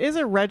there is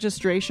a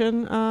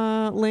registration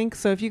link.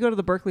 So if you go to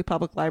the Berkeley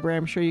Public Library,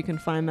 I'm sure you can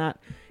find that.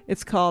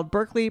 It's called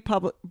Berkeley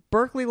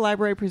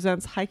Library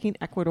Presents Hiking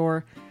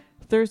Ecuador,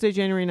 Thursday,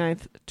 January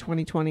 9th,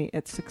 2020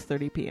 at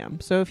 6:30 p.m.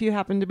 So if you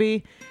happen to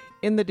be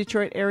in the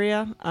Detroit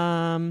area,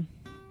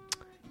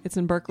 it's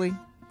in Berkeley.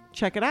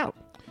 Check it out.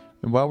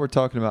 And while we're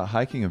talking about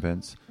hiking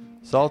events,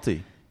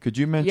 Salty, could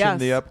you mention Yes.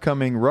 the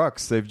upcoming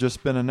rucks? They've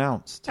just been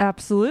announced.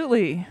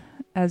 Absolutely.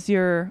 As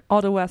your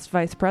Alta West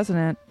vice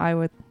president, I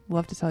would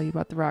love to tell you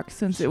about the rock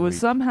since it was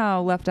Sweet.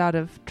 somehow left out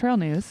of trail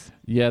news.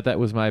 Yeah, that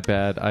was my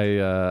bad.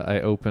 I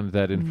opened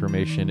that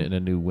information in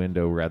a new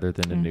window rather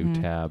than a new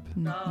tab.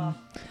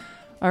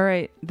 All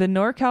right. The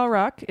NorCal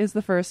Rock is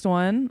the first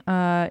one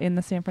in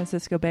the San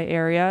Francisco Bay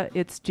Area.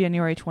 It's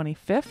January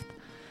 25th.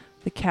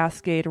 The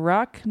Cascade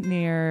Rock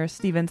near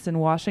Stevenson,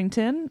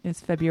 Washington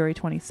is February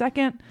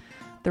 22nd.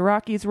 The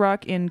Rockies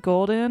Rock in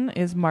Golden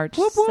is March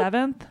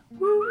 7th.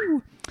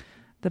 Woo!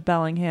 The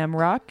Bellingham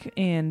Rock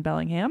in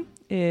Bellingham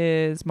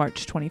is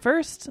March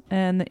 21st.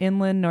 And the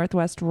Inland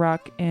Northwest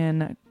Rock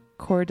in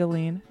Coeur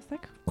d'Alene. Is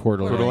that Coeur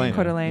d'Alene.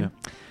 Coeur d'Alene.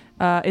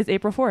 Is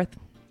April 4th.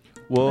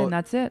 Well, and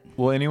that's it.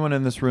 Will anyone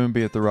in this room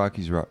be at the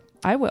Rockies Rock?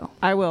 I will.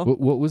 I will.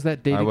 What was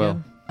that date I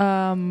will.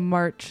 again?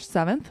 March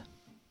 7th.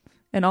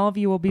 And all of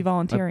you will be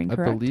volunteering, I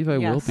correct? believe I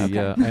will be. Okay.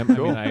 Yeah, I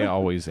mean, I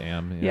always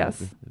am. Yeah,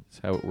 Yes. It's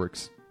how it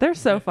works. They're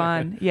so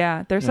fun.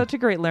 Yeah. They're such a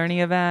great learning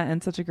event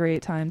and such a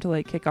great time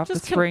to kick off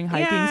Just the spring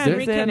hiking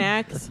season.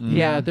 reconnect.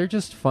 Yeah, they're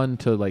just fun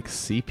to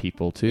see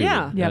people too.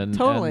 Yeah. Yep, and,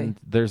 totally. And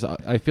there's,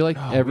 I feel like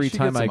we every should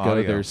time get I some go,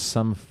 audio. there's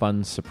some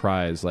fun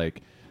surprise,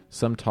 like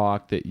some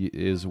talk that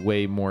is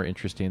way more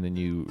interesting than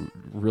you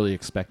really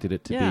expected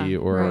it to be,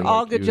 or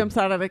all like good you- jumps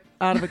out of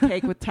a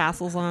cake with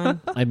tassels on.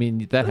 I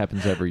mean, that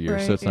happens every year,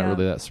 so Right, it's not yeah.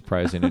 really that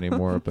surprising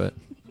anymore. But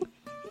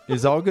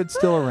Is All Good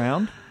still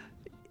around?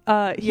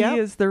 He Yep.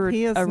 is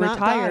He is not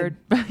retired.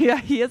 Yeah,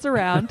 he is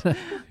around.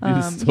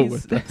 still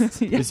with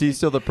us. Yeah. Is he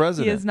still the He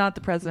president? is not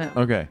the president.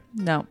 Okay.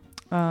 No.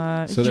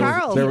 so there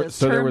Charles was,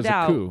 there was a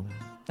out. coup.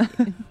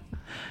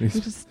 He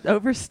just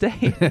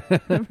overstayed.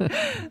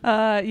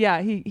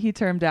 He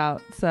termed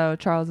out. So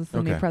Charles is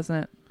the new Okay.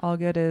 president. All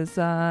Good is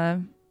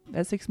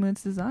Essex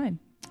Moon's design.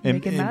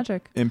 Making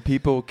magic. And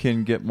people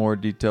can get more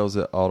details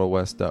at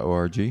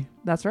autowest.org.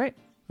 That's right.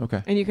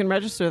 Okay. And you can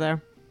register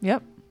there.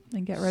 Yep.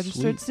 And get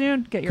registered Sweet.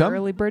 soon. Get your Come-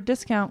 early bird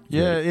discount.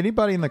 Yeah,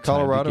 anybody in the Time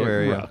to Colorado get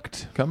area,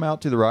 rucked. come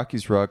out to the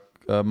Rockies Ruck.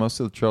 Most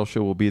of the trail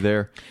show will be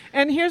there.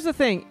 And here's the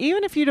thing: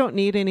 even if you don't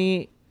need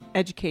any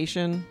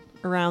education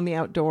around the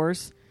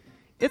outdoors,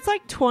 it's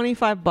like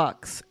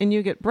 $25, and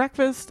you get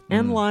breakfast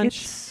and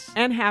lunch It's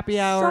and happy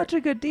hour. Such a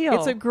good deal.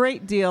 It's a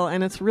great deal,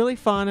 and it's really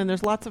fun. And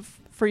there's lots of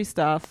free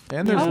stuff.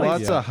 And there's Oh,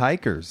 lots yeah. of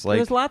hikers. Like,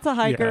 There's lots of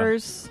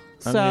hikers.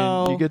 I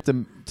So mean, you get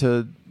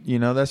to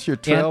that's your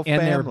trail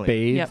and they're family.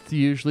 bathed Yep.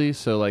 usually,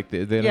 so they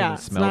don't Yeah, even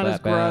it's smell not that as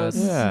bad. gross.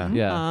 Yeah.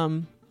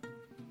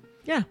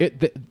 Yeah. Yeah,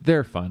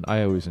 They're fun.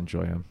 I always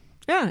enjoy them.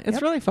 yeah, it's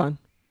Yep. really fun.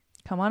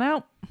 Come on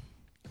out.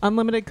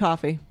 Unlimited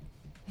coffee.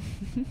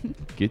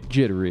 Get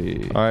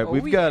jittery. All right,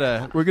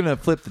 Oh, we're gonna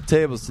flip the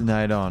tables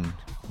tonight on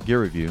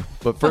gear review,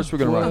 but first we're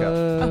gonna rock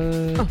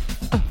out.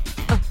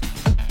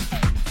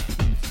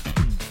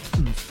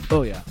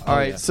 Oh yeah. All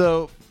right,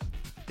 so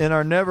in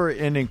our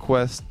never-ending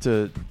quest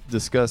to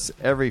discuss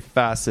every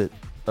facet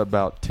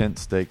about tent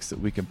stakes that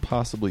we can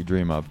possibly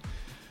dream of,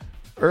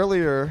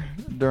 earlier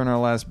during our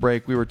last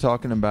break, we were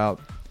talking about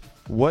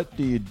what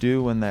do you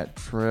do when that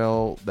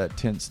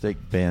tent stake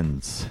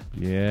bends?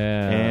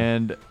 Yeah.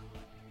 And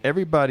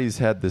everybody's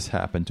had this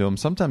happen to them.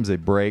 Sometimes they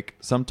break.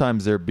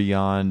 Sometimes they're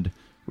beyond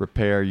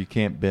repair. You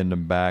can't bend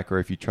them back, or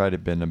if you try to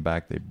bend them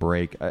back, they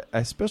break. I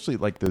especially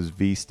like those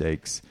V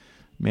stakes.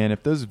 Man,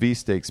 if those V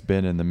stakes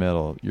bend in the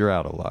middle, you're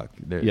out of luck.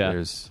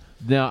 There's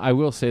Now I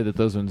will say that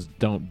those ones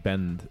don't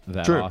bend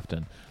that True.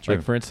 often. True.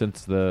 Like for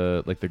instance,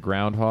 the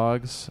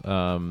groundhogs,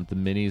 the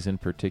minis in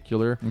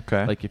particular.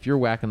 Okay. Like if you're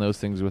whacking those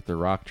things with the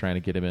rock, trying to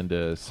get them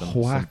into some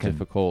Whacking.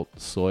 difficult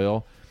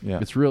soil, Yeah.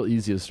 it's real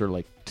easy to sort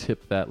of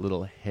tip that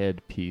little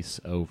head piece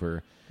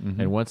over.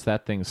 Mm-hmm. And once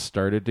that thing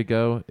started to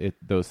go,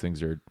 those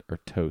things are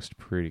toast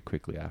pretty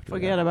quickly after.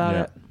 Forget that. about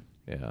Yeah. it.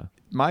 Yeah.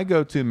 my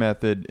go-to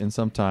method, and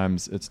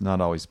sometimes it's not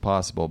always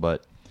possible,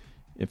 but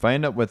if I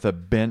end up with a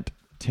bent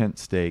tent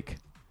stake,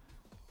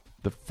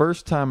 the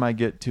first time I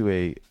get to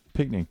a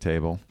picnic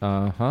table,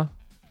 and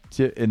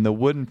the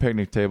wooden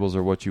picnic tables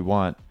are what you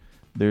want.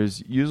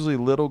 There's usually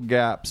little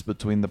gaps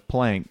between the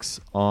planks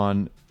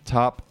on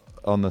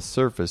the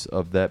surface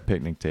of that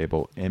picnic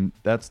table, and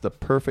that's the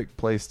perfect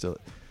place to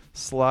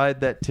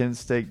slide that tent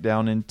stake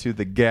down into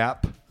the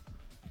gap,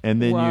 and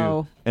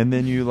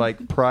then you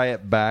like pry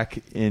it back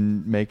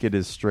and make it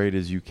as straight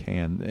as you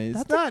can.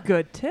 That's a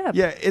good tip.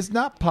 Yeah, it's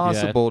not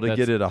possible to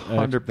get it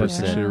 100%. That's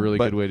actually a really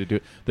good way to do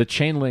it. The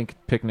chain link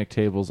picnic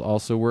tables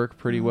also work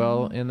pretty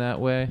well in that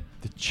way.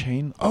 The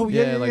chain?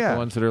 the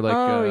ones that are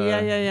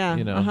like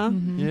you know.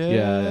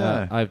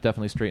 Yeah. I've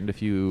definitely straightened a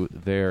few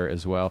there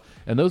as well.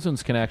 And those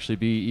ones can actually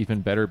be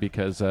even better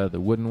because the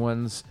wooden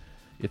ones,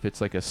 if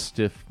it's like a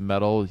stiff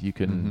metal, you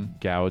can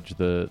gouge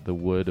the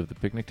wood of the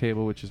picnic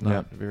table, which is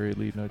not very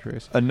leave no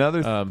trace.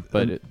 Another,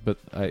 but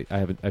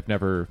I've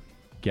never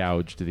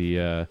gouged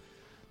the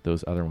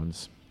those other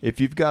ones. If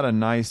you've got a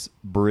nice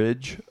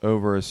bridge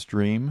over a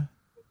stream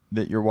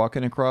that you're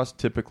walking across,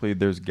 typically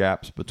there's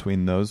gaps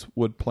between those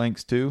wood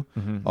planks too.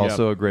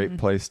 Also a great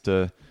place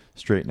to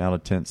straighten out a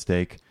tent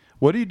stake.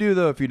 What do you do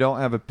though if you don't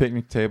have a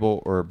picnic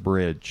table or a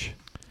bridge?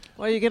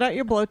 Well, you get out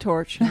your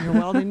blowtorch and your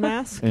welding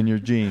mask. And your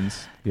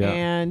jeans.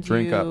 And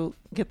Drink you up.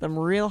 get them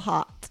real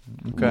hot.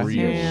 Okay.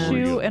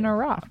 Shoe and a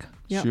rock.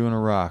 Yep. Shoe and a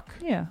rock.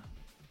 Yeah.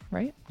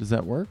 Right? Does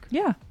that work?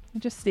 Yeah.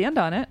 You just stand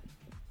on it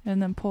and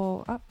then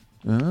pull up.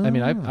 I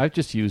mean, I've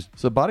just used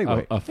body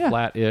weight. a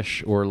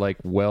flat-ish or like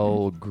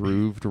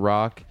well-grooved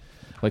rock.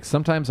 Like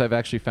sometimes I've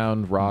actually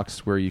found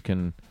rocks where you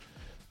can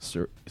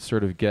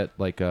sort of get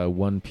like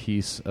one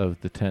piece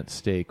of the tent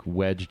stake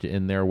wedged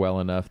in there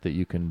well enough that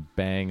you can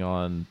bang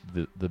on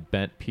the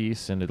bent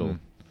piece and it'll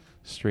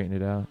straighten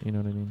it out. You know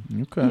what I mean?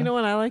 Okay. You know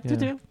what I like to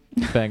do?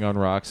 Bang on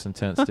rocks and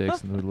tent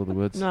stakes in the middle of the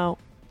woods. No.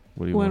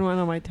 What do you when want?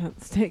 one of my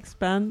tent stakes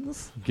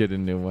bends, Get a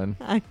new one.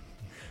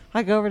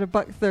 I go over to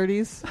Buck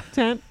 30's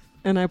tent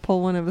and I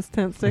pull one of his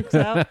tent sticks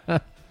out.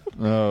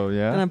 Oh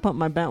yeah. And I put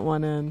my bent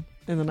one in,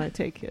 and then I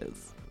take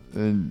his.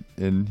 And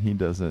he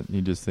doesn't.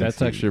 He just thinks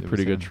that's actually a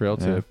pretty good trail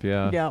tip.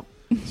 Yeah. Yep.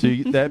 So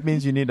that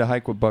means you need to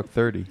hike with Buck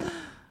 30.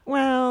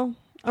 Well,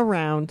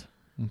 around.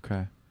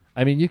 Okay.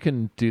 I mean, you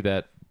can do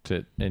that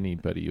to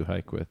anybody you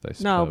hike with, I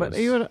suppose. No, but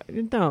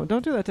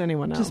don't do that to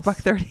anyone else. Just Buck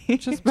 30.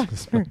 Just Buck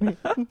 30.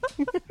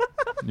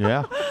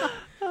 Yeah.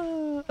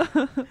 All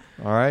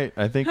right.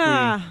 I think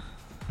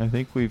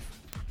we've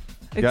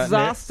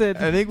exhausted.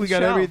 I think we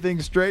got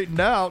everything straightened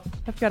out.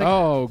 I've got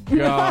Oh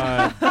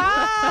God.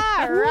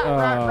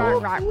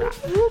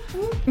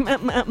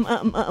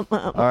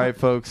 All right,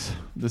 folks.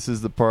 This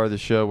is the part of the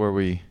show where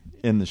we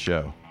end the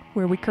show.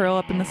 Where we curl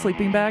up in the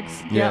sleeping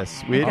bags.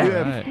 Yes, we do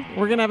have.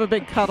 We're gonna have a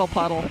big cuddle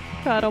puddle.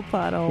 Cuddle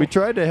puddle. We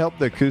tried to help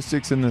the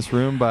acoustics in this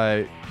room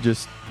by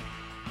just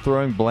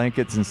throwing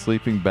blankets and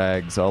sleeping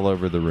bags all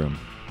over the room.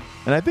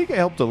 And I think it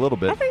helped a little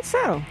bit. I think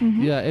so.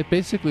 Yeah, it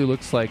basically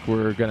looks like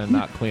we're going to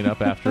not clean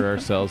up after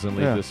ourselves and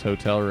leave this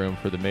hotel room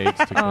for the maids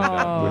to clean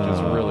up, which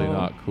is really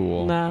not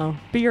cool. No.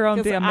 Be your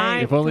own damn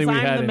maid. If only we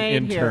I'm had the an maid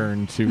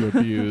intern to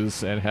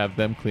abuse and have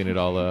them clean it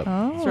all up.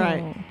 Oh. That's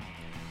right.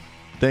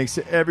 Thanks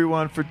to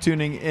everyone for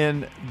tuning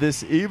in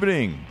this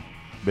evening.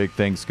 Big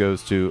thanks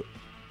goes to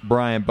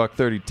Brian Buck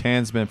 30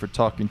 Tansman for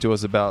talking to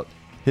us about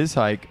his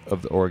hike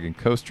of the Oregon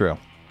Coast Trail.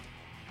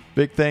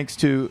 Big thanks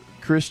to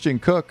Christian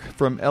Cook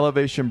from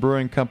Elevation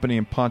Brewing Company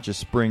in Poncha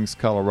Springs,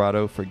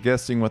 Colorado, for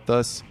guesting with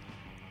us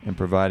and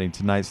providing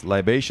tonight's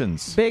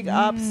libations. Big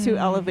ups to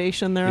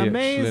Elevation. They're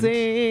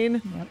amazing.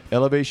 Yep.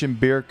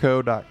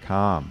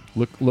 ElevationBeerCo.com.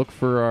 Look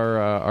for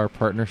our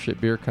partnership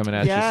beer coming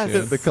at you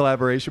soon. The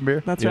collaboration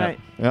beer? That's right.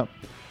 Yep.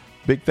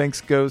 Big thanks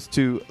goes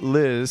to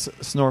Liz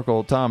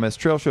Snorkel Thomas,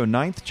 Trail Show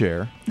 9th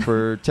Chair,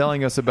 for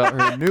telling us about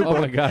her new book.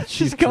 Oh my God,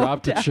 she's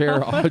dropped a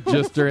chair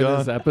just during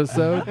this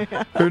episode.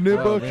 Her new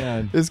book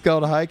man. is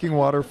called Hiking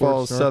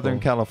Waterfalls, Southern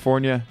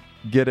California.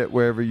 Get it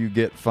wherever you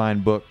get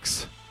fine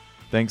books.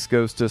 Thanks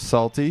goes to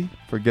Salty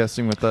for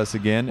guesting with us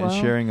again and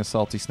sharing a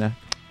salty snack.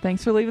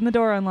 Thanks for leaving the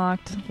door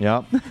unlocked.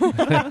 Yep.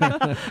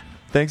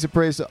 Thanks and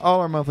praise to all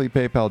our monthly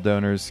PayPal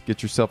donors.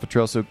 Get yourself a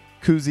Trail Show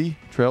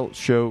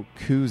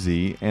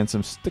koozie and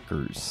some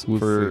stickers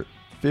for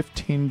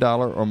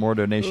 $15 or more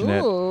donation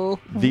at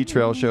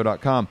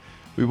thetrailshow.com.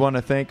 We want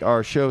to thank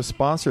our show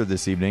sponsor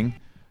this evening,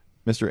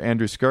 Mr.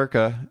 Andrew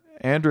Skurka.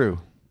 Andrew,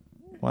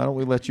 why don't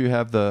we let you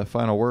have the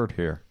final word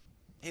here?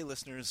 Hey,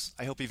 listeners.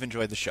 I hope you've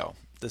enjoyed the show.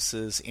 This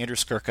is Andrew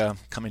Skurka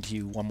coming to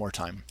you one more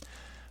time.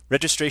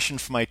 Registration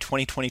for my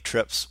 2020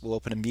 trips will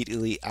open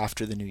immediately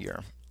after the new year.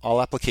 All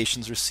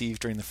applications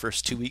received during the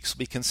first 2 weeks will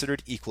be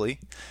considered equally,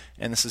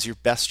 and this is your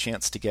best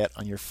chance to get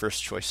on your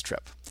first choice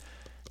trip.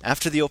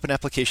 After the open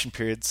application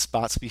period,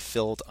 spots will be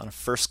filled on a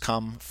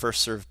first-come,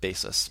 first-served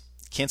basis.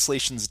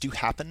 Cancellations do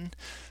happen,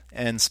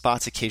 and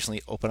spots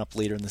occasionally open up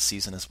later in the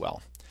season as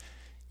well.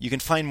 You can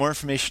find more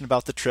information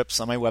about the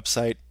trips on my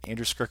website,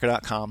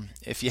 andrewskirka.com.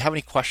 If you have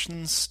any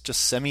questions,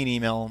 just send me an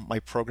email. My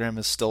program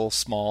is still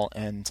small,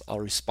 and I'll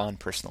respond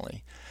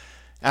personally.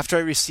 After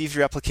I receive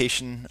your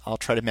application, I'll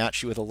try to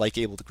match you with a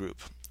like-abled group.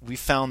 we've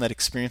found that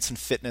experience and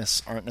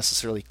fitness aren't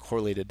necessarily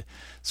correlated.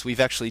 So we've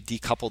actually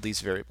decoupled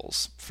these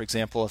variables. For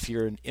example, if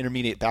you're an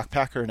intermediate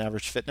backpacker in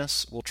average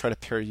fitness, we'll try to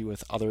pair you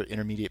with other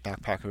intermediate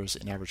backpackers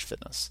in average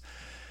fitness.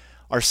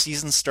 Our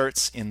season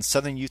starts in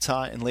southern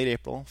Utah in late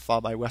April,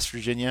 followed by West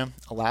Virginia,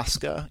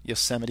 Alaska,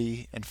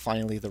 Yosemite, and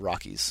finally the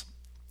Rockies.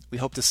 We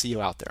hope to see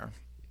you out there.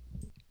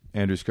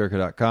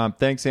 AndrewSkurka.com.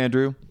 Thanks,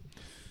 Andrew.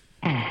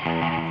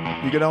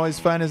 You can always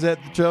find us at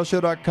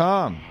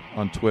thetrailshow.com,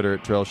 on Twitter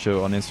at Trail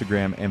Show, on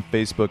Instagram and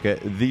Facebook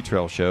at The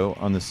Trail Show,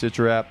 on the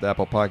Stitcher app, the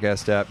Apple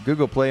Podcast app,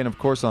 Google Play, and of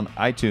course on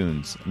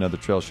iTunes. Another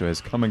Trail Show has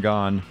come and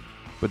gone,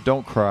 but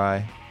don't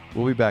cry.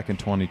 We'll be back in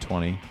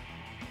 2020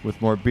 with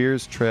more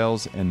beers,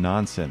 trails, and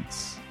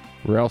nonsense.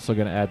 We're also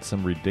going to add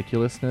some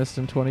ridiculousness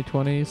in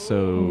 2020, so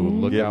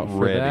look out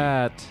for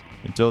that.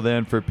 Until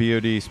then, for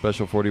POD,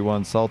 Special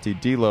 41, Salty,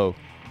 D-Lo,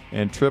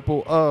 and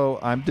Triple O,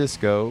 I'm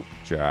Disco.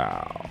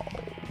 Ciao.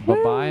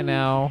 Bye-bye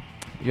now.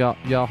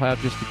 Y'all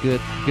have just a good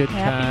Happy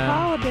time.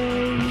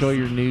 holidays. Enjoy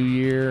your new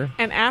year.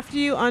 And after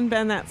you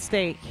unbend that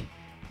steak,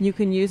 you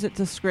can use it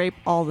to scrape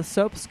all the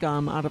soap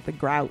scum out of the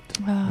grout.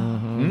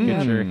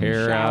 Get your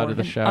hair out of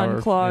the shower.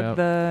 Unclog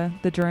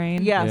the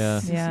drain.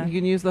 Yes. Yeah. You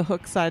can use the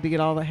hook side to get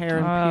all the hair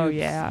and Oh, pubes.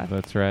 yeah.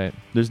 That's right.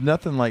 There's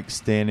nothing like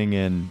standing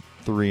in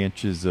 3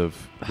 inches of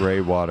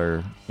gray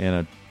water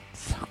in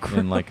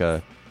like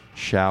a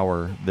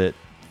shower that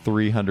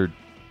 300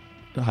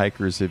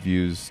 hikers have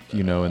used,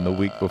 in the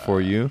week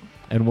before you.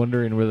 And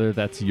wondering whether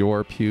that's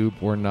your pube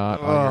or not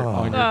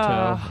on your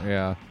toe.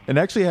 Yeah. And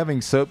actually having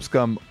soap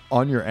scum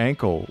on your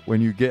ankle when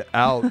you get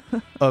out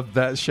of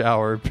that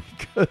shower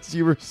because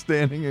you were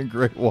standing in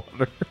gray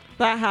water.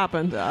 That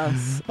happened to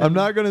us. I'm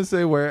not going to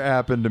say where it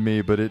happened to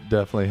me, but it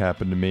definitely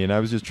happened to me. And I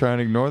was just trying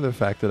to ignore the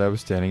fact that I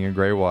was standing in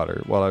gray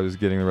water while I was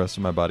getting the rest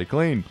of my body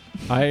clean.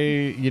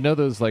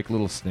 Those like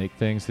little snake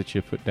things that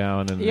you put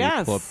down and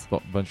Yes. you pull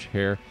up a bunch of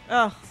hair.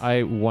 Ugh.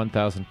 I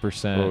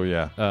 1,000% Oh,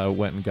 yeah.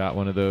 went and got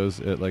one of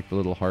those at like the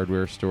little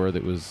hardware store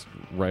that was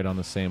right on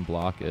the same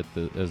block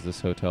as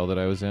this hotel that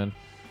I was in.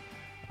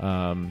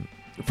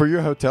 For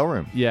your hotel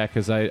room? Yeah,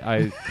 because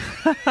I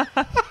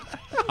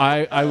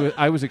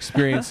was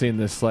experiencing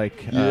this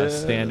like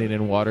standing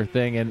in water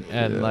thing, and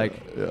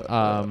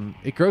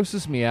it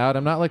grosses me out.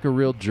 I'm not like a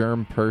real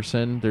germ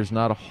person. There's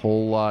not a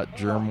whole lot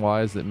germ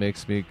wise that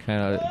makes me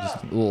kind of just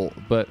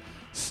but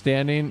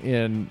standing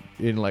in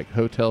like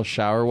hotel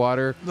shower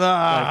water,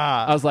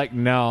 I was like,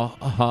 no,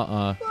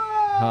 and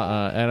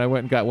I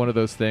went and got one of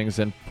those things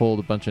and pulled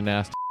a bunch of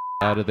nasty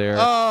out of there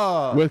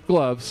with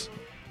gloves.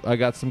 I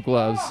got some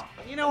gloves.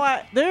 You know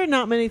what? There are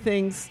not many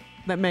things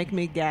that make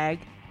me gag.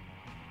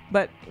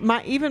 But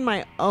even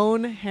my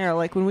own hair,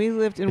 like when we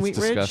lived in It's Wheat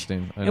Ridge,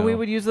 disgusting. I and we know.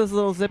 would use those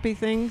little zippy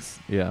things,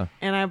 Yeah.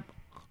 and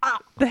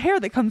The hair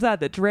that comes out of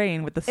the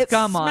drain with the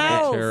scum on it.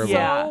 smells Terrible.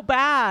 so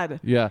bad.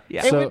 Yeah.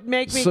 It would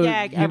make me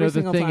gag every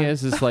single the thing time.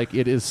 is like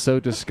it is so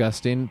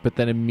disgusting, but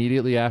then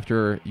immediately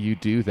after you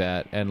do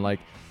that and like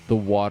the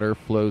water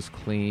flows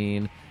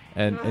clean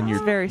and your,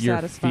 It's very your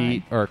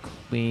satisfying. feet are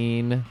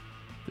clean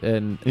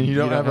and you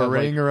don't have a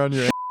ring around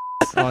your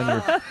on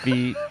your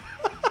feet.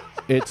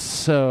 It's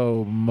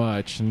so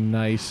much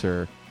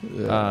nicer.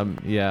 Yeah,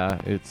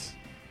 that's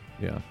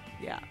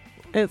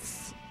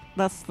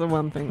the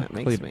one thing that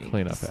makes me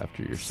clean up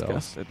after yourself.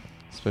 disgusted.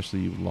 Especially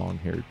you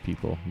long-haired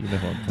people. You know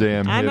what I'm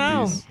Damn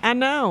hippies. I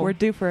know. We're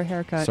due for a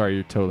haircut. Sorry,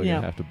 you're totally Yeah.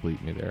 gonna have to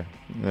bleep me there.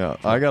 Yeah,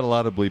 I got a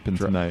lot of bleeping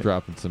tonight.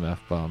 Dropping some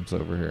F-bombs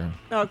over here.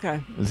 Okay.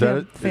 Is that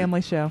it?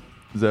 Family show.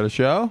 Is that a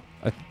show?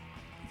 I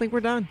think we're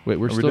done. Wait,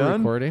 we're Are we still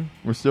done? recording?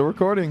 We're still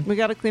recording. We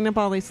got to clean up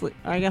all these.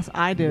 I guess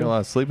I We got a do. lot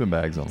of sleeping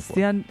bags on the It's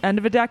floor. the end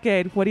of a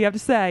decade. What do you have to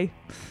say?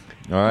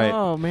 All right.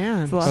 Oh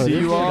man. It's a lot of See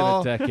It's you been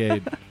all. a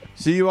decade.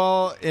 See you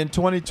all in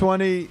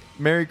 2020.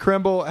 Merry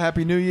Crimble.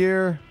 Happy New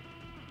Year.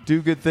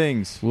 Do good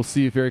things. We'll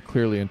see you very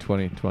clearly in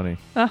 2020.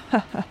 Oh.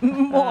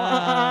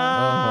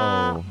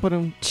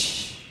 Ba-dum.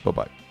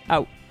 Bye-bye.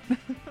 Out.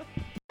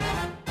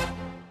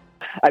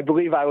 I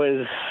believe I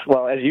was,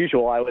 well, as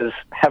usual, I was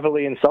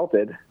heavily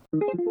insulted.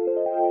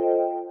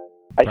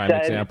 Prime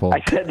example.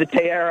 I said the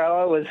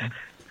Tearoa was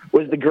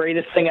the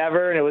greatest thing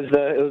ever, and it was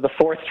the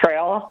fourth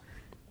trail.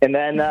 And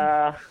then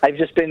I've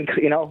just been,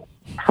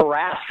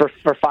 harassed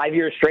for 5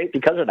 years straight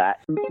because of that.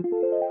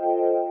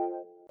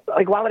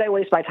 Like, why would I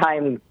waste my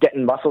time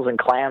getting mussels and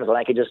clams when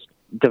I could just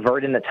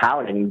divert into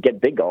town and get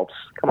big gulps?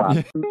 Come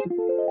on.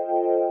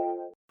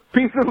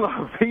 Peace and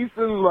love. Peace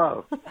and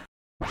love.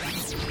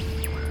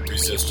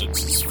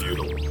 Resistance is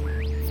futile.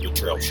 The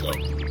Trail Show.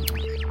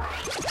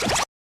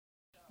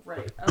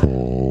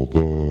 Call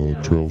the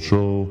Trail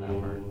Show.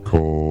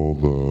 Call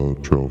the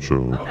Trail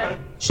Show.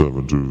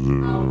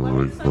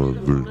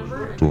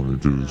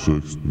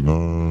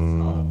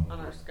 720-853-2269.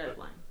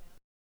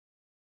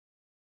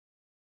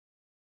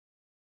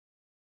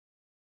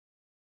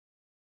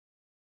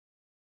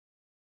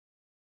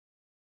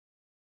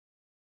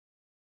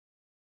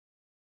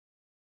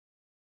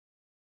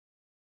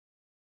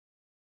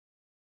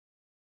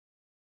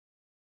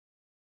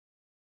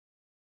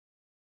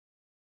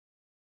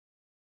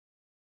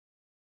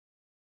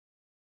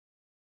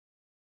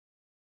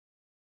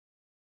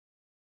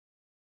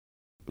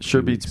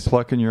 Sure beats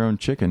plucking your own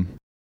chicken.